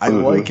 I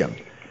like him.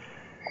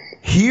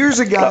 Here's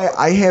a guy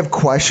I have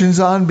questions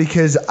on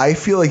because I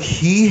feel like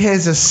he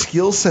has a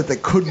skill set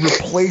that could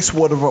replace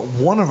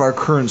one of our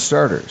current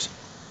starters.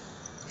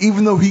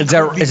 Even though is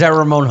that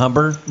Ramon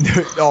Hubbard?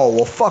 Oh,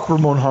 well, fuck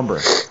Ramon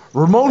Hubbard.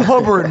 Ramon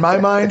Hubbard, in my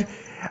mind,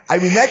 I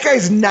mean, that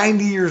guy's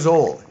 90 years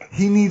old.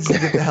 He needs to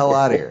get the hell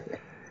out of here.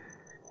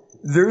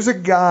 There's a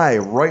guy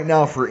right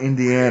now for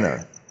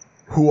Indiana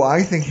who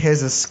I think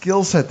has a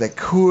skill set that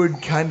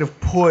could kind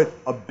of put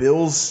a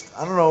Bills,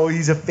 I don't know,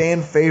 he's a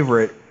fan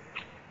favorite,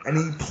 and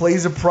he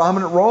plays a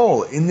prominent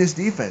role in this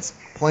defense,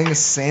 playing a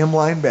Sam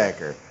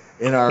linebacker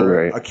in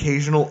our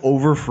occasional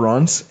over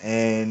fronts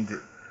and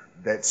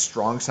that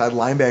strong side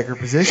linebacker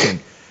position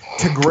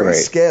to great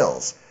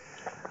Scales.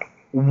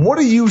 What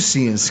do you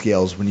see in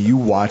Scales when you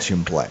watch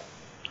him play?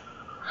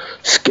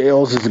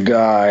 Scales is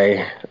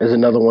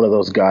another one of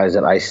those guys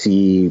that I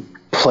see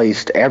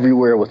placed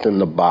everywhere within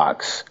the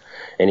box,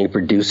 and he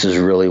produces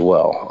really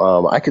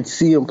well. I could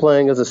see him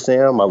playing as a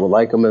Sam. I would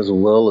like him as a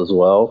Will as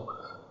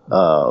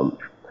well.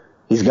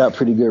 He's got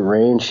pretty good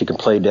range. He can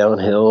play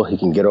downhill. He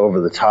can get over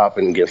the top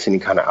and against any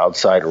kind of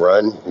outside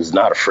run. He's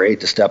not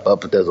afraid to step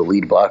up if there's a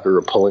lead blocker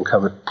or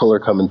puller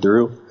coming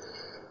through.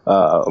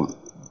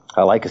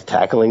 I like his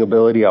tackling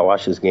ability. I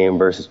watched his game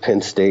versus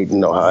Penn State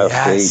and Ohio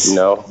State, you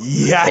know.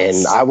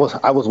 Yes. And I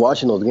was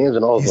watching those games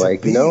and I was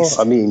like, you know,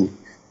 I mean,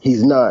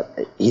 he's not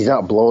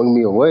blowing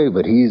me away,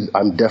 but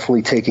I'm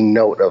definitely taking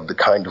note of the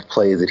kind of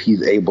plays that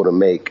he's able to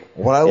make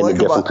in the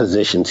different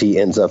positions he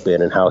ends up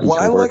in and how he can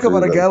work. What I like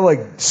about a guy like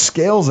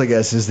Scales, I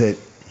guess, is that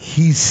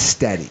he's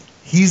steady.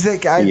 He's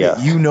that guy that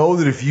you know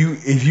that if you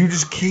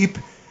just keep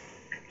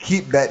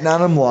betting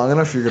on him long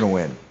enough, you're going to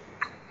win.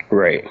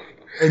 Right.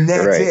 And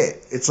that's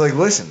it. It's like,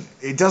 listen,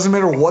 it doesn't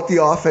matter what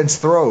the offense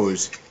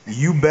throws.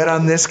 You bet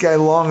on this guy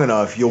long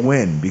enough, you'll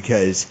win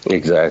because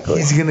he's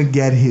going to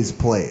get his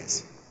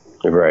plays.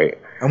 Right.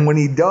 And when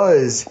he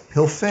does,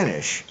 he'll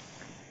finish.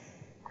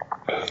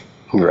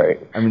 Right.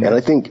 And I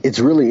think it's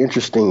really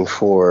interesting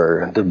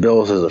for the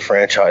Bills as a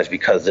franchise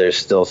because there's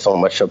still so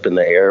much up in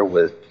the air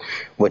with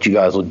what you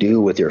guys will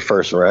do with your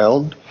first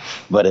round.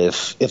 But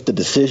if the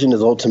decision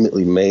is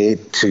ultimately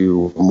made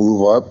to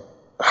move up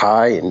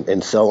high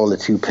and sell on the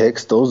 2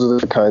 picks, those are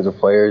the kinds of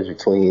players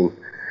between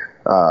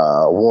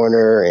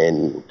Warner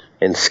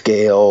and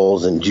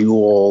Scales and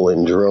Jewell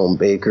and Jerome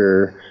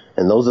Baker,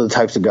 and those are the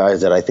types of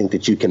guys that I think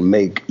that you can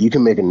make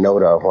a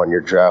note of on your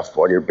draft,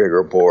 on your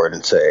bigger board,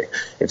 and say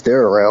if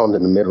they're around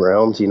in the mid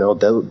rounds, you know,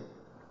 they'll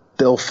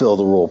they'll fill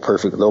the role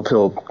perfectly.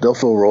 They'll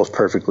fill roles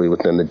perfectly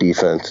within the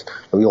defense,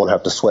 and we won't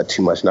have to sweat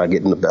too much not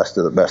getting the best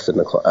of the best in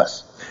the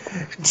class.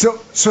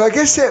 So I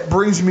guess that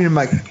brings me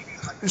to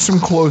some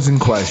closing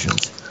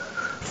questions.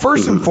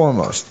 First and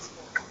foremost,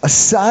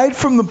 aside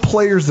from the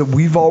players that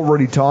we've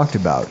already talked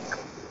about,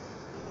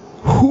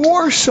 who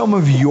are some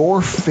of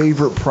your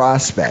favorite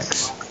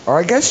prospects? Or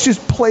I guess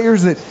just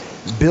players that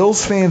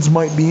Bills fans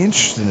might be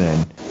interested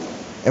in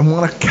and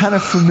want to kind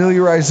of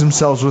familiarize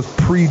themselves with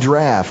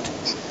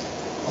pre-draft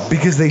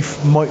because they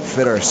might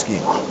fit our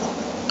scheme.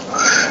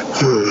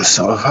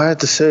 So if I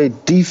had to say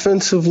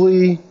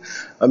defensively,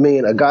 I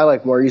mean, a guy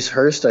like Maurice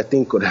Hurst I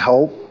think would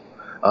help.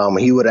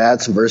 He would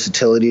add some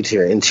versatility to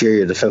your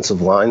interior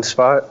defensive line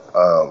spot.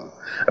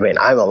 I mean,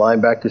 I'm a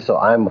linebacker, so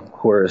I'm, of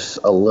course,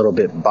 a little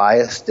bit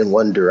biased in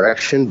one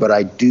direction, but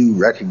I do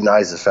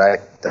recognize the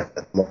fact that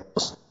the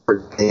most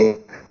important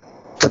thing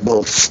to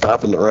both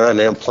stopping the run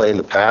and playing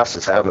the pass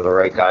is having the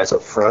right guys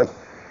up front.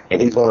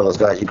 And he's one of those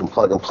guys you can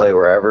plug and play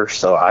wherever.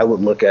 So I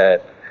would look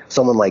at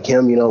someone like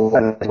him,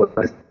 what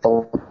his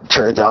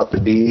turns out to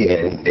be,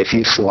 and if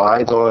he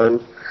slides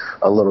on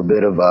a little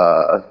bit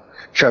of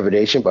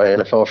trepidation by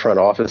NFL front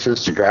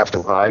offices to draft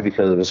him high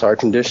because of his heart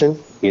condition,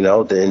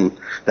 then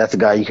that's a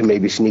guy you can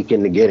maybe sneak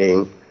into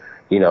getting,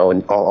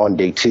 on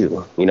day 2,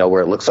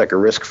 where it looks like a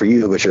risk for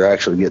you, but you're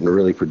actually getting a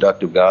really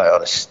productive guy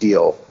on a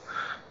steal.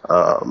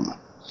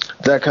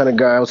 That kind of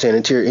guy, I would say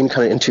any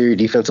kind of interior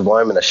defensive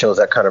lineman that shows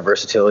that kind of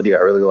versatility. I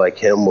really like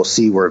him. We'll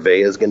see where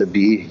Vea is going to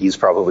be. He's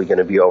probably going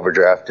to be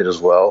overdrafted as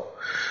well.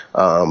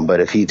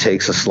 But if he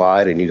takes a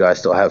slide and you guys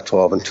still have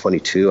 12 and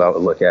 22, I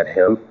would look at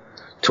him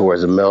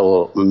towards the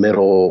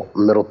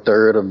middle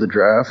third of the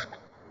draft.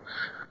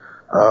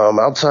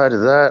 Outside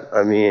of that,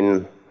 I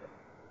mean,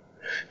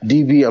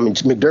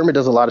 McDermott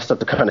does a lot of stuff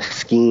to kind of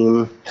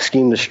scheme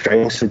the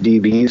strengths of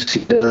DBs.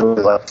 He doesn't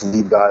really like to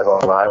leave guys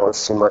on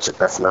islands too much.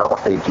 That's not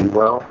what they do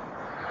well.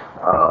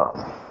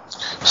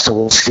 So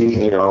we'll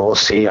see. We'll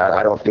see.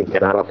 I don't think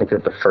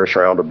that the first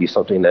round will be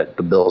something that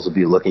the Bills will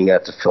be looking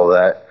at to fill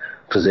that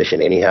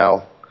position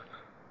anyhow.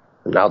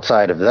 And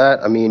outside of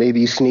that, I mean,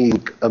 maybe you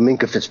sneak a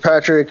Minkah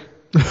Fitzpatrick.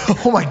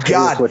 Oh my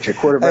God! What your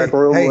quarterback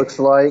room looks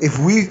like. If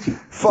we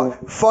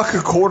fuck a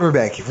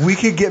quarterback, if we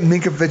could get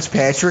Minkah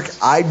Fitzpatrick,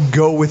 I'd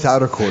go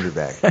without a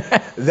quarterback.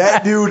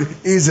 That dude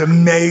is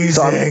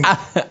amazing.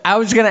 So I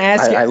was going to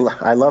ask you.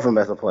 I love him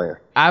as a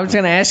player. I was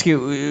going to ask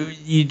you.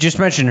 You just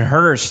mentioned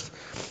Hurst.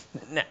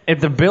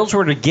 If the Bills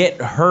were to get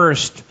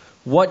Hurst,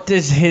 what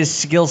does his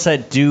skill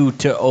set do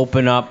to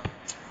open up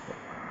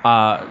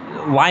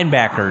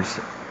linebackers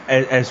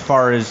as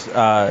far as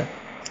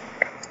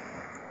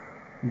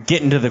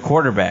getting to the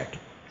quarterback?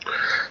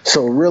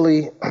 So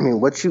really, I mean,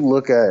 what you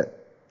look at,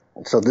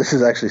 so this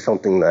is actually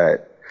something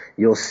that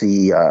you'll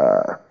see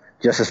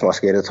Justice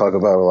Mosqueda talk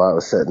about a lot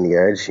with Setting the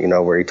Edge,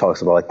 where he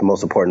talks about like the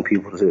most important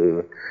people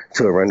to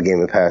a run game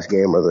and pass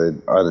game are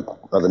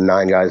the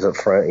 9 guys up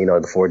front,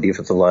 the 4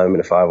 defensive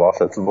linemen and 5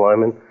 offensive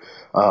linemen.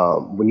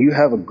 When you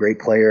have a great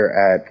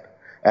player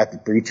at the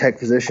 3 tech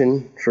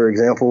position, for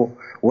example,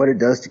 what it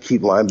does to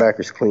keep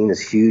linebackers clean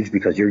is huge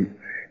because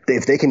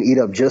if they can eat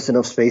up just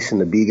enough space in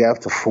the B gap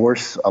to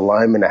force a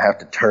lineman to have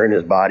to turn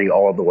his body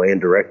all the way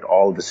and direct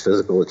all of his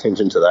physical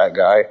attention to that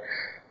guy,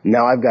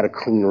 now I've got a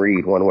clean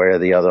read one way or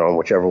the other on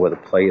whichever way the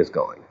play is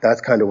going. That's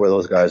kind of where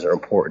those guys are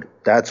important.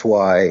 That's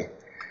why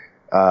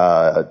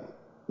the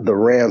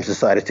Rams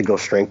decided to go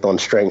strength on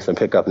strength and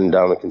pick up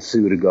Ndamukong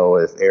Suh to go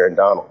with Aaron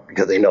Donald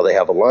because they know they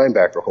have a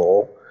linebacker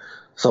hole.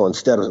 So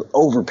instead of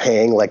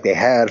overpaying like they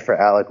had for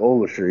Alec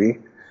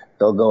Ogletree,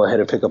 they'll go ahead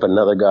and pick up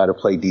another guy to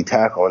play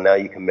D-tackle, and now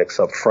you can mix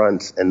up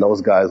fronts, and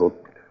those guys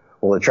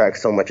will attract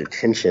so much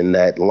attention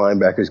that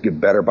linebackers get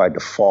better by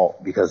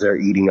default because they're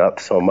eating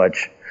up so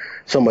much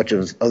of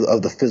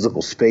the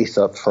physical space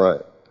up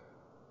front.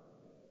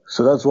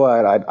 So that's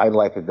why I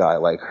like a guy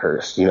like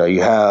Hurst.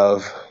 You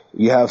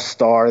have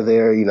Starr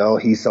there.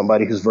 He's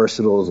somebody who's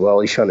versatile as well.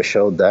 He's trying to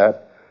show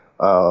that.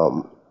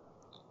 And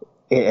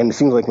it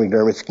seems like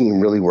McDermott's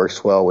scheme really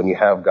works well when you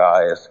have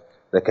guys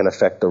that can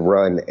affect the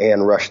run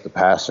and rush the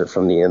passer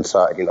from the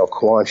inside.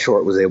 Quan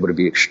Short was able to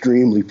be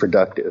extremely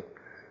productive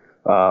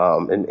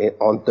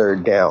on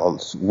third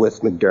downs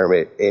with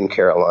McDermott in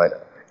Carolina.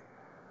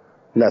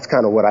 And that's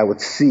kind of what I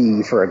would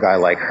see for a guy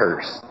like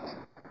Hurst.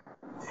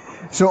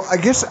 So I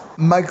guess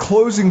my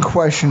closing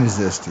question is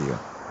this to you.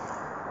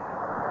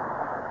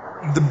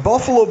 The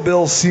Buffalo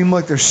Bills seem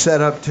like they're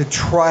set up to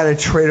try to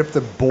trade up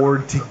the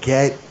board to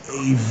get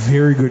a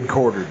very good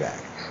quarterback.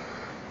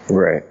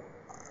 Right.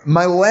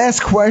 My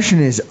last question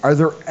is, are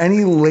there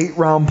any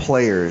late-round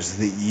players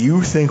that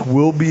you think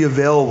will be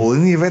available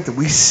in the event that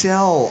we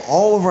sell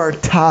all of our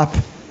top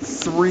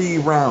 3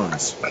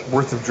 rounds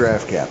worth of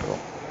draft capital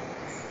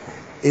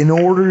in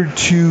order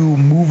to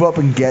move up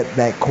and get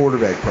that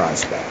quarterback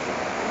prospect?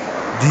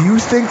 Do you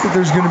think that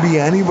there's going to be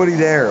anybody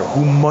there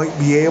who might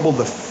be able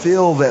to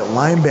fill that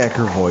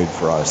linebacker void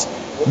for us,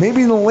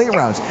 maybe in the late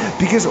rounds?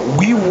 Because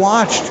we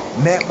watched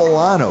Matt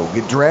Milano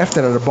get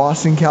drafted out of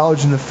Boston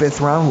College in the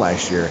 5th round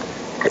last year.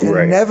 and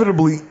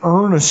inevitably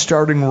earn a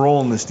starting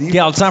role in this defense.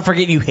 Yeah, let's not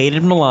forget you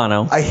hated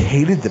Milano. I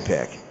hated the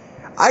pick.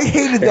 I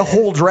hated the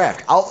whole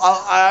draft.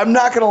 I'm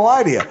not going to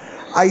lie to you.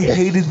 I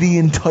hated the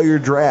entire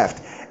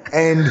draft.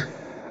 And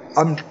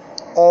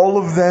all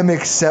of them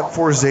except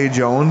for Zay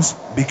Jones,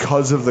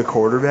 because of the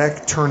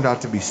quarterback, turned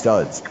out to be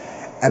studs.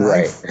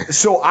 And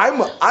so I'm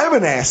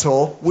an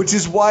asshole, which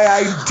is why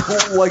I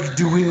don't like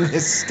doing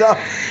this stuff,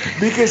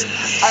 because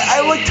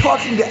I like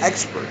talking to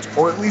experts,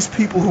 or at least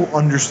people who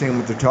understand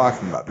what they're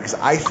talking about, because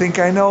I think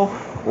I know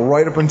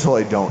right up until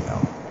I don't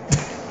know.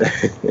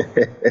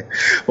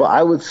 Well,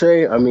 I would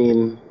say, I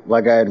mean,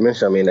 like I had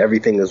mentioned, I mean,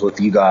 everything is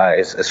with you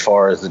guys as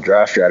far as the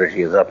draft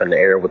strategy is up in the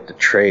air with the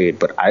trade,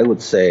 but I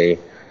would say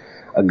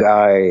a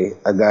guy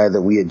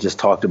that we had just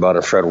talked about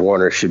in Fred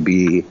Warner should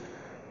be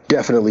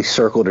definitely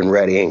circled in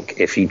red ink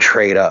if he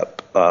trade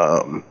up.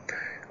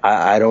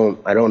 I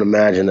don't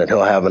imagine that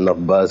he'll have enough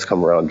buzz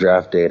come around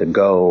draft day to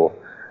go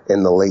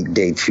in the late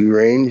day 2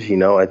 range. You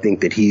know, I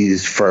think that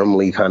he's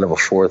firmly kind of a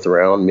 4th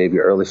round, maybe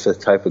early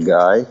 5th type of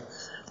guy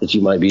that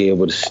you might be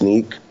able to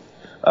sneak.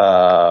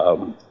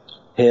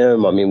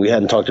 Him, I mean, we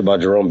hadn't talked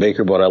about Jerome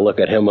Baker, but when I look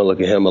at him a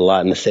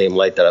lot in the same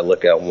light that I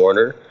look at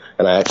Warner,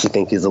 and I actually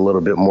think he's a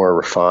little bit more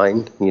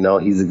refined. You know,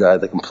 he's a guy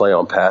that can play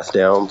on pass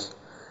downs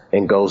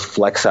and goes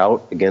flex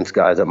out against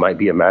guys that might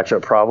be a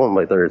matchup problem,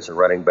 whether it's a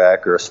running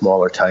back or a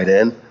smaller tight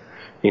end,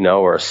 you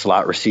know, or a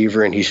slot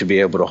receiver, and he should be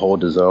able to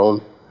hold his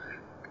own.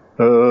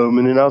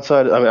 And then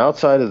outside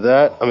of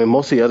that, I mean,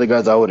 most of the other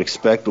guys I would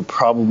expect would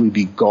probably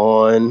be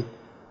gone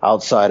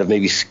outside of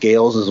maybe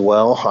Scales as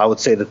well. I would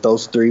say that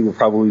those 3 would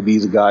probably be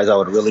the guys I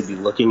would really be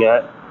looking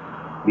at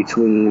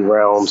between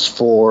rounds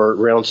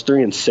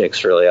 3 and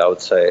 6, really, I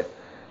would say.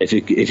 If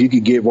you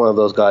could get one of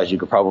those guys, you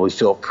could probably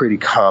feel pretty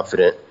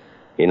confident,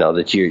 you know,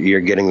 that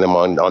you're getting them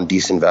on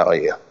decent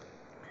value.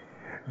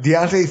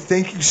 Deontay,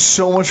 thank you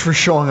so much for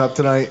showing up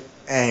tonight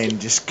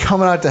and just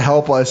coming out to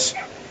help us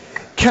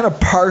kind of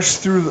parse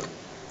through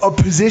a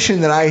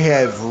position that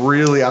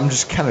I'm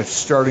just kind of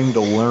starting to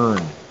learn.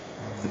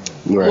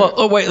 Right.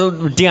 Well, wait,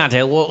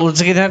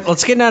 Deontay,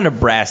 let's get down to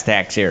brass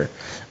tacks here.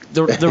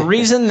 The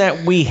reason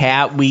that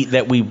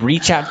we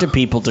reach out to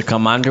people to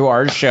come onto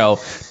our show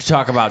to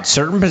talk about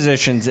certain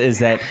positions is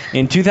that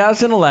in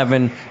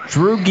 2011,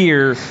 Drew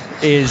Gear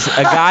is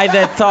a guy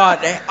that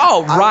thought,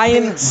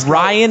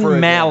 Ryan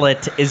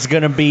Mallett is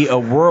going to be a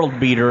world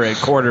beater at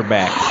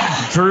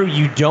quarterback. Drew,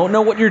 you don't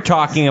know what you're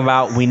talking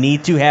about. We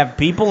need to have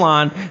people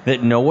on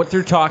that know what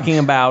they're talking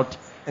about.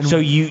 And so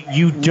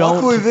you don't.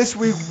 Luckily, this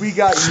week we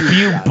got you.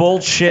 Spew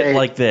bullshit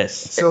like this.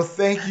 So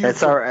thank you.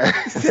 That's all right.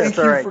 Thank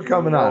you for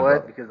coming on.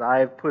 What? Because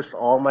I have pushed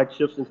all my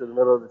chips into the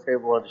middle of the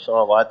table on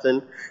Deshaun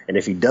Watson, and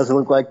if he doesn't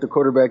look like the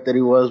quarterback that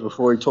he was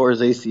before he tore his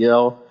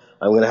ACL,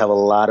 I'm going to have a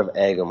lot of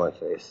egg on my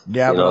face.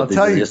 Yeah, but I'll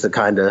tell you, just a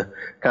kind of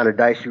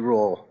dicey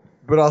roll.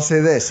 But I'll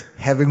say this: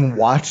 having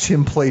watched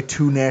him play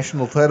 2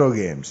 national title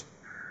games,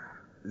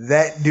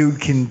 that dude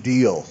can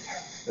deal.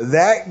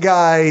 That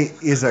guy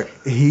he's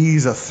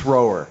a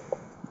thrower.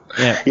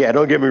 Yeah,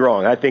 don't get me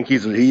wrong. I think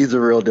he's a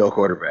real deal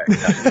quarterback.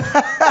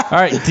 All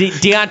right,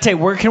 Deontay,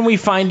 where can we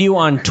find you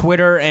on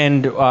Twitter?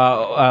 And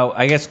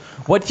I guess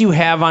what do you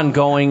have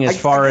ongoing as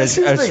far as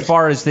the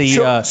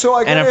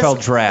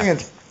NFL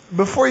draft?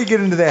 Before you get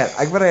into that,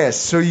 I gotta ask.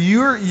 So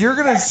you're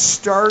gonna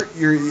start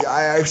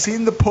I've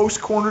seen the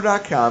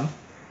postcorner.com.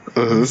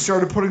 Mm-hmm. You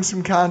started putting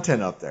some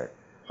content up there.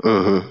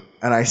 Mm-hmm.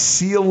 And I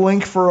see a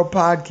link for a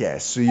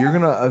podcast. So you're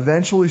gonna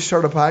eventually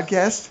start a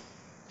podcast?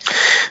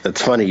 That's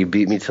funny. You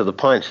beat me to the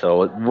punch.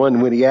 So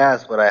when he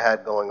asked what I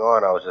had going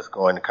on, I was just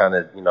going to kind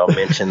of,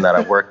 mention that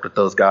I worked with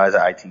those guys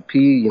at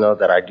ITP,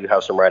 that I do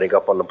have some writing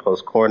up on the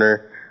Post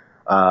Corner,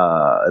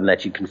 and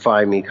that you can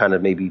find me kind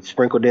of maybe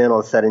sprinkled in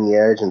on Setting the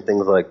Edge and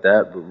things like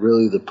that. But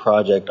really the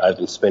project I've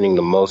been spending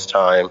the most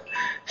time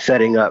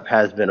setting up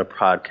has been a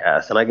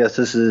podcast. And I guess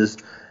this is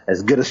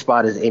as good a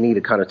spot as any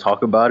to kind of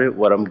talk about it.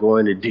 What I'm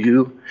going to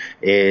do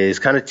is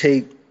kind of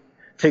take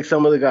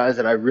some of the guys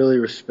that I really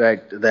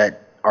respect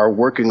that are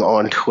working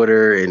on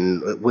Twitter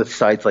and with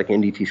sites like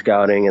NDT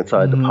Scouting,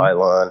 Inside the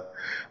Pylon,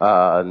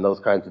 and those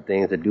kinds of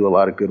things that do a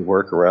lot of good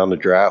work around the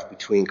draft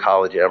between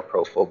college and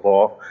pro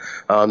football,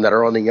 that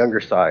are on the younger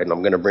side. And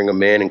I'm going to bring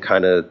them in and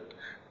kind of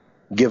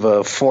give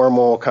a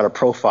formal kind of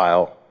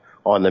profile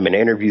on them and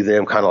interview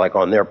them kind of like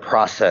on their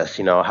process,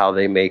 how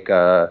they make,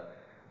 how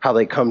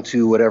they come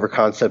to whatever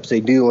concepts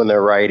they do when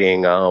they're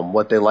writing,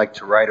 what they like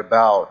to write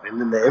about, and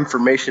then the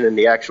information and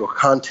the actual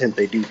content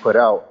they do put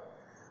out.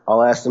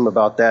 I'll ask them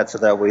about that so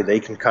that way they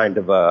can kind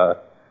of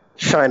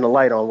shine a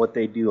light on what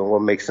they do and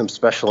what makes them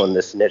special in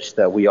this niche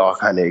that we all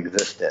kind of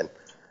exist in.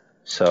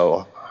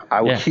 So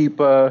I will keep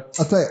I'll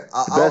tell you,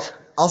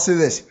 I'll say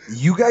this.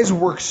 You guys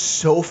work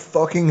so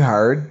fucking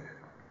hard.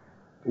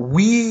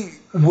 We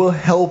will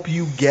help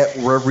you get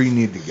wherever you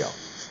need to go.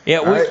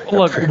 Yeah,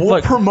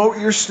 we'll promote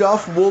your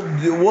stuff.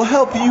 We'll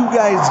help you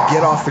guys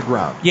get off the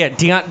ground. Yeah,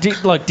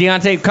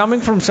 Deontay,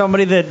 coming from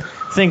somebody that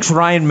thinks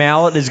Ryan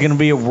Mallett is going to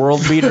be a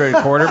world beater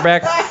at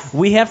quarterback,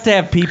 we have to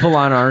have people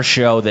on our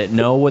show that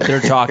know what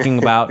they're talking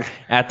about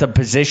at the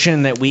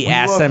position that we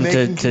ask them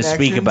to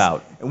speak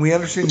about. and we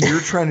understand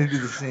you're trying to do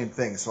the same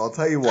thing. So I'll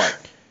tell you what.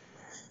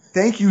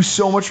 Thank you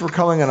so much for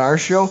coming on our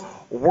show.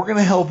 We're going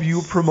to help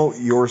you promote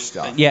your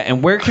stuff. Yeah,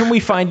 and where can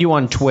we find you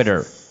on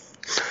Twitter?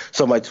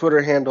 So my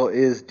Twitter handle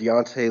is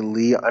Deontay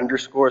Lee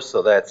 _.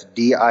 So that's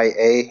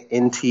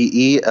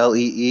DIANTELEE,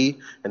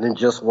 and then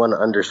just one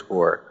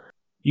underscore.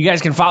 You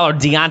guys can follow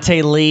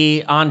Deontay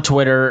Lee on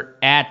Twitter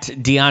at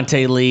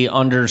Deontay Lee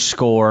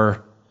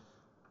 _.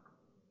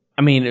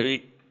 I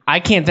mean, I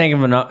can't thank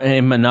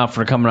him enough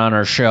for coming on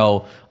our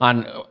show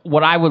on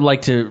what I would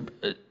like to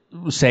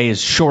say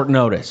is short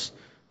notice,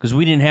 because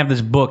we didn't have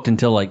this booked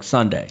until like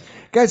Sunday.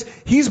 Guys,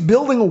 he's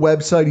building a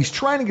website. He's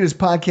trying to get his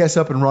podcast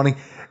up and running.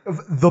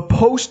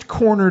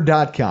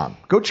 ThePostCorner.com.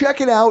 Go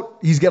check it out.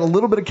 He's got a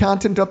little bit of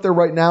content up there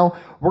right now.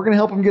 We're going to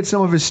help him get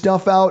some of his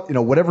stuff out. You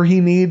know, whatever he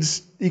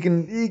needs, he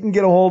can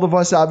get a hold of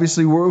us.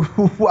 Obviously,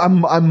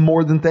 I'm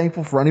more than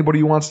thankful for anybody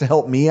who wants to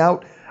help me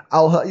out.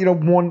 I'll,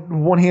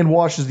 one hand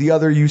washes the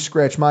other. You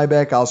scratch my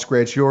back, I'll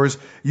scratch yours.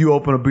 You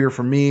open a beer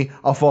for me,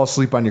 I'll fall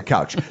asleep on your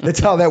couch. That's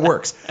how that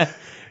works.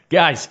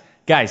 Guys,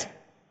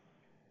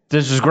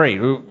 this is great.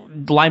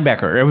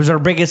 Linebacker. It was our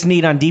biggest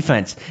need on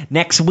defense.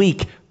 Next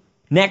week,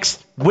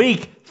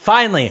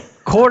 finally,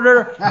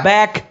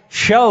 quarterback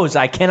shows.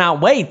 I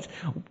cannot wait.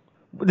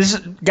 This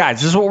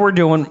is what we're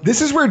doing.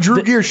 This is where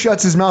Drew Gear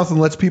shuts his mouth and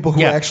lets people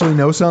who actually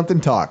know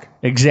something talk.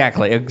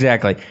 Exactly.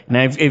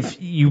 Now,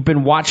 if you've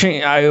been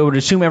watching, I would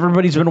assume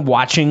everybody's been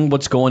watching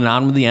what's going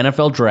on with the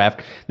NFL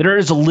draft. There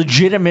is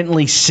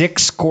legitimately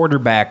 6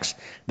 quarterbacks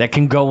that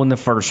can go in the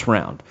first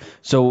round.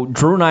 So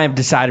Drew and I have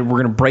decided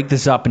we're going to break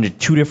this up into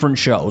 2 different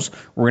shows.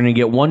 We're going to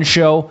get one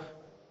show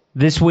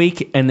this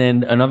week and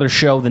then another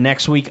show the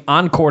next week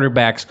on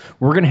quarterbacks.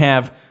 We're going to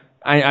have,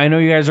 I know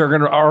you guys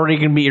are already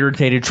going to be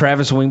irritated.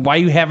 Travis Wing, why are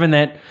you having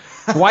that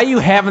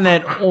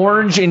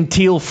orange and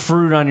teal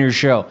fruit on your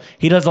show?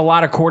 He does a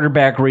lot of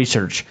quarterback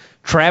research.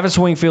 Travis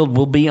Wingfield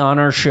will be on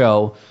our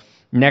show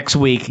next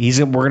week.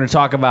 We're going to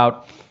talk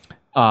about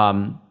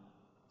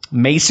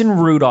Mason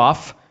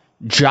Rudolph,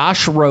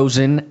 Josh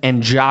Rosen,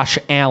 and Josh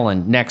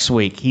Allen next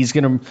week. He's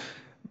going to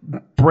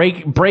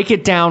break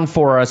it down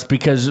for us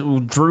because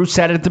Drew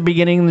said at the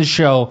beginning of the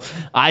show,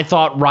 I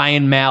thought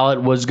Ryan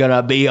Mallett was going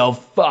to be a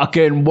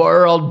fucking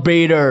world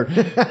beater.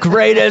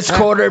 Greatest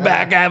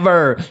quarterback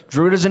ever.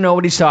 Drew doesn't know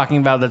what he's talking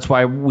about. That's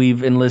why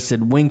we've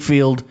enlisted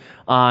Wingfield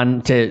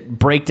on to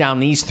break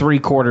down these 3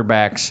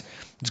 quarterbacks.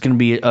 It's going to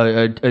be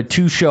a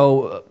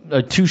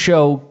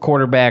two-show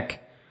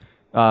quarterback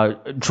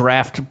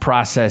draft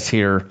process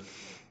here.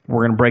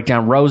 We're going to break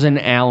down Rosen,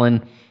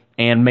 Allen,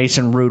 and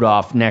Mason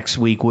Rudolph next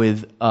week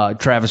with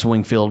Travis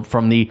Wingfield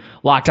from the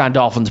Locked On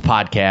Dolphins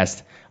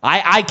podcast.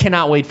 I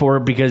cannot wait for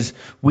it because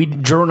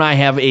Drew and I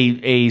have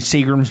a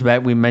Seagram's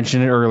bet. We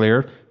mentioned it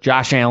earlier.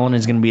 Josh Allen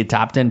is going to be a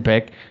top 10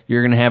 pick.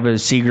 You're going to have a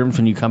Seagram's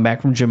when you come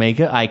back from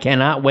Jamaica. I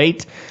cannot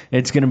wait.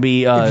 It's going to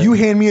be... if you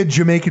hand me a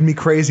Jamaican Me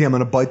Crazy, I'm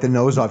going to bite the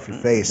nose off your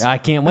face. I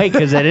can't wait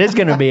because it is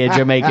going to be a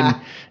Jamaican...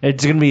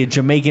 It's going to be a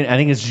Jamaican... I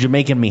think it's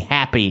Jamaican Me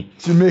Happy.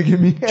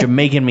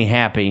 Jamaican Me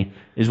Happy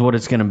is what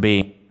it's going to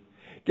be.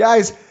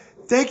 Guys,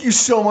 thank you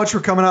so much for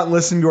coming out and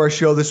listening to our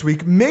show this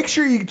week. Make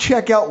sure you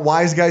check out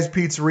Wise Guys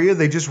Pizzeria.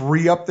 They just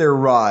re-upped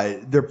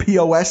their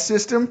POS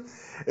system.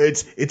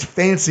 It's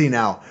fancy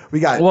now. We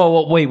got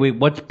wait.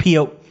 What's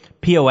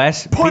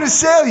POS? Point of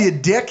sale, you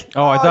dick.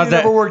 Oh, I thought you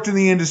that never worked in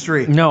the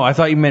industry. No, I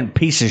thought you meant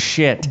piece of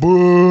shit.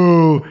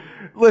 Boo.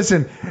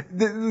 Listen,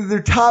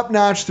 they're top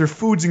notch. Their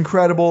food's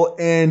incredible,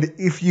 and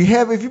if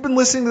you've been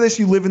listening to this,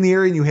 you live in the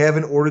area and you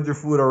haven't ordered their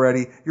food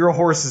already, you're a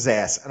horse's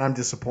ass, and I'm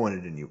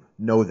disappointed in you.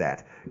 Know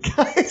that,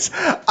 guys.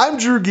 I'm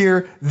Drew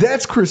Gear.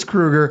 That's Chris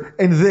Kruger,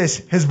 and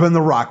this has been the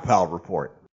Rockpile Report.